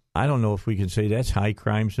 I don't know if we can say that's high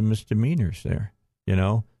crimes and misdemeanors there,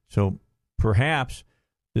 So perhaps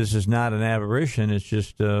this is not an aberration. It's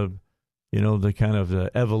just, the kind of the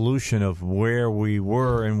evolution of where we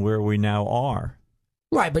were and where we now are.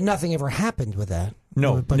 Right, but nothing ever happened with that.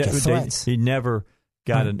 No, a bunch of threats. He never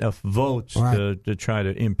got enough votes to try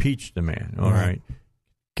to impeach the man. All right.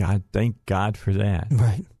 God, thank God for that.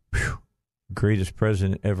 Right. Whew. Greatest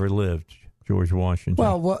president ever lived, George Washington.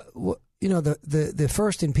 Well, the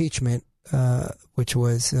first impeachment, which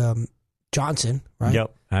was Johnson, right?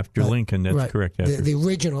 Yep, after Lincoln, that's correct. The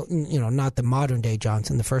original, not the modern day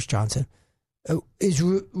Johnson, the first Johnson, is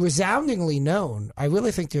resoundingly known. I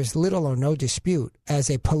really think there's little or no dispute as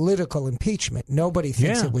a political impeachment. Nobody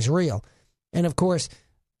thinks it was real. And, of course,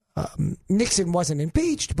 Nixon wasn't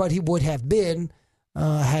impeached, but he would have been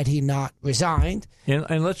had he not resigned.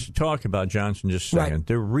 And let's talk about Johnson just a second. Right.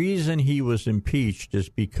 The reason he was impeached is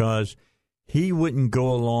because he wouldn't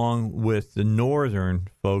go along with the Northern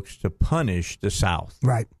folks to punish the South.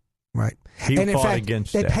 Right. He and fought in fact,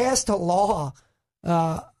 against they that. passed a law,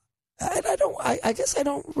 and I don't I guess I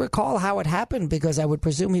don't recall how it happened, because I would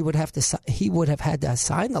presume he would have had to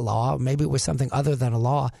sign the law. Maybe it was something other than a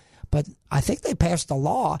law. But I think they passed a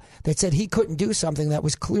law that said he couldn't do something that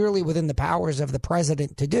was clearly within the powers of the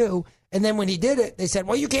president to do. And then when he did it, they said,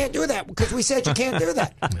 well, you can't do that because we said you can't do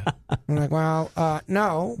that. I'm like, well,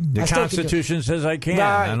 no. The Constitution says I can.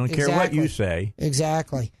 Right, I don't care what you say.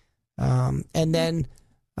 Exactly. And then,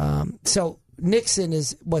 so Nixon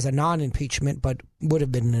was a non-impeachment, but would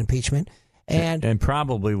have been an impeachment. And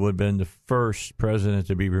probably would have been the first president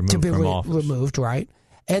to be removed from office. Removed, right.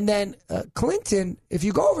 And then Clinton, if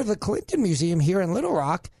you go over to the Clinton Museum here in Little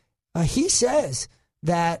Rock, he says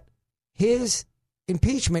that his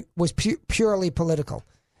impeachment was purely political.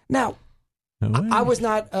 Now, I was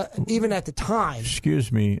not even at the time.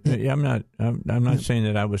 Excuse me, I'm not saying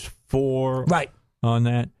that I was for on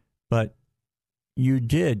that, but you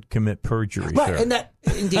did commit perjury, right? Sir. And that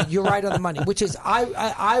indeed, you're right on the money. Which is,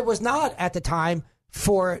 I was not at the time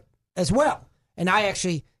for it as well, and I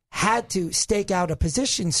actually had to stake out a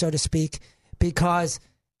position, so to speak, because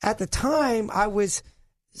at the time I was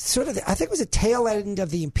sort of, I think it was a tail end of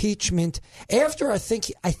the impeachment. After I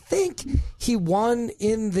think he won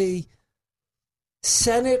in the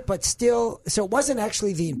Senate, but still, so it wasn't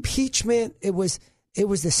actually the impeachment. It was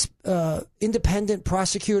this independent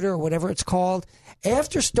prosecutor or whatever it's called.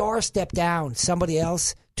 After Starr stepped down, somebody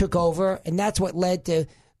else took over, and that's what led to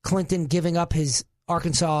Clinton giving up his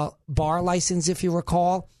Arkansas bar license, if you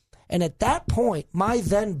recall. And at that point, my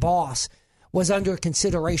then boss was under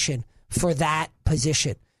consideration for that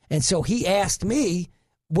position. And so he asked me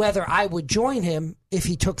whether I would join him if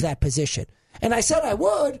he took that position. And I said I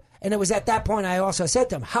would. And it was at that point I also said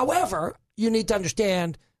to him, however, you need to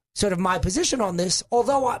understand sort of my position on this.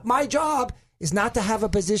 Although my job is not to have a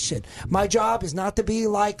position. My job is not to be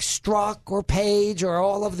like Strzok or Page or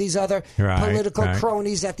all of these other political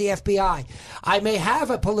cronies at the FBI. I may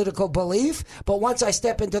have a political belief, but once I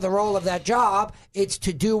step into the role of that job, it's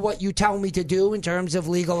to do what you tell me to do in terms of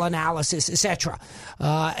legal analysis, etc.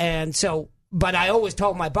 And so, but I always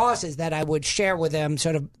told my bosses that I would share with them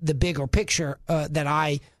sort of the bigger picture that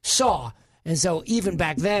I saw. And so even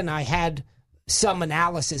back then, I had some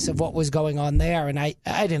analysis of what was going on there, and I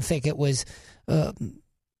didn't think it was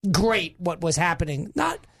great what was happening.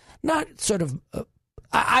 Not sort of.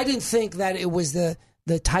 I didn't think that it was the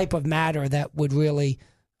type of matter that would really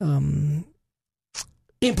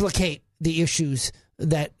implicate the issues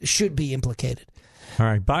that should be implicated. All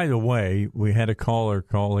right. By the way, we had a caller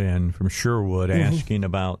call in from Sherwood asking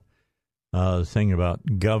about the thing about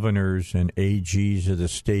governors and AGs of the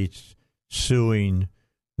states suing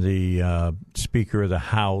the Speaker of the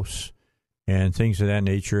House and things of that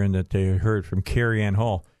nature, and that they heard from Carrie Ann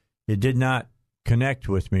Hall. It did not connect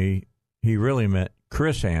with me. He really meant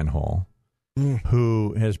Chris Ann Hall,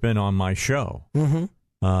 who has been on my show.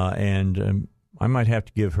 And I might have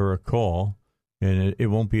to give her a call, and it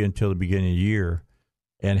won't be until the beginning of the year,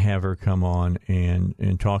 and have her come on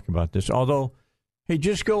and talk about this. Although, hey,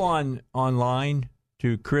 just go online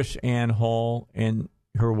to Chris Ann Hall and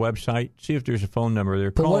her website. See if there's a phone number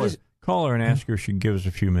there. Call her and ask her if she can give us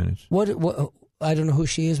a few minutes. What? I don't know who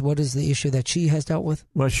she is. What is the issue that she has dealt with?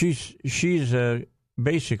 Well, she's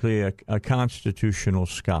basically a constitutional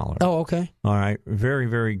scholar. Oh, okay. All right. Very,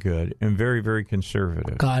 very good and very, very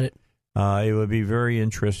conservative. Got it. It would be very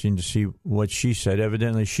interesting to see what she said.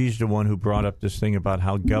 Evidently, she's the one who brought up this thing about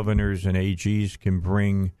how governors and AGs can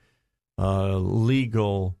bring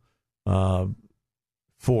legal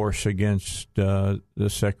force against the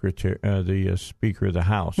Speaker of the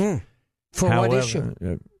House. What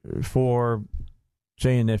issue? For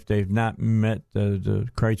saying if they've not met the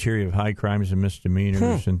criteria of high crimes and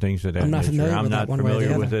misdemeanors and things of that nature. I'm not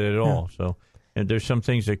familiar with it at all. So, and there's some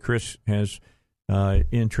things that Chris has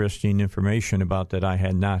interesting information about that I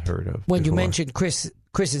had not heard of. When you mentioned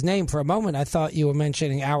Chris's name for a moment, I thought you were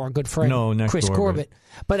mentioning our good friend Chris Corbett.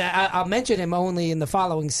 But I'll mention him only in the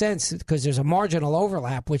following sense, because there's a marginal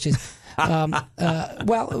overlap, which is,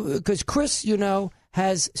 because Chris,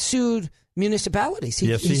 has sued municipalities.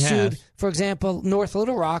 He sued, for example, North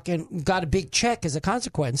Little Rock, and got a big check as a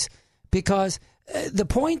consequence, because the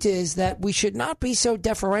point is that we should not be so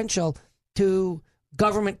deferential to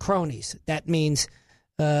government cronies. That means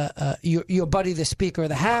your buddy, the Speaker of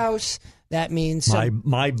the House. That means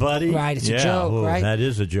my buddy. Right, it's a joke, right? That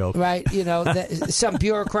is a joke. Right, some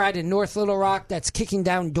bureaucrat in North Little Rock that's kicking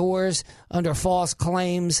down doors under false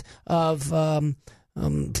claims of,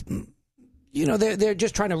 they're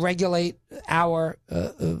just trying to regulate our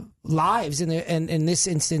lives. And in this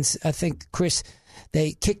instance, I think Chris,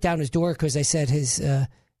 they kicked down his door because they said he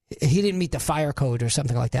didn't meet the fire code or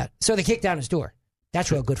something like that. So they kicked down his door.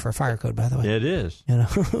 That's real good for a fire code, by the way. It is. You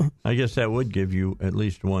know? I guess that would give you at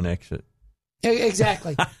least one exit.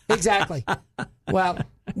 Exactly. Well,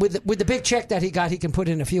 with the big check that he got, he can put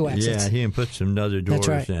in a few exits. Yeah, he can put some other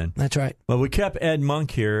doors in. That's right. Well, we kept Ed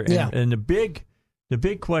Monk here, and the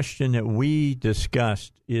big question that we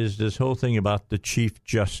discussed is this whole thing about the Chief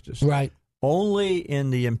Justice. Right. Only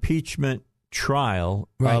in the impeachment trial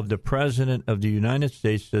of the President of the United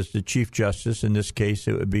States does the Chief Justice, in this case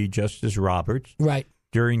it would be Justice Roberts. Right.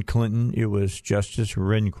 During Clinton, it was Justice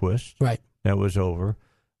Rehnquist. Right. That was over.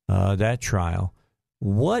 That trial.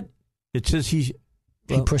 It says he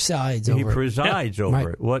presides over. He presides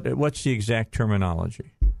over it. What's the exact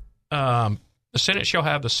terminology? The Senate shall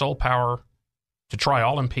have the sole power to try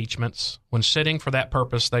all impeachments. When sitting for that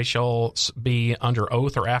purpose, they shall be under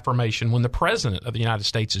oath or affirmation. When the President of the United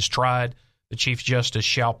States is tried, the Chief Justice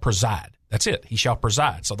shall preside. That's it. He shall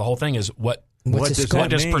preside. So the whole thing is what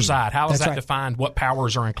does preside? How is that defined? What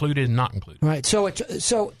powers are included and not included? Right.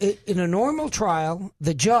 So in a normal trial,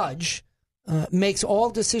 the judge makes all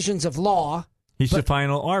decisions of law. He's the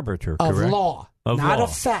final arbiter, of correct? Law, not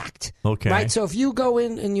of fact. Okay. Right. So if you go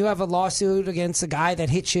in and you have a lawsuit against a guy that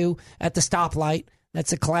hit you at the stoplight,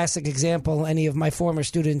 that's a classic example. Any of my former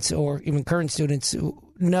students or even current students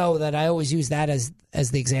know that I always use that as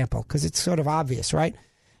the example because it's sort of obvious, right?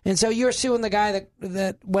 And so you're suing the guy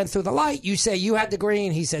that went through the light. You say you had the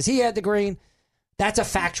green. He says he had the green. That's a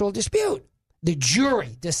factual dispute. The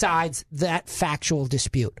jury decides that factual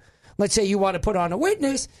dispute. Let's say you want to put on a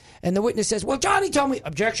witness, and the witness says, well, Johnny told me.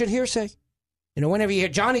 Objection, hearsay. You know, whenever you hear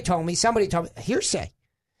Johnny told me, somebody told me, hearsay.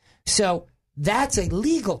 So that's a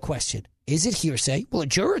legal question. Is it hearsay? Well, a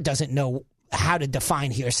juror doesn't know how to define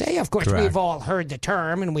hearsay. Of course, Correct. We've all heard the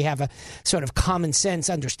term, and we have a sort of common sense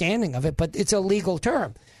understanding of it, but it's a legal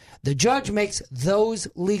term. The judge makes those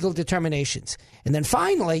legal determinations. And then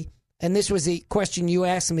finally, and this was the question you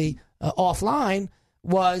asked me offline,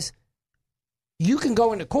 was you can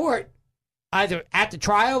go into court either at the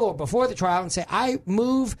trial or before the trial and say, I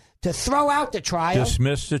move to throw out the trial.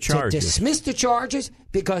 Dismiss the charges. Dismiss the charges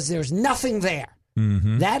because there's nothing there.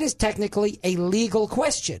 Mm-hmm. That is technically a legal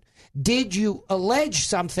question. Did you allege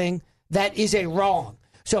something that is a wrong?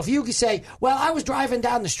 So if you say, well, I was driving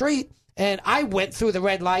down the street and I went through the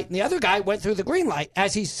red light and the other guy went through the green light,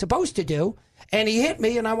 as he's supposed to do, and he hit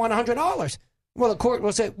me and I want $100. Well, the court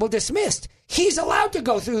will say, well, dismissed. He's allowed to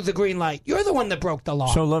go through the green light. You're the one that broke the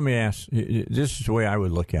law. So let me ask, this is the way I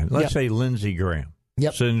would look at it. Let's say Lindsey Graham.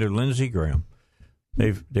 Yep. Senator Lindsey Graham.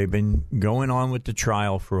 They've been going on with the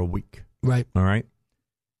trial for a week. Right. All right.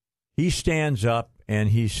 He stands up and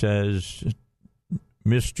he says,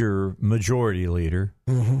 Mr. Majority Leader,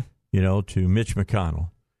 to Mitch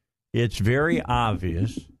McConnell, it's very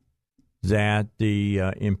obvious that the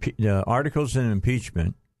articles in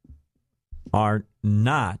impeachment are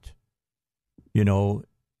not,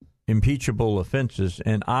 impeachable offenses,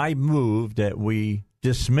 and I move that we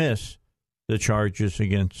dismiss the charges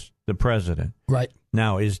against the president. Right.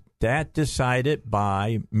 Now, is that decided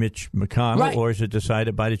by Mitch McConnell, or is it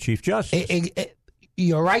decided by the Chief Justice?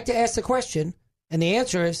 You're right to ask the question, and the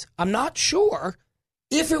answer is, I'm not sure.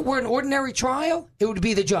 If it were an ordinary trial, it would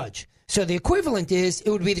be the judge. So the equivalent is, it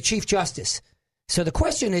would be the Chief Justice. So the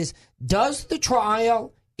question is, does the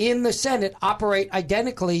trial in the Senate operate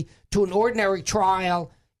identically to an ordinary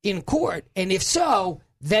trial in court? And if so,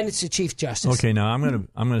 then it's the Chief Justice. Okay, now I'm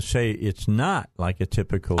gonna say it's not like a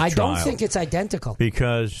typical trial. I don't think it's identical.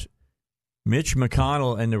 Because Mitch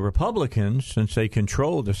McConnell and the Republicans, since they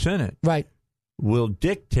control the Senate, will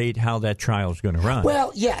dictate how that trial is going to run.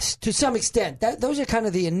 Well, yes, to some extent. Those are kind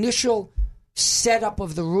of the initial setup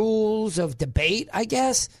of the rules of debate, I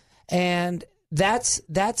guess. And that's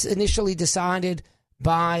initially decided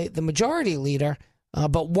by the majority leader.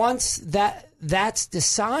 But once that's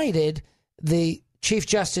decided, the Chief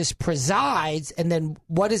Justice presides. And then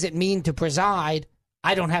what does it mean to preside?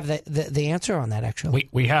 I don't have the answer on that, actually.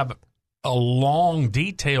 We have a long,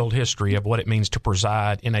 detailed history of what it means to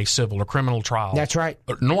preside in a civil or criminal trial. That's right.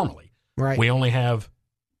 Normally. Right. We only have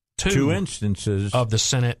two instances of the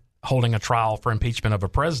Senate holding a trial for impeachment of a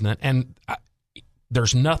president. And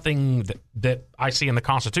there's nothing that I see in the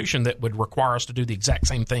Constitution that would require us to do the exact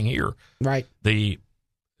same thing here. Right.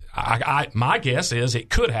 My guess is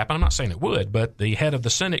it could happen. I'm not saying it would, but the head of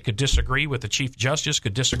the Senate could disagree with the Chief Justice,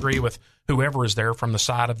 could disagree with whoever is there from the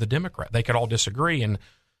side of the Democrat. They could all disagree. And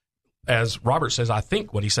as Robert says, I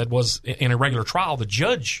think what he said was, in a regular trial, the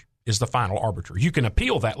judge is the final arbiter. You can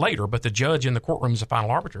appeal that later, but the judge in the courtroom is the final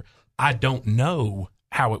arbiter. I don't know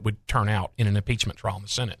how it would turn out in an impeachment trial in the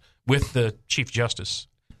Senate with the Chief Justice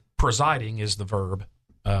presiding is the verb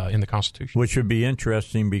in the Constitution. Which would be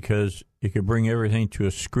interesting because it could bring everything to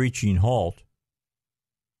a screeching halt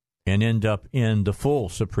and end up in the full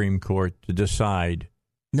Supreme Court to decide.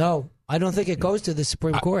 No, I don't think it goes to the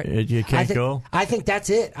Supreme Court. You can't go? I think that's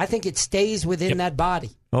it. I think it stays within that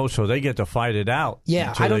body. Oh, so they get to fight it out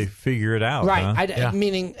until they figure it out. Right. Huh?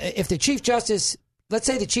 Meaning, if the Chief Justice, let's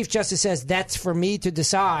say the Chief Justice says, that's for me to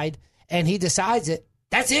decide, and he decides it,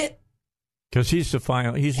 that's it. Because he's the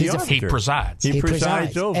final, he's the arbiter. He presides. He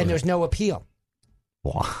presides over and there's no appeal.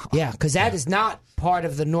 Wow. Yeah, because that is not part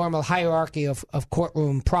of the normal hierarchy of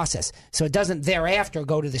courtroom process. So it doesn't thereafter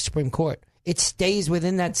go to the Supreme Court. It stays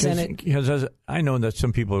within that Senate. Because I know that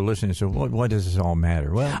some people are listening, so what does this all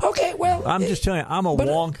matter? Well, okay, well, I'm just telling you, I'm a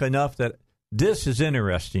wonk enough that this is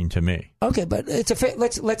interesting to me. Okay, but it's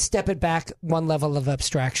let's step it back one level of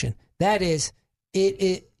abstraction. That is,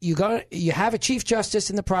 you have a Chief Justice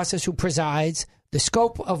in the process who presides. The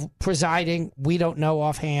scope of presiding we don't know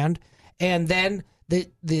offhand, and then the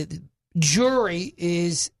jury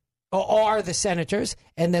are the senators,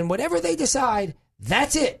 and then whatever they decide,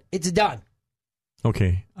 that's it. It's done.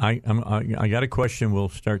 Okay, I got a question we'll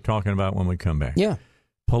start talking about when we come back. Yeah.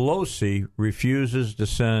 Pelosi refuses to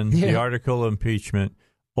send the article of impeachment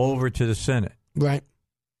over to the Senate. Right.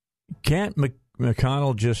 Can't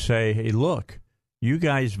McConnell just say, hey, look, you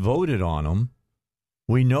guys voted on them.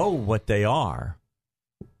 We know what they are.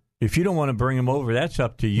 If you don't want to bring them over, that's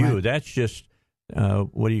up to you. Right. That's just,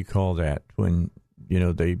 what do you call that? When,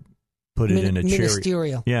 they put it in a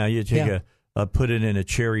ministerial. cherry. Yeah, you take put it in a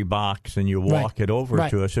cherry box and you walk it over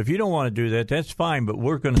to us. If you don't want to do that, that's fine, but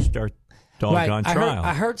we're going to start doggone trial.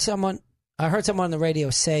 I heard someone on the radio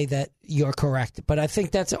say that you're correct, but I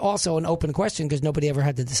think that's also an open question because nobody ever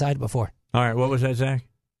had to decide before. All right, what was that, Zach?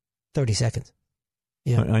 30 seconds.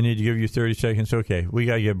 Yeah. I need to give you 30 seconds. Okay, we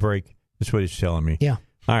got to get a break. That's what he's telling me. Yeah.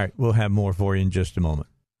 All right, we'll have more for you in just a moment.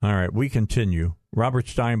 All right, we continue. Robert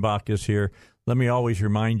Steinbach is here. Let me always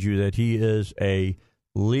remind you that he is a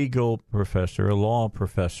legal professor, a law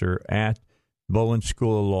professor at Bowen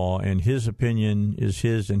School of Law, and his opinion is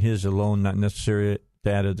his and his alone, not necessarily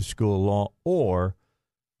that of the School of Law or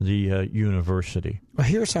the university. Well,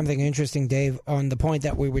 here's something interesting, Dave, on the point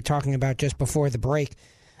that we were talking about just before the break.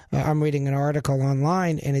 I'm reading an article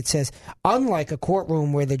online, and it says, unlike a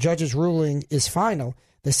courtroom where the judge's ruling is final,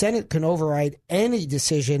 the Senate can override any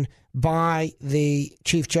decision by the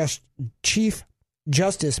Chief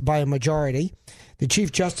Justice by a majority. The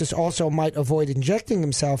Chief Justice also might avoid injecting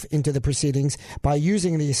himself into the proceedings by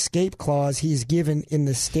using the escape clause he's given in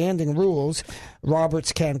the standing rules.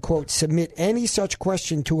 Roberts can, quote, submit any such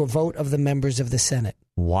question to a vote of the members of the Senate.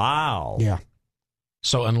 Wow. Yeah.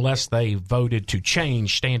 So unless they voted to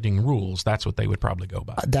change standing rules, that's what they would probably go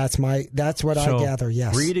by. That's what I gather,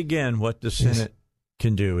 yes. Read again what the Senate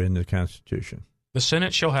can do in the Constitution. The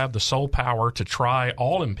Senate shall have the sole power to try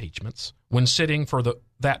all impeachments. When sitting for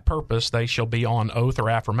that purpose, they shall be on oath or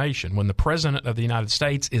affirmation. When the President of the United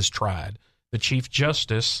States is tried, the Chief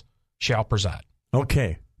Justice shall preside.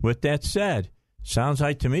 Okay. With that said, sounds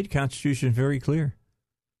like to me the Constitution is very clear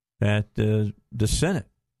that the Senate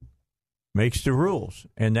makes the rules.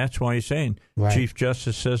 And that's why he's saying Chief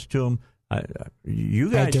Justice says to him, you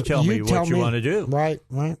guys tell me what you want to do. Right.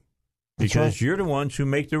 Because you're the ones who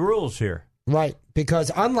make the rules here. Right,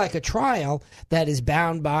 because unlike a trial that is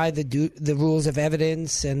bound by the rules of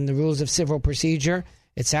evidence and the rules of civil procedure,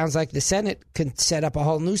 it sounds like the Senate can set up a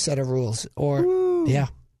whole new set of rules.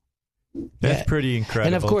 That's pretty incredible,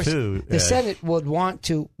 and of course, too. The Senate would want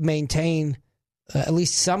to maintain at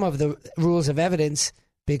least some of the rules of evidence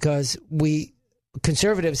because we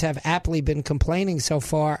conservatives have aptly been complaining so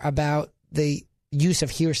far about the use of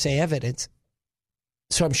hearsay evidence.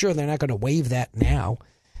 So I'm sure they're not going to waive that now.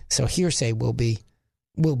 So hearsay will be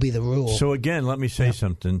the rule. So again, let me say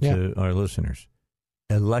something to our listeners.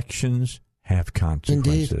 Elections have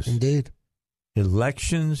consequences. Indeed.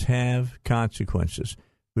 Elections have consequences.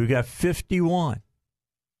 We've got 51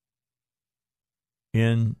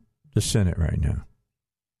 in the Senate right now.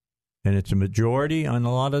 And it's a majority on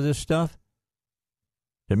a lot of this stuff.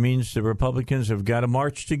 That means the Republicans have got to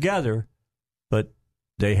march together, but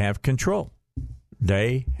they have control.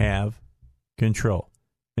 They have control.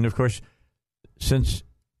 And, of course, since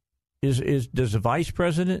does the vice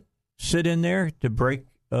president sit in there to break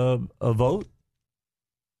a vote?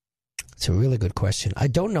 It's a really good question. I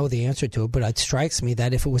don't know the answer to it, but it strikes me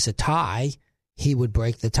that if it was a tie, he would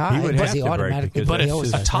break the tie. He would have to break it. But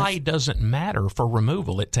a tie doesn't matter for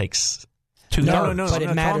removal. It takes two-thirds. No, but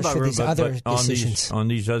it matters for these other decisions. On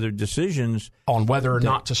these other decisions. On whether or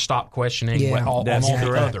not to stop questioning, on all the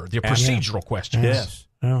procedural questions. Yes.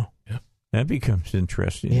 Oh. That becomes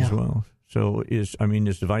interesting as well. So is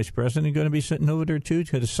the vice president going to be sitting over there too,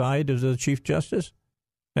 to the side of the chief justice?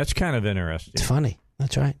 That's kind of interesting. It's funny.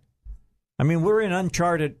 That's right. I mean, we're in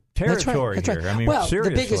uncharted territory That's here. right. I mean, well,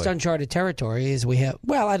 seriously. the biggest uncharted territory is we have.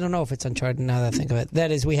 Well, I don't know if it's uncharted now that I think of it.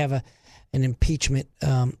 That is, we have an impeachment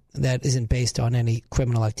that isn't based on any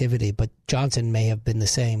criminal activity, but Johnson may have been the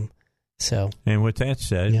same. So, and with that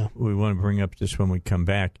said, we want to bring up this when we come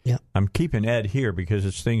back. Yeah. I'm keeping Ed here because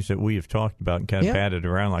it's things that we have talked about and kind of batted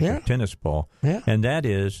around like a tennis ball. Yeah. And that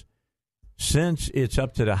is, since it's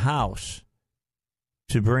up to the House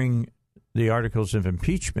to bring the articles of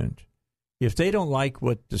impeachment, if they don't like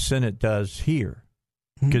what the Senate does here,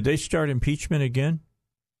 could they start impeachment again?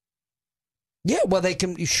 Yeah, well, they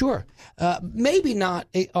can, sure. Maybe not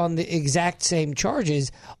on the exact same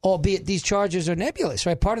charges, albeit these charges are nebulous,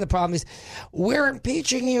 right? Part of the problem is we're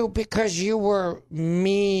impeaching you because you were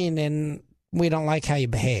mean and we don't like how you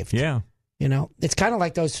behaved. Yeah. You know, it's kind of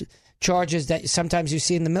like those charges that sometimes you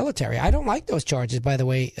see in the military. I don't like those charges, by the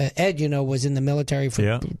way. Ed, was in the military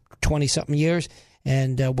for 20-something years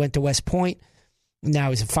and went to West Point.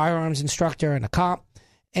 Now he's a firearms instructor and a cop.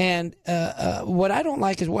 And what I don't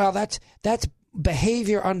like is, well, that's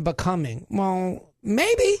behavior unbecoming. Well,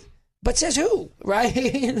 maybe, but says who,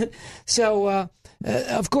 right? So,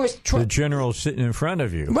 of course, the general's sitting in front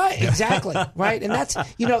of you, right? Exactly, right. And that's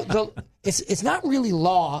it's not really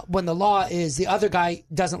law when the law is the other guy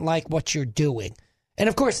doesn't like what you're doing. And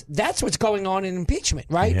of course, that's what's going on in impeachment,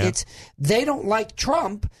 right? Yeah. It's they don't like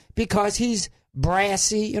Trump because he's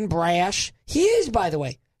brassy and brash. He is, by the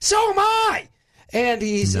way. So am I. And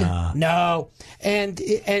he's and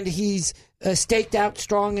he's staked out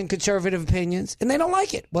strong and conservative opinions, and they don't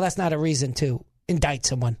like it. Well, that's not a reason to indict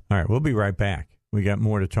someone. All right, we'll be right back. We got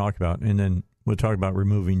more to talk about, and then we'll talk about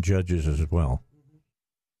removing judges as well.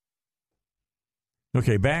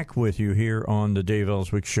 Okay, back with you here on the Dave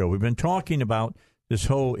Elswick Show. We've been talking about this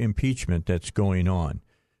whole impeachment that's going on.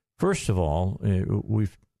 First of all,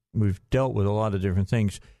 we've dealt with a lot of different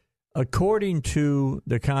things. According to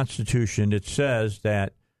the Constitution, it says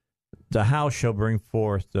that the House shall bring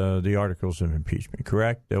forth the articles of impeachment,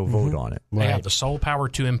 correct? They'll vote on it. They have the sole power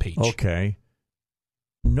to impeach. Okay.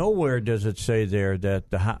 Nowhere does it say there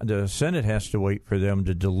that the Senate has to wait for them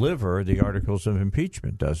to deliver the articles of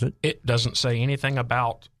impeachment, does it? It doesn't say anything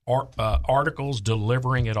about articles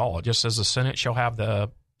delivering at all. It just says the Senate shall have the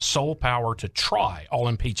sole power to try all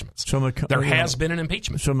impeachments. So there has been an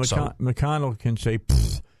impeachment. So McConnell can say,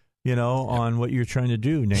 on what you're trying to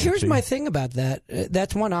do, Nancy. Here's my thing about that.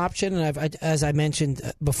 That's one option, and as I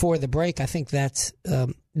mentioned before the break, I think that's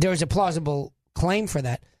there's a plausible claim for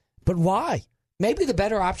that. But why? Maybe the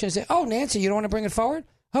better option is say, oh, Nancy, you don't want to bring it forward?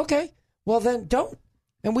 Okay, well then don't.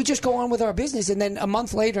 And we just go on with our business. And then a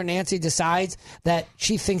month later, Nancy decides that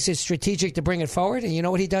she thinks it's strategic to bring it forward. And you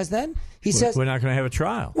know what he does then? He says, we're not going to have a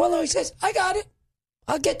trial. Well, no, he says, I got it.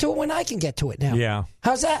 I'll get to it when I can get to it now. Yeah.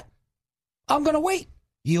 How's that? I'm going to wait.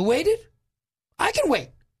 You waited? I can wait.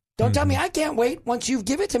 Don't tell me I can't wait once you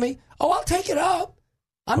give it to me. Oh, I'll take it up.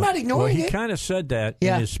 I'm not ignoring it. Well, he kind of said that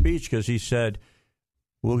in his speech because he said,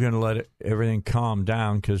 we're going to let everything calm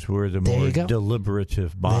down because we're the more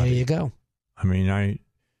deliberative body. There you go. I mean,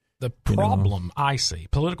 the problem I see,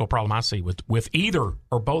 political problem I see with either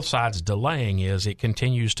or both sides delaying is it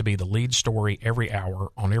continues to be the lead story every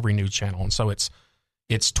hour on every news channel. And so it's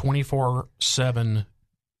 24/7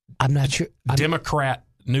 I'm not sure. Democrat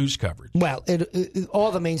news coverage. Well,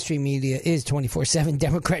 all the mainstream media is 24/7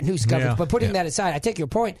 Democrat news coverage. Yeah. But putting that aside, I take your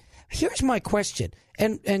point. Here's my question,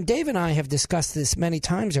 and Dave and I have discussed this many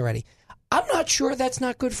times already. I'm not sure that's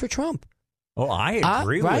not good for Trump. Oh, I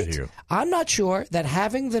agree with you. I'm not sure that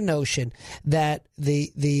having the notion that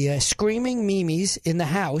the screaming memes in the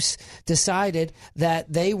House decided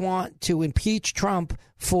that they want to impeach Trump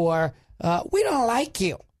for we don't like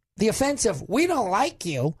you, the offensive we don't like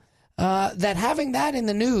you, that having that in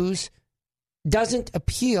the news doesn't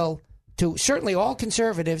appeal to certainly all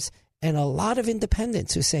conservatives and a lot of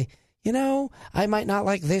independents who say, I might not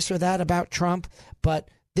like this or that about Trump, but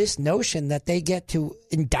this notion that they get to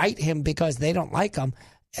indict him because they don't like him,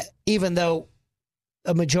 even though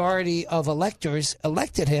a majority of electors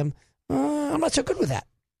elected him, I'm not so good with that.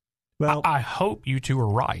 Well, I hope you two are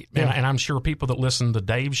right. Yeah. And I'm sure people that listen to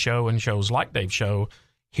Dave's show and shows like Dave's show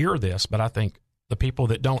hear this, but I think the people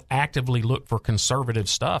that don't actively look for conservative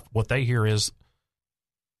stuff, what they hear is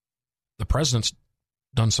the president's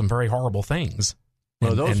done some very horrible things.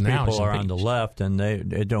 Well, those people are on the left, and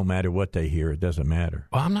it don't matter what they hear; it doesn't matter.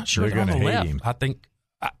 Well, I'm not sure they're on the hate left. him.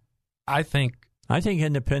 I think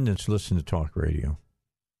independents listen to talk radio.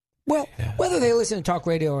 Well, whether they listen to talk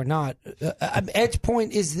radio or not, Ed's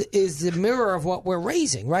point is the mirror of what we're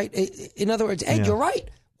raising, right? In other words, Ed, you're right.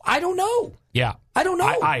 I don't know. Yeah. I don't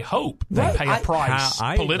know. I hope they pay a price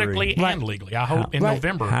politically and legally. I hope in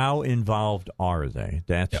November. How involved are they?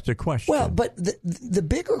 That's the question. Well, but the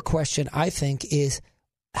bigger question, I think, is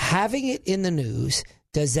having it in the news,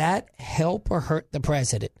 does that help or hurt the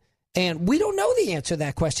president? And we don't know the answer to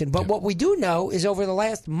that question. But what we do know is over the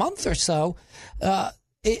last month or so,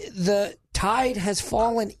 the tide has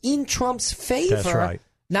fallen in Trump's favor, That's right.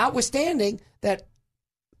 Notwithstanding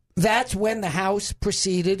that's when the House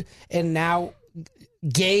proceeded and now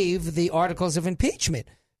gave the articles of impeachment.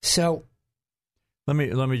 So let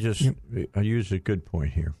me just use a good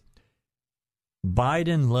point here.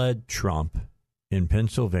 Biden led Trump in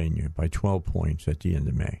Pennsylvania by 12 points at the end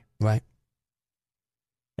of May. Right.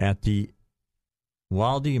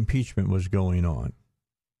 While the impeachment was going on,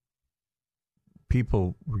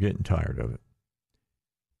 people were getting tired of it.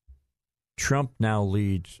 Trump now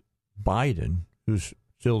leads Biden, who's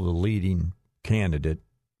still the leading candidate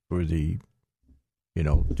for the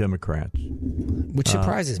Democrats. Which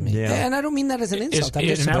surprises me. Yeah. And I don't mean that as an insult. I'm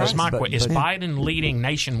just and that was surprised. my question. Is Biden leading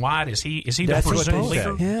nationwide? Is he the That's what president they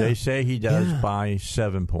leader? say. Yeah. They say he does by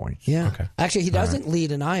 7 points. Yeah. Okay. Actually, he doesn't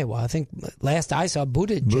lead in Iowa. I think last I saw,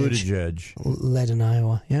 Buttigieg led in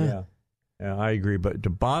Iowa. Yeah, I agree. But the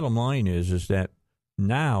bottom line is that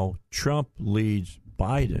now Trump leads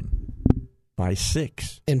Biden by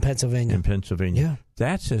 6 in Pennsylvania. Yeah.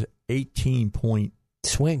 That's an 18-point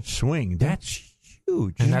swing. That's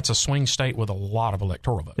huge. And that's a swing state with a lot of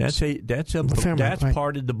electoral votes. That's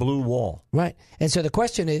part of the blue wall. Right. And so the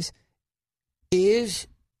question is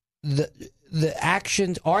the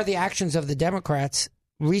actions of the Democrats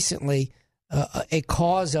recently a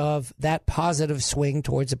cause of that positive swing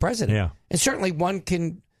towards the president? Yeah. And certainly one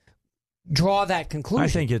can draw that conclusion. I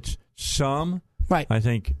think it's some. Right. I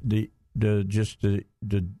think the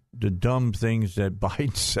dumb things that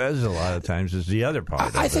Biden says a lot of times is the other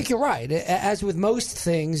part. I think you're right. As with most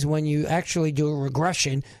things, when you actually do a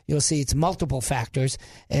regression, you'll see it's multiple factors.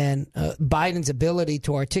 And Biden's ability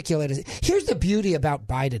to articulate it. Here's the beauty about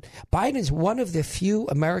Biden. Biden's one of the few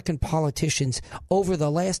American politicians over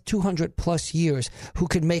the last 200 plus years who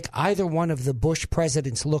could make either one of the Bush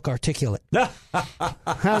presidents look articulate.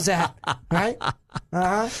 How's that? Right?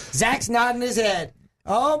 Zach's nodding his head.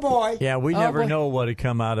 Oh, boy. Yeah, we never know what would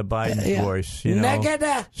come out of Biden's voice.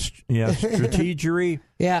 Negative. Strategery.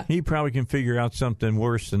 Yeah. He probably can figure out something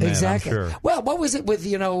worse than exactly. that, I'm sure. Well, what was it with,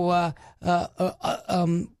 what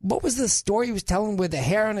was the story he was telling with the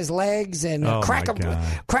hair on his legs and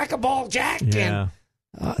Crack-a-Ball Jack? Yeah.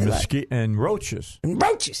 And roaches. And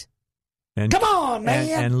roaches. And, come on,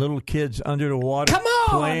 man. And little kids under the water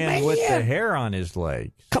playing with the hair on his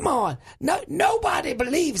legs. Come on. Nobody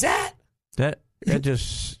believes that. That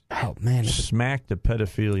just smacked the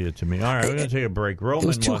pedophilia to me. All right, we're going to take a break. Roman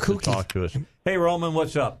wants to talk to us. Hey, Roman,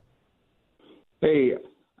 what's up? Hey,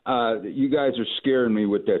 you guys are scaring me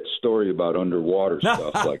with that story about underwater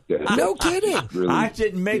stuff like that. No kidding. Really, I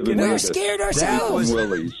didn't make it. We're scared ourselves.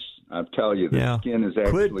 Willies. I'll tell you, the skin is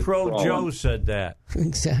actually Quid pro crawling. Joe said that.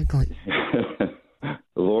 Exactly. The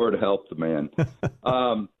Lord help the man.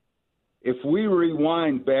 If we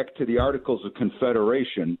rewind back to the Articles of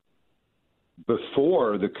Confederation,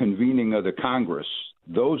 before the convening of the Congress,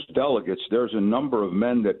 those delegates, there's a number of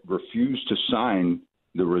men that refused to sign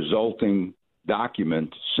the resulting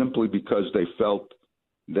document simply because they felt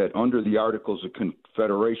that under the Articles of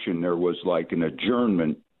Confederation there was like an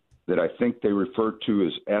adjournment that I think they referred to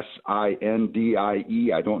as SINDIE.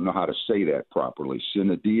 I don't know how to say that properly.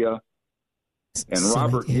 Synodia. And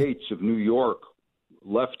Robert Yates of New York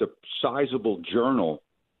left a sizable journal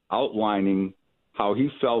outlining how he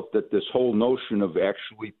felt that this whole notion of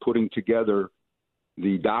actually putting together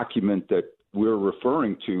the document that we're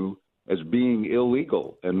referring to as being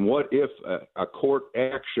illegal. And what if a court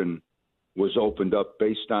action was opened up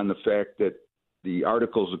based on the fact that the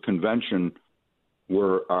Articles of Confederation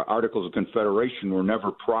were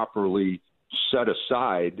never properly set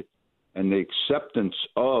aside, and the acceptance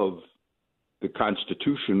of the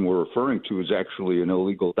Constitution we're referring to is actually an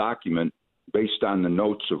illegal document based on the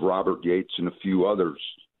notes of Robert Yates and a few others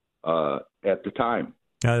at the time.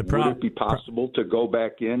 Would it be possible to go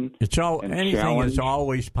back in? Anything is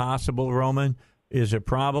always possible, Roman. Is it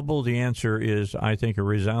probable? The answer is, I think, a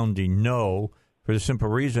resounding no, for the simple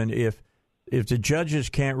reason if the judges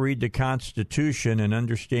can't read the Constitution and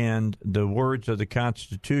understand the words of the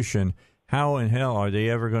Constitution, how in hell are they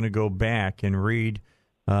ever going to go back and read,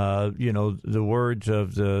 the words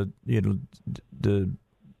of the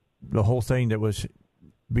whole thing that was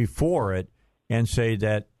before it and say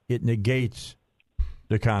that it negates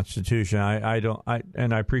the Constitution. I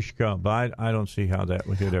appreciate God, but I don't see how that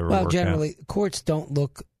would ever work. Well, generally, courts don't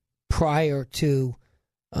look prior to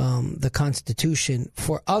the Constitution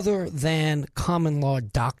for other than common law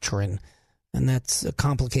doctrine, and that's a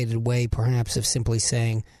complicated way, perhaps, of simply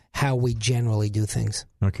saying how we generally do things.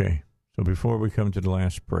 Okay, so before we come to the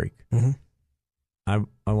last break, I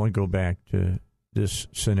want to go back to this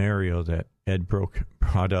scenario that Ed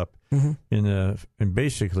brought up in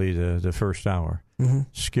basically the first hour.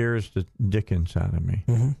 Scares the dickens out of me.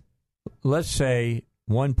 Let's say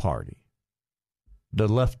one party, the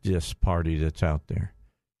leftist party that's out there,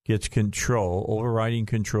 gets overriding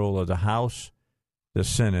control of the House, the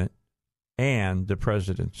Senate, and the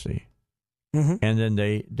presidency. And then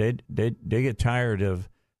they get tired of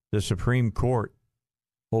the Supreme Court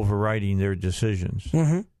overriding their decisions.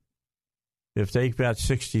 If they've got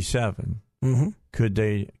 67, could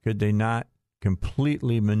they not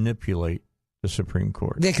completely manipulate the Supreme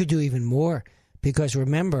Court? They could do even more, because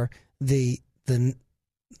remember the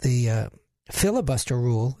filibuster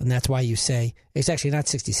rule, and that's why you say it's actually not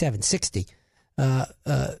 67, 60.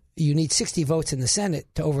 You need 60 votes in the Senate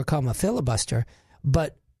to overcome a filibuster,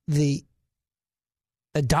 but the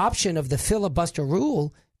adoption of the filibuster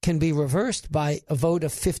rule can be reversed by a vote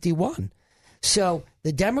of 51. So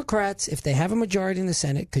the Democrats, if they have a majority in the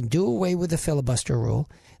Senate, can do away with the filibuster rule.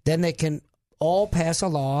 Then they can all pass a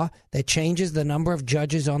law that changes the number of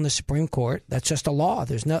judges on the Supreme Court. That's just a law.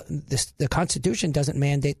 The Constitution doesn't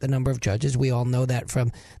mandate the number of judges. We all know that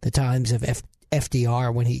from the times of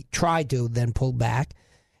FDR, when he tried to, then pulled back.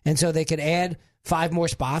 And so they could add 5 more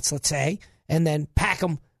spots, let's say, and then pack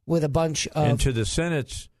them with a bunch of... And to the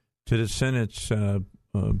Senate's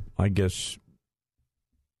I guess,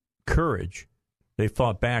 courage, they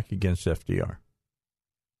fought back against FDR.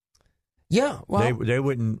 Yeah, well... They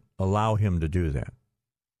wouldn't allow him to do that.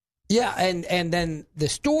 Yeah, and then the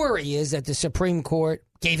story is that the Supreme Court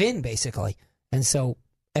gave in, basically. And so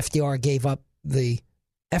FDR gave up the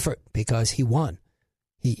effort because he won.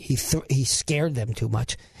 He scared them too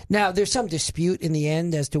much. Now, there's some dispute in the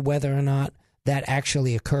end as to whether or not that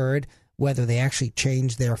actually occurred, whether they actually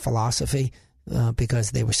changed their philosophy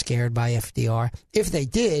because they were scared by FDR. If they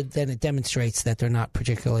did, then it demonstrates that they're not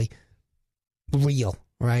particularly real,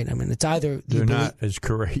 right? I mean, it's either... They're not as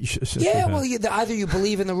courageous. Yeah, well, either you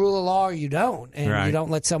believe in the rule of law or you don't. And right. You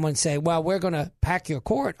don't let someone say, well, we're going to pack your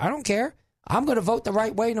court. I don't care. I'm going to vote the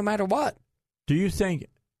right way no matter what. Do you think,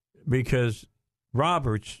 because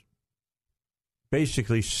Roberts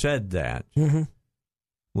basically said that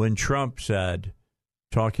when Trump said,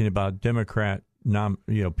 talking about Democrat,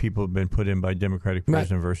 people have been put in by Democratic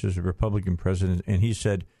president versus a Republican president, and he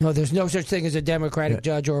said, no, there's no such thing as a Democratic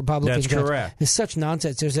judge or a Republican judge. That's correct. It's such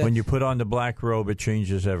nonsense. When you put on the black robe, it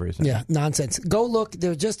changes everything. Yeah, nonsense. Go look.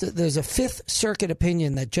 There's a Fifth Circuit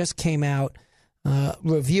opinion that just came out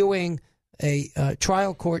reviewing a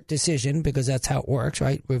trial court decision, because that's how it works,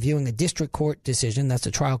 right? Reviewing a district court decision. That's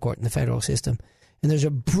a trial court in the federal system. And there's a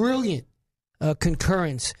brilliant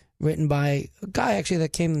concurrence written by a guy actually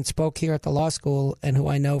that came and spoke here at the law school and who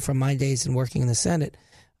I know from my days in working in the Senate.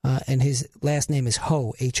 And his last name is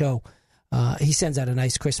Ho, H-O. He sends out a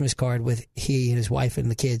nice Christmas card with he and his wife and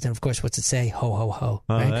the kids. And, of course, what's it say? Ho, ho, ho.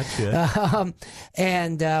 Oh, right? That's good.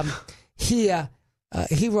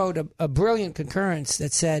 He wrote a brilliant concurrence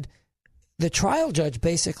that said the trial judge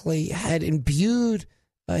basically had imbued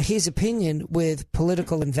his opinion with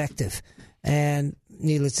political invective. And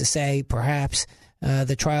needless to say, perhaps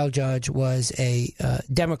the trial judge was a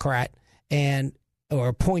Democrat or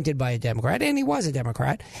appointed by a Democrat, and he was a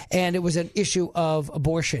Democrat, and it was an issue of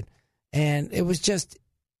abortion. And it was just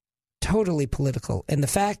totally political. And the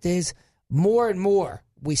fact is, more and more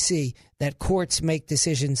we see that courts make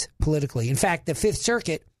decisions politically. In fact, the Fifth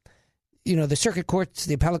Circuit, the circuit courts,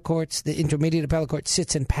 the appellate courts, the intermediate appellate court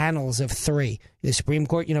sits in panels of 3. The Supreme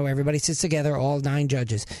Court, everybody sits together, all 9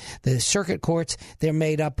 judges. The circuit courts, they're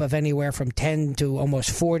made up of anywhere from 10 to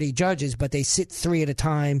almost 40 judges, but they sit 3 at a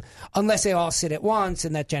time, unless they all sit at once,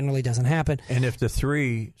 and that generally doesn't happen. And if the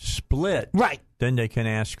 3 split, right, then they can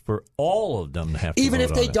ask for all of them to have to even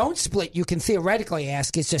vote if they on it. don't split, you can theoretically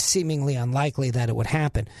ask. It's just seemingly unlikely that it would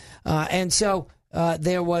happen. And so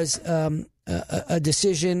there was a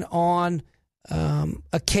decision on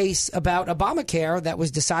a case about Obamacare that was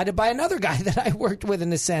decided by another guy that I worked with in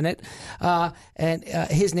the Senate, and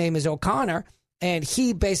his name is O'Connor, and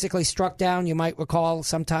he basically struck down, you might recall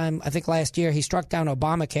sometime, I think last year, he struck down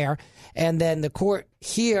Obamacare, and then the court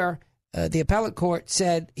here, the appellate court,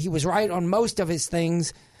 said he was right on most of his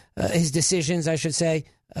things, his decisions, I should say,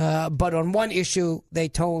 but on one issue, they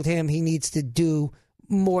told him he needs to do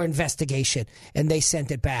more investigation, and they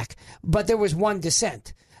sent it back. But there was one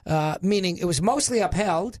dissent, meaning it was mostly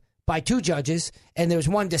upheld by 2 judges, and there was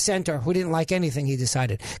one dissenter who didn't like anything he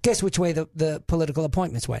decided. Guess which way the political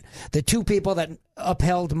appointments went? The 2 people that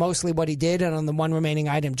upheld mostly what he did, and on the one remaining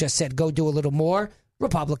item just said, go do a little more,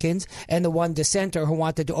 Republicans, and the one dissenter who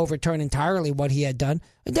wanted to overturn entirely what he had done,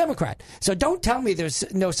 a Democrat. So don't tell me there's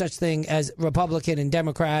no such thing as Republican and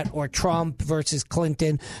Democrat or Trump versus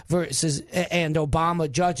Clinton versus and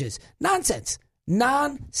Obama judges. Nonsense.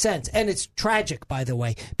 Nonsense. And it's tragic, by the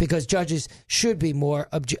way, because judges should be more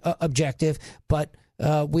objective, but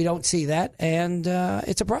we don't see that, and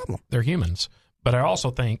it's a problem. They're humans. But I also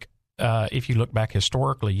think if you look back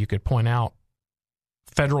historically, you could point out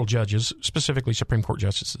federal judges, specifically Supreme Court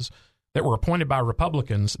justices, that were appointed by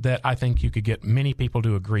Republicans that I think you could get many people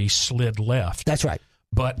to agree slid left. That's right.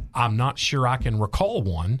 But I'm not sure I can recall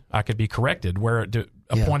one, I could be corrected, where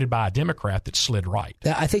appointed by a Democrat that slid right.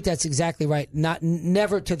 I think that's exactly right.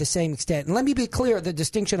 Never to the same extent. And let me be clear, the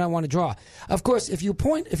distinction I want to draw. Of course, if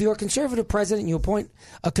you're a conservative president and you appoint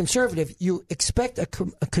a conservative, you expect a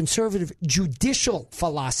conservative judicial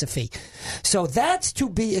philosophy. So that's to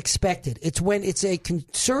be expected. It's when it's a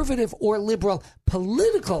conservative or liberal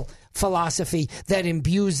political philosophy that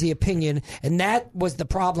imbues the opinion, and that was the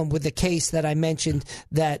problem with the case that I mentioned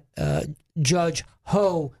that Judge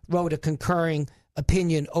Ho wrote a concurring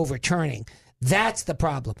opinion overturning. That's the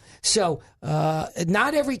problem. So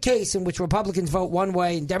not every case in which Republicans vote one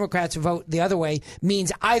way and Democrats vote the other way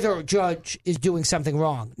means either judge is doing something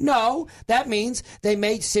wrong. No, that means they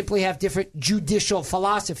may simply have different judicial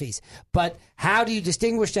philosophies. But how do you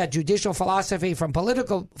distinguish that judicial philosophy from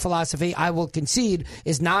political philosophy, I will concede,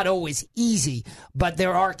 is not always easy. But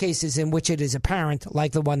there are cases in which it is apparent,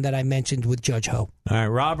 like the one that I mentioned with Judge Ho. All right,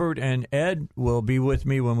 Robert and Ed will be with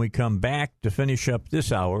me when we come back to finish up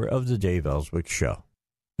this hour of the Dave Elswick Show.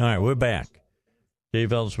 All right, we're back.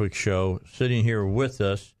 Dave Elswick Show. Sitting here with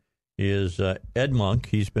us is Ed Monk.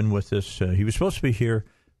 He's been with us. He was supposed to be here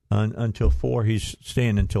until 4. He's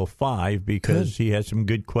staying until 5 because he had some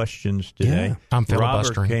good questions today. Yeah. I'm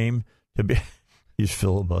filibustering. Robert came to be. He's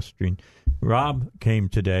filibustering. Rob came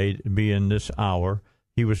today to be in this hour.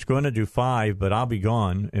 He was going to do 5, but I'll be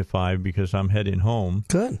gone at 5 because I'm heading home.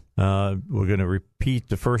 Good. We're going to repeat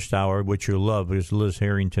the first hour, which you'll love, because Liz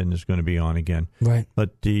Harrington is going to be on again. Right.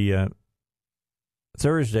 But the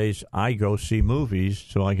Thursdays, I go see movies,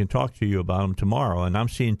 so I can talk to you about them tomorrow. And I'm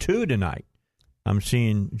seeing 2 tonight. I'm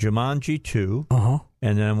seeing Jumanji 2,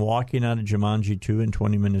 and then I'm walking out of Jumanji 2, and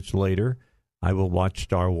 20 minutes later, I will watch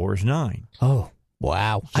Star Wars 9. Oh,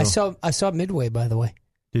 wow. So, I saw Midway, by the way.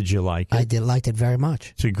 Did you like it? I liked it very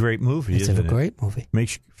much. It's a great movie, isn't it? It's a great movie.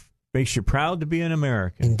 Makes you proud to be an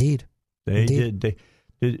American. Indeed. Did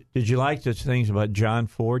you like the things about John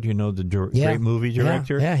Ford? You know, the great movie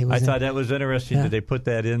director? Yeah, he was I thought that was interesting that they put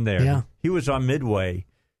that in there. Yeah. He was on Midway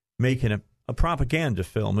making a propaganda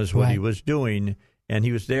film is what he was doing, and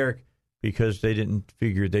he was there because they didn't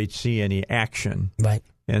figure they'd see any action. Right.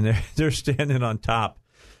 And they're standing on top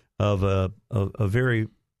of a very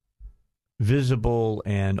visible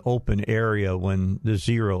and open area when the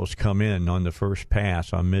Zeros come in on the first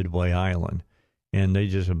pass on Midway Island, and they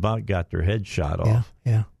just about got their head shot off.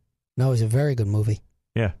 Yeah. No, it was a very good movie.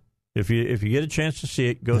 Yeah. If you get a chance to see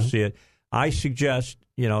it, go see it. I suggest,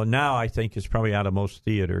 now I think it's probably out of most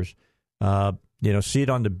theaters. See it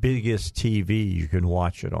on the biggest TV you can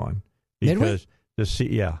watch it on. Because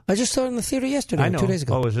I just saw it in the theater yesterday, 2 days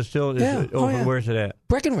ago. Oh, is it still? Where's it at?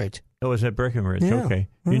 Breckenridge. Oh, is it Breckenridge? Yeah. Okay.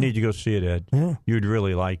 You need to go see it, Ed. Yeah. You'd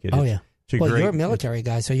really like it. Oh, yeah. You're a military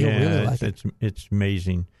guy, so you'll really like it. It's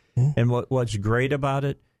amazing. Yeah. And what's great about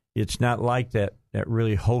it, it's not like that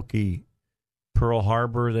really hokey Pearl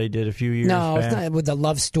Harbor they did a few years back. No, it's not with the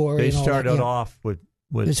love story. They started off with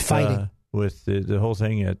fighting. With the whole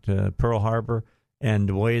thing at Pearl Harbor, and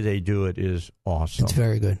the way they do it is awesome. It's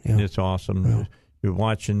very good. Yeah. It's awesome. Yeah. You're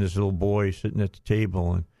watching this little boy sitting at the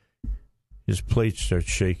table, and his plate starts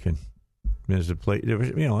shaking. There's a plate. There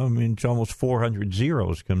was, it's almost 400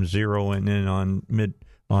 zeros come zeroing in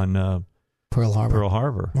on Pearl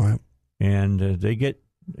Harbor. Right. And they get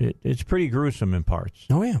it's pretty gruesome in parts.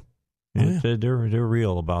 Oh yeah. They're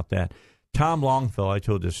real about that. Tom Longfellow, I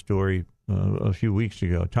told this story a few weeks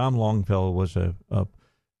ago. Tom Longfellow was a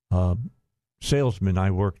salesman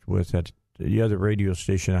I worked with at the other radio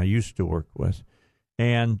station I used to work with,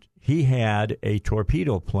 and he had a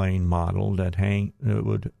torpedo plane model that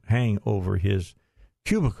would hang over his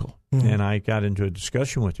cubicle. Mm-hmm. And I got into a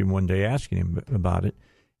discussion with him one day asking him about it,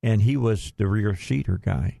 and he was the rear seater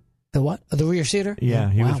guy. The what? The rear seater? Yeah,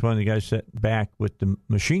 he was one of the guys sat back with the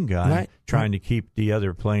machine gun trying to keep the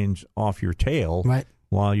other planes off your tail. Right.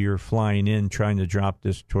 while you're flying in trying to drop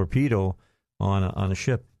this torpedo on a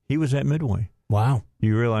ship. He was at Midway. Wow.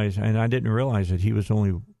 You realize, and I didn't realize that he was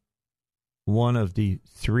only one of the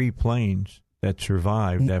 3 planes that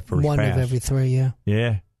survived that first One pass. of every 3, yeah.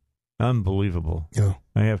 Yeah. Unbelievable.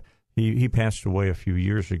 Yeah. He passed away a few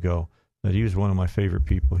years ago, but he was one of my favorite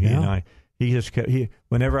people. He and I,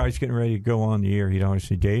 whenever I was getting ready to go on the air, he'd always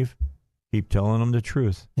say, Dave, keep telling them the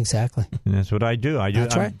truth. Exactly. And that's what I do.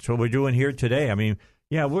 That's right. That's what we're doing here today. I mean,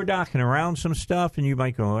 yeah, we're knocking around some stuff, and you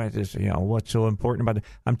might go, what's so important about it?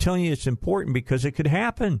 I'm telling you it's important because it could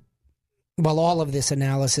happen. Well, all of this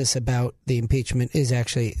analysis about the impeachment is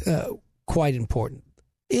actually quite important.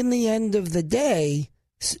 In the end of the day,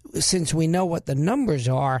 since we know what the numbers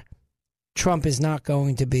are, Trump is not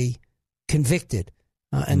going to be convicted,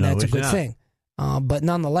 and that's a good thing. But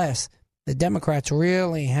nonetheless, the Democrats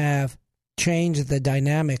really have changed the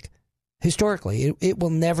dynamic historically. It will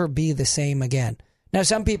never be the same again. Now,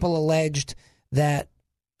 some people alleged that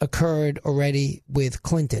occurred already with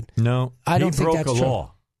Clinton. No, I don't think that's true. He broke a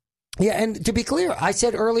law. Yeah, and to be clear, I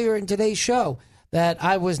said earlier in today's show that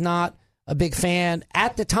I was not a big fan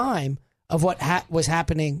at the time of what was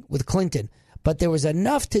happening with Clinton. But there was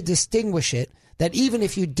enough to distinguish it that even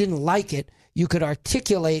if you didn't like it, you could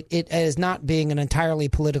articulate it as not being an entirely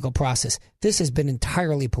political process. This has been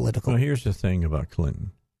entirely political. Well, here's the thing about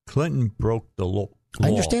Clinton. Clinton broke the law. I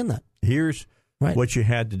understand that. Here's what you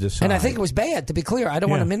had to decide. And I think it was bad, to be clear. I don't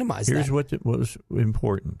want to minimize that. Here's what was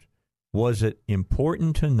important. Was it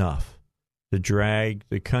important enough to drag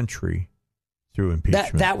the country through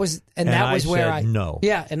impeachment? That was where I no.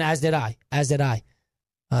 Yeah, and as did I.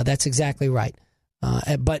 That's exactly right.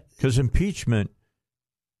 But because impeachment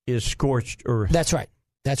is scorched earth. That's right.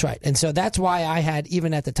 And so that's why I had,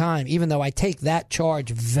 even at the time, even though I take that charge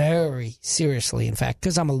very seriously, in fact,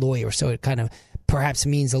 because I'm a lawyer, so it kind of perhaps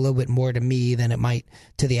means a little bit more to me than it might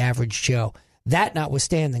to the average Joe. That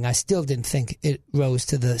notwithstanding, I still didn't think it rose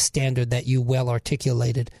to the standard that you well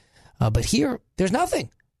articulated. But here, there's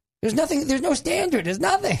nothing. There's nothing. There's no standard. There's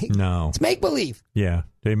nothing. No. It's make-believe. Yeah,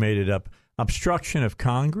 they made it up. Obstruction of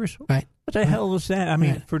Congress? Right. What the hell was that? I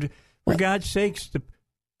mean, for God's sakes,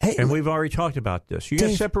 and we've already talked about this. You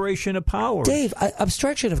have separation of powers. Dave,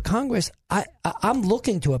 obstruction of Congress, I'm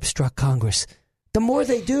looking to obstruct Congress. The more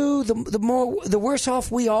they do, the worse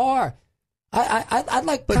off we are. I'd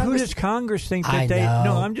like But Congress. who does Congress think that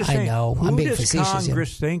No, I'm just saying. I know. I'm being who does facetious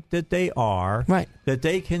Congress think that they are? Right. That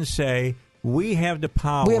they can say, we have the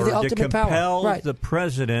power to compel the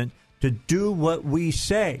president to do what we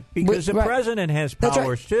say. Because the president has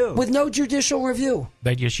powers, too. With no judicial review.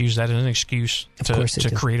 They just use that as an excuse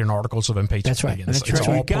to create an articles of impeachment. That's right. It's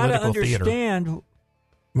all You've got to political theater. understand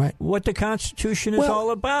what the Constitution is all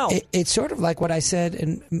about. It's sort of like what I said,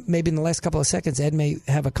 and maybe in the last couple of seconds, Ed may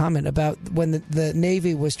have a comment about when the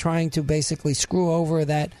Navy was trying to basically screw over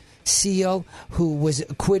that SEAL who was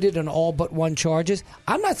acquitted on all but one charges.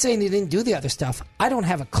 I'm not saying he didn't do the other stuff. I don't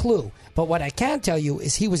have a clue. But what I can tell you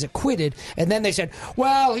is he was acquitted, and then they said,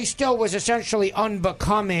 well, he still was essentially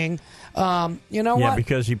unbecoming. You know what? Yeah,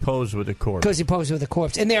 because he posed with a corpse. Because he posed with a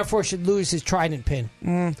corpse, and therefore should lose his trident pin.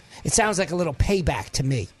 It sounds like a little payback to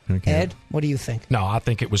me. Okay. Ed, what do you think? No, I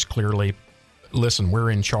think it was clearly, listen,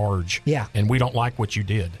 we're in charge. Yeah. And we don't like what you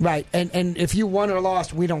did. Right. And if you won or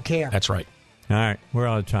lost, we don't care. That's right. All right, we're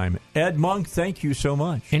out of time. Ed Monk, thank you so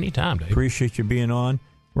much. Anytime, Dave. Appreciate you being on.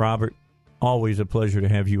 Robert, always a pleasure to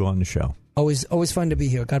have you on the show. Always fun to be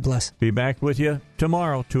here. God bless. Be back with you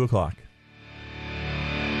tomorrow, 2 o'clock.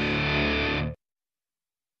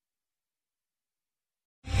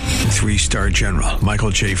 Three-star General Michael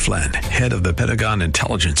J. Flynn, head of the Pentagon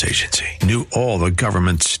Intelligence Agency, knew all the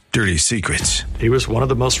government's dirty secrets. He was one of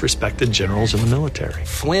the most respected generals in the military.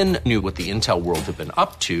 Flynn knew what the intel world had been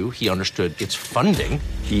up to. He understood its funding.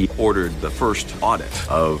 He ordered the first audit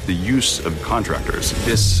of the use of contractors.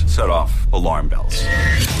 This set off alarm bells.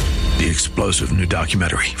 The explosive new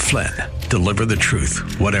documentary, Flynn, Deliver the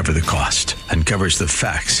Truth, Whatever the Cost, uncovers the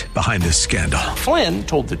facts behind this scandal. Flynn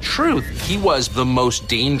told the truth. He was the most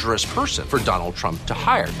dangerous person for Donald Trump to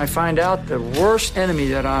hire. I find out the worst enemy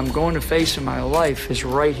that I'm going to face in my life is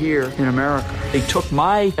right here in America. They took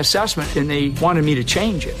my assessment and they wanted me to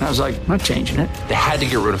change it. And I was like, I'm not changing it. They had to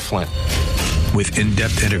get rid of Flynn. With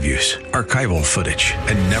in-depth interviews, archival footage,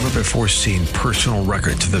 and never-before-seen personal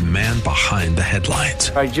records of the man behind the headlines.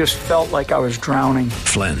 I just felt like I was drowning.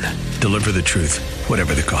 Flynn, Deliver the Truth,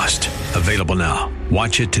 Whatever the Cost. Available now.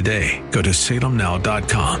 Watch it today. Go to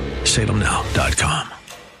salemnow.com. salemnow.com.